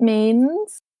false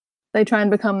means, they try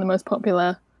and become the most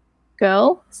popular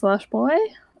girl/boy.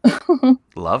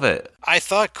 Love it. I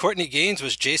thought Courtney Gaines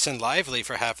was Jason Lively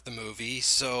for half the movie,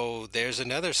 so there's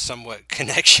another somewhat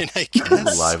connection, I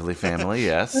guess. Lively family,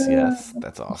 yes,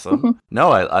 that's awesome.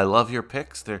 No, I love your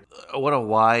picks. They're what a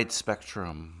wide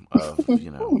spectrum of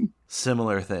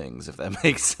similar things, if that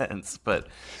makes sense. But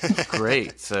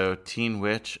great. So Teen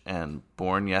Witch and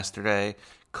Born Yesterday,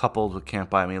 coupled with Can't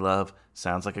Buy Me Love,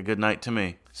 sounds like a good night to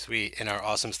me. Sweet, and our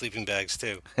awesome sleeping bags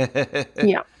too.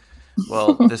 Yeah.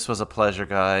 Well, this was a pleasure,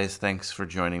 guys. Thanks for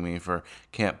joining me for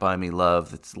Can't Buy Me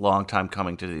Love. It's a long time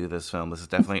coming to do this film. This is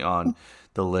definitely on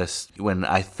the list. When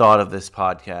I thought of this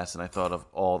podcast and I thought of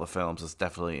all the films, it's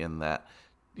definitely in that,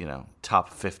 top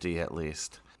 50 at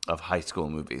least of high school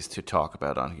movies to talk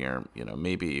about on here,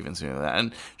 maybe even sooner than that.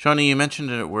 And Shawnee, you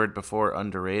mentioned a word before,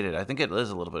 underrated. I think it is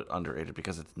a little bit underrated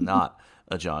because it's not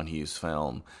a John Hughes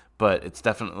film, but it's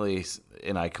definitely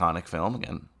an iconic film.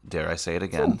 Again, dare I say it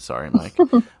again? Sorry, Mike.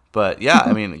 But yeah,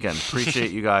 I mean, again,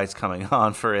 appreciate you guys coming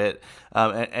on for it.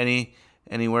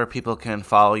 Anywhere people can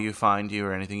follow you, find you,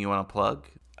 or anything you want to plug?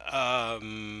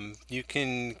 You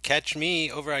can catch me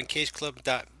over on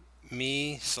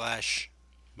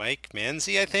cageclub.me/Mike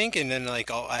Manzi, I think, and then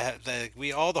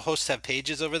all the hosts have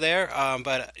pages over there.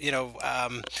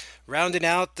 Rounding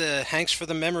out the Hanks for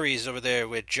the Memories over there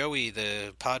with Joey,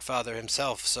 the Podfather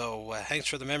himself. So Hanks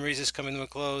for the Memories is coming to a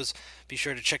close. Be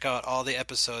sure to check out all the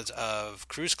episodes of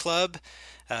Cruise Club.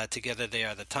 Together they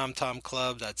are the Tom Tom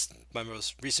Club. That's my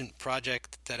most recent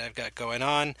project that I've got going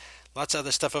on. Lots of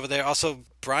other stuff over there. Also,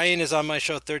 Brian is on my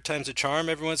show Third Time's a Charm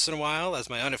every once in a while as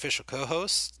my unofficial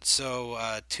co-host. So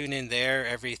tune in there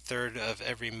every third of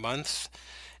every month.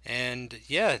 And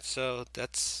yeah, so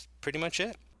that's pretty much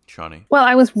it. Shawnee. Well,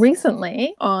 I was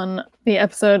recently on the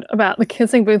episode about the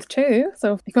Kissing Booth too.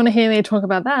 So if you want to hear me talk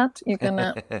about that, you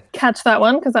can catch that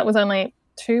one because that was only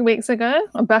 2 weeks ago.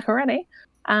 I'm back already.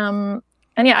 And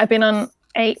yeah, I've been on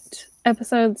 8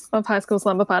 episodes of High School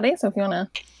Slumber Party. So if you want to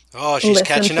she's listen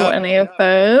catching to up. any of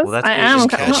those, Well, that's I good. am. She's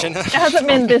catching up. It hasn't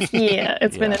been this year.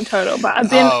 It's been in total, but I've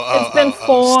been.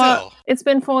 still. It's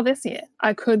been 4 this year.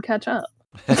 I could catch up.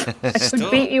 I could Still,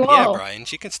 beat you yeah, all. Brian,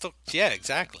 she can still. Yeah,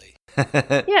 exactly.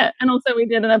 Yeah, and also we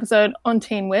did an episode on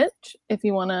Teen Witch. If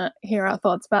you want to hear our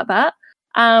thoughts about that,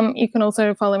 you can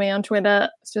also follow me on Twitter.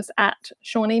 It's just at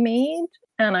Shawnee Mead,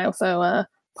 and I also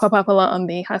pop up a lot on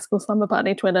the High School Slumber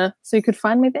Party Twitter, so you could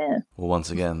find me there. Well,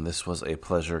 once again, this was a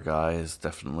pleasure, guys.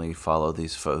 Definitely follow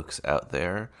these folks out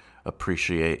there.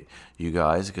 Appreciate you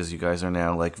guys because you guys are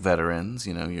now like veterans.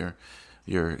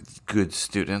 You're good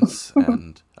students,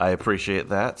 and I appreciate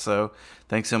that. So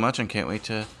thanks so much, and can't wait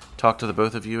to talk to the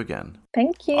both of you again.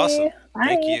 Thank you. Awesome. Bye.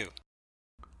 Thank you.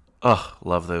 Oh,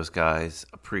 love those guys.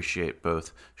 Appreciate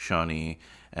both Shawnee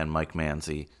and Mike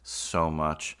Manzi so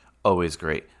much. Always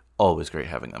great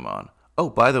having them on. Oh,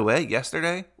 by the way,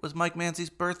 yesterday was Mike Manzi's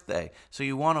birthday, so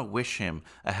you want to wish him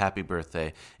a happy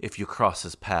birthday if you cross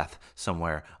his path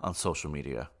somewhere on social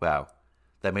media. Wow,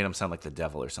 that made him sound like the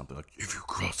devil or something. Like, if you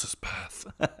cross his path.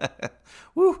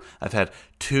 Woo, I've had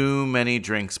too many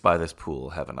drinks by this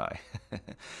pool, haven't I?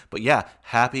 But yeah,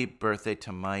 happy birthday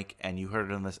to Mike, and you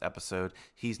heard it in this episode.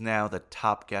 He's now the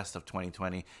top guest of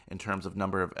 2020 in terms of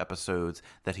number of episodes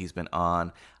that he's been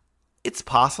on. It's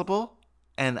possible.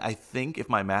 And I think, if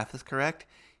my math is correct,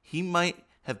 he might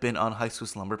have been on High School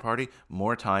Slumber Party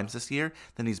more times this year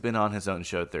than he's been on his own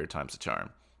show, Third Time's a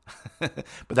Charm. But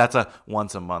that's a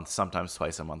once a month, sometimes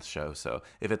twice a month show. So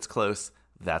if it's close,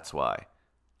 that's why.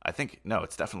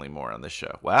 It's definitely more on this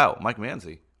show. Wow, Mike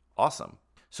Manzi. Awesome.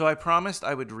 So I promised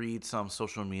I would read some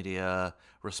social media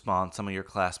response, some of your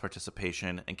class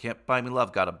participation, and Can't Buy Me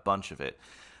Love got a bunch of it.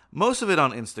 Most of it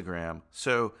on Instagram,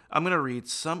 so I'm going to read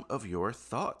some of your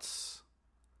thoughts.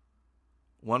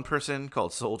 One person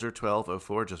called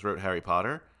Soldier1204 just wrote Harry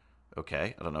Potter.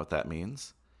 Okay, I don't know what that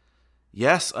means.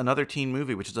 Yes, Another Teen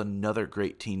Movie, which is another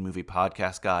great teen movie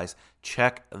podcast, guys.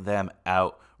 Check them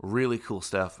out. Really cool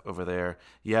stuff over there.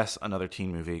 Yes, Another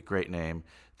Teen Movie, great name.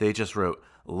 They just wrote,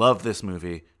 love this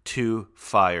movie, 2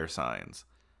 fire signs.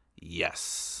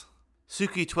 Yes.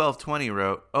 Suki1220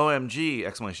 wrote, OMG,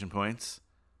 exclamation points.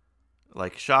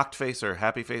 Like shocked face or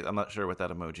happy face. I'm not sure what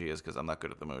that emoji is because I'm not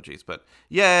good at the emojis. But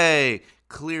yay!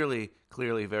 Clearly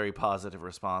very positive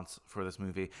response for this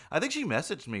movie. I think she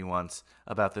messaged me once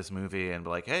about this movie and be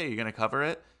like, hey, you going to cover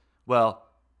it? Well,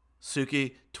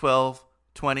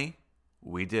 Suki1220,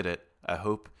 we did it. I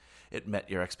hope it met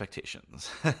your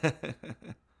expectations.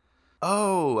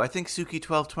 Oh, I think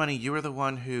Suki1220, you were the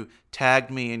one who tagged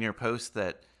me in your post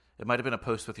that it might have been a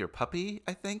post with your puppy,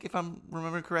 I think, if I'm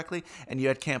remembering correctly, and you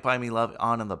had Can't Buy Me Love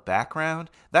on in the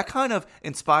background. That kind of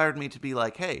inspired me to be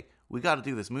like, hey, we got to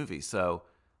do this movie. So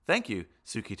thank you,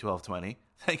 Suki1220.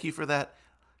 Thank you for that,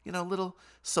 little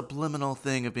subliminal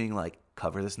thing of being like,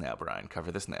 cover this now, Brian,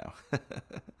 cover this now.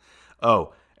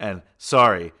 Oh, and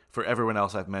sorry for everyone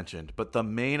else I've mentioned, but the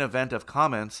main event of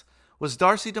comments was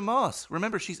Darcy DeMoss.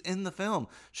 Remember, she's in the film.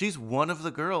 She's one of the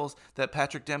girls that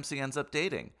Patrick Dempsey ends up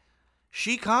dating.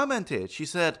 She commented. She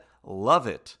said, love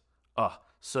it. Oh,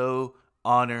 so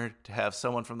honored to have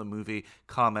someone from the movie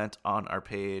comment on our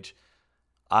page.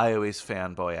 I always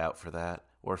fanboy out for that,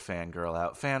 or fangirl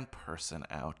out, fan person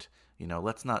out.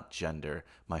 Let's not gender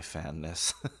my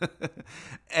fanness.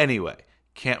 Anyway,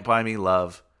 Can't Buy Me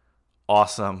Love.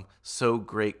 Awesome. So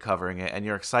great covering it. And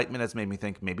your excitement has made me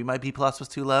think maybe my B+ was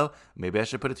too low. Maybe I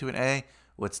should put it to an A.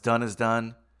 What's done is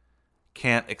done.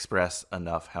 Can't express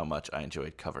enough how much I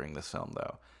enjoyed covering this film,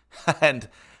 though. And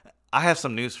I have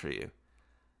some news for you.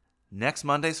 Next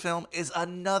Monday's film is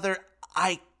another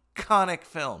iconic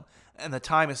film. And the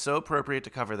time is so appropriate to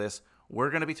cover this. We're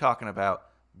going to be talking about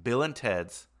Bill and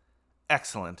Ted's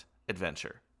Excellent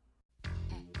Adventure.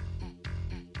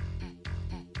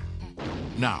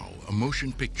 Now, a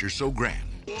motion picture so grand,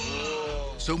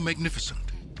 so magnificent,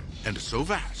 and so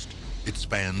vast, it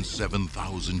spans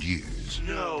 7,000 years.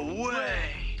 No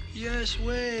way! Yes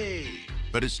way!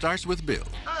 But it starts with Bill.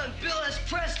 I'm Bill S.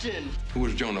 Preston! Who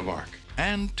was Joan of Arc?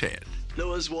 And Ted.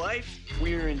 Noah's wife?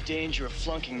 We're in danger of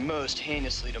flunking most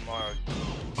heinously tomorrow.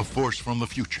 A force from the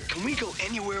future. Can we go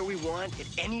anywhere we want at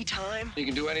any time? You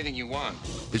can do anything you want.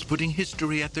 Is putting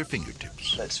history at their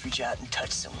fingertips. Let's reach out and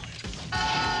touch someone.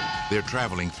 They're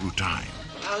traveling through time.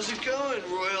 How's it going,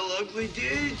 Royal Ugly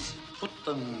Dudes? Put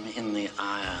them in the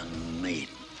Iron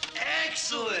Maiden.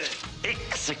 Excellent!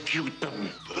 Execute them.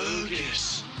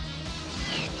 Bogus.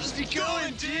 How's it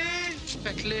going, dude?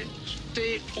 Spectre,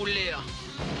 stay au l'air.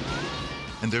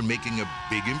 And they're making a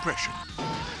big impression.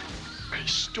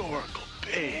 Historical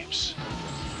babes.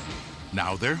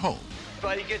 Now they're home.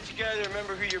 Everybody get together,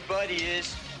 remember who your buddy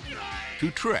is.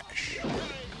 To trash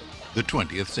the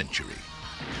 20th century.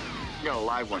 We got a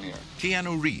live one here.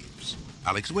 Keanu Reeves,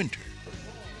 Alex Winter,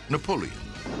 Napoleon.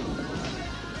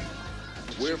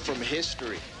 We're from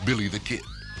history. Billy the Kid.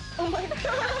 Oh my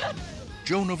God.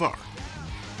 Joan of Arc.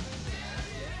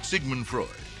 Sigmund Freud.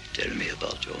 Tell me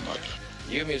about your mother.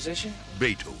 You a musician?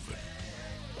 Beethoven.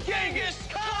 Genghis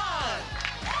Khan!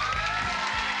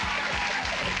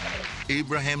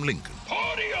 Abraham Lincoln.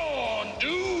 Party on,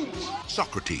 dudes!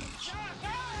 Socrates.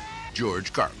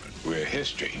 George Carlin. We're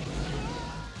history.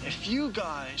 If you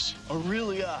guys are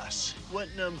really us, what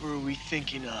number are we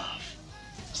thinking of?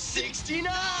 69,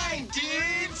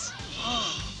 dudes!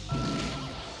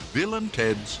 Bill and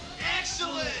Ted's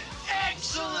Excellent!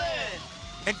 Excellent!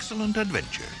 Excellent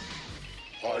Adventure.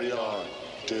 Party on,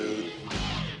 dude.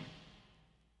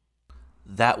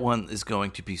 That one is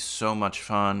going to be so much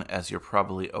fun. As you're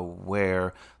probably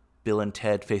aware, Bill and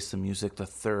Ted Face the Music, the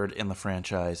third in the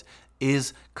franchise,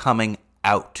 is coming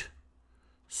out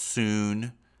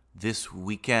soon this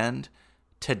weekend.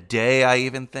 Today, I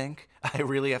even think. I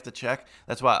really have to check.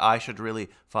 That's why I should really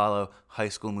follow High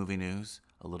School Movie News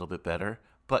a little bit better.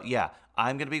 But yeah,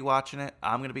 I'm going to be watching it.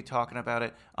 I'm going to be talking about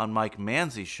it on Mike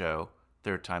Manzi's show,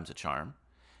 Third Time's a Charm.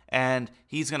 And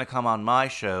he's going to come on my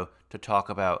show to talk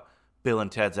about Bill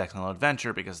and Ted's Excellent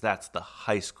Adventure because that's the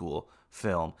high school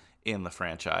film in the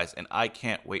franchise, and I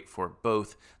can't wait for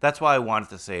both. That's why I wanted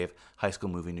to save High School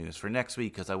Movie News for next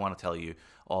week, because I want to tell you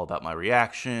all about my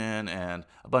reaction and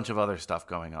a bunch of other stuff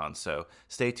going on. So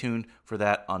stay tuned for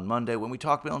that on Monday when we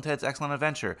talk Bill and Ted's Excellent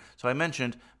Adventure. So I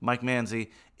mentioned Mike Manzi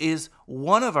is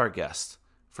one of our guests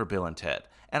for Bill and Ted.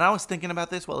 And I was thinking about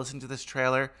this while listening to this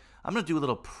trailer. I'm going to do a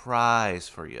little prize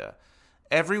for you.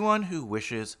 Everyone who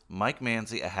wishes Mike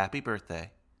Manzi a happy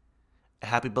birthday, a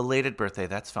happy belated birthday,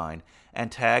 that's fine,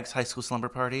 and tags High School Slumber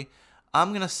Party, I'm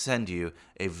going to send you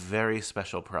a very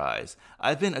special prize.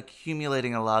 I've been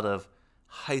accumulating a lot of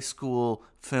high school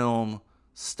film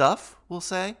stuff, we'll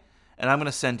say, and I'm going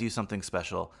to send you something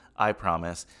special, I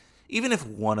promise. Even if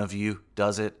one of you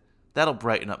does it, that'll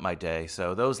brighten up my day.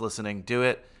 So those listening, do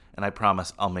it, and I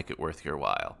promise I'll make it worth your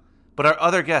while. But our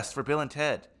other guest for Bill and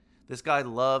Ted, this guy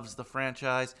loves the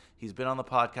franchise. He's been on the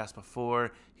podcast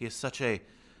before. He has such a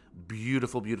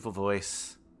beautiful, beautiful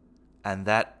voice. And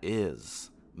that is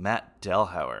Matt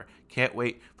Delhauer. Can't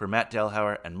wait for Matt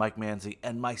Delhauer and Mike Manzi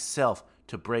and myself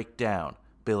to break down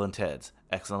Bill and Ted's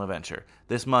Excellent Adventure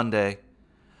this Monday,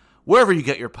 wherever you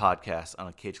get your podcasts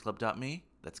on cageclub.me.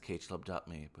 That's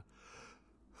cageclub.me.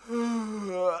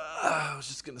 I was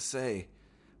just going to say,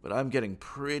 but I'm getting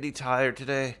pretty tired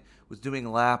today. Was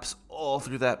doing laps all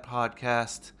through that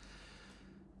podcast.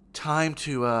 Time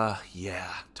to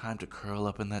curl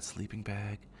up in that sleeping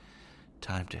bag.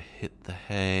 Time to hit the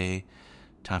hay.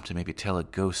 Time to maybe tell a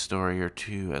ghost story or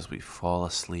two as we fall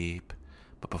asleep.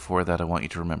 But before that, I want you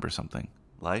to remember something.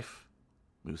 Life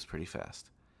moves pretty fast.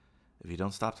 If you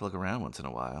don't stop to look around once in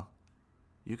a while,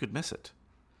 you could miss it.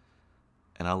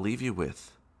 And I will leave you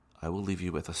with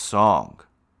a song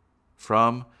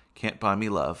from Can't Buy Me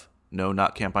Love. No,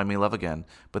 not Can't Buy Me Love Again.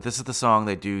 But this is the song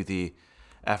they do the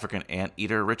African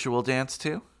Anteater ritual dance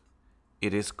to.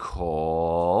 It is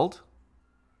called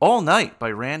All Night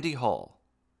by Randy Hall.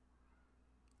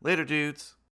 Later,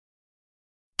 dudes.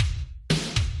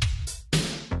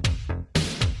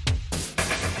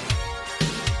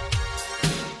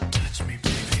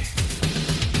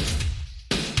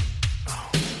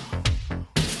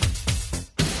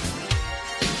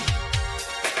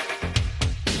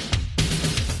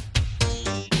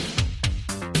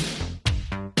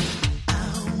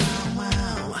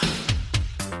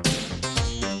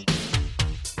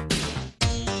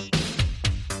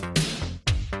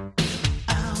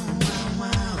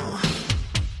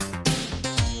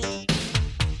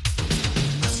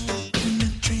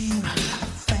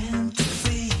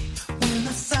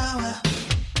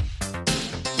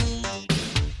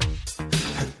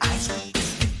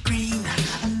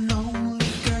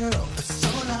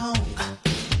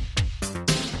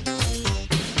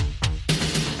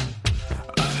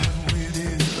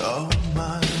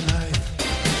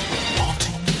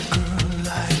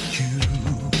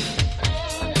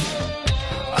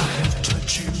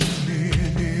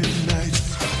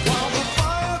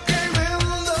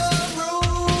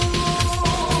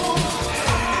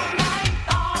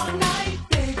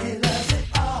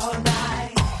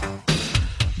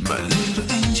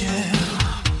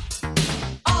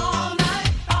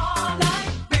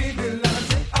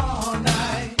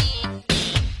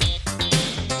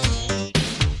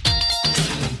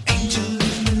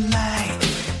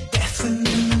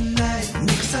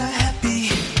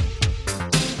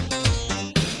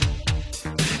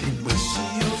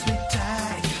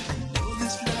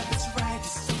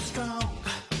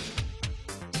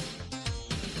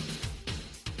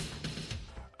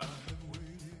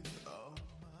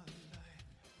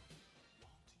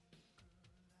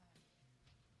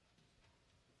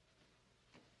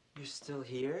 You're still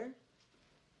here?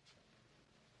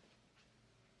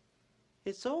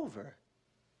 It's over.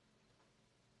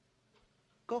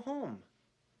 Go home.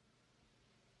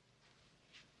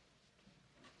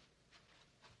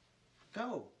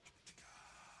 Go.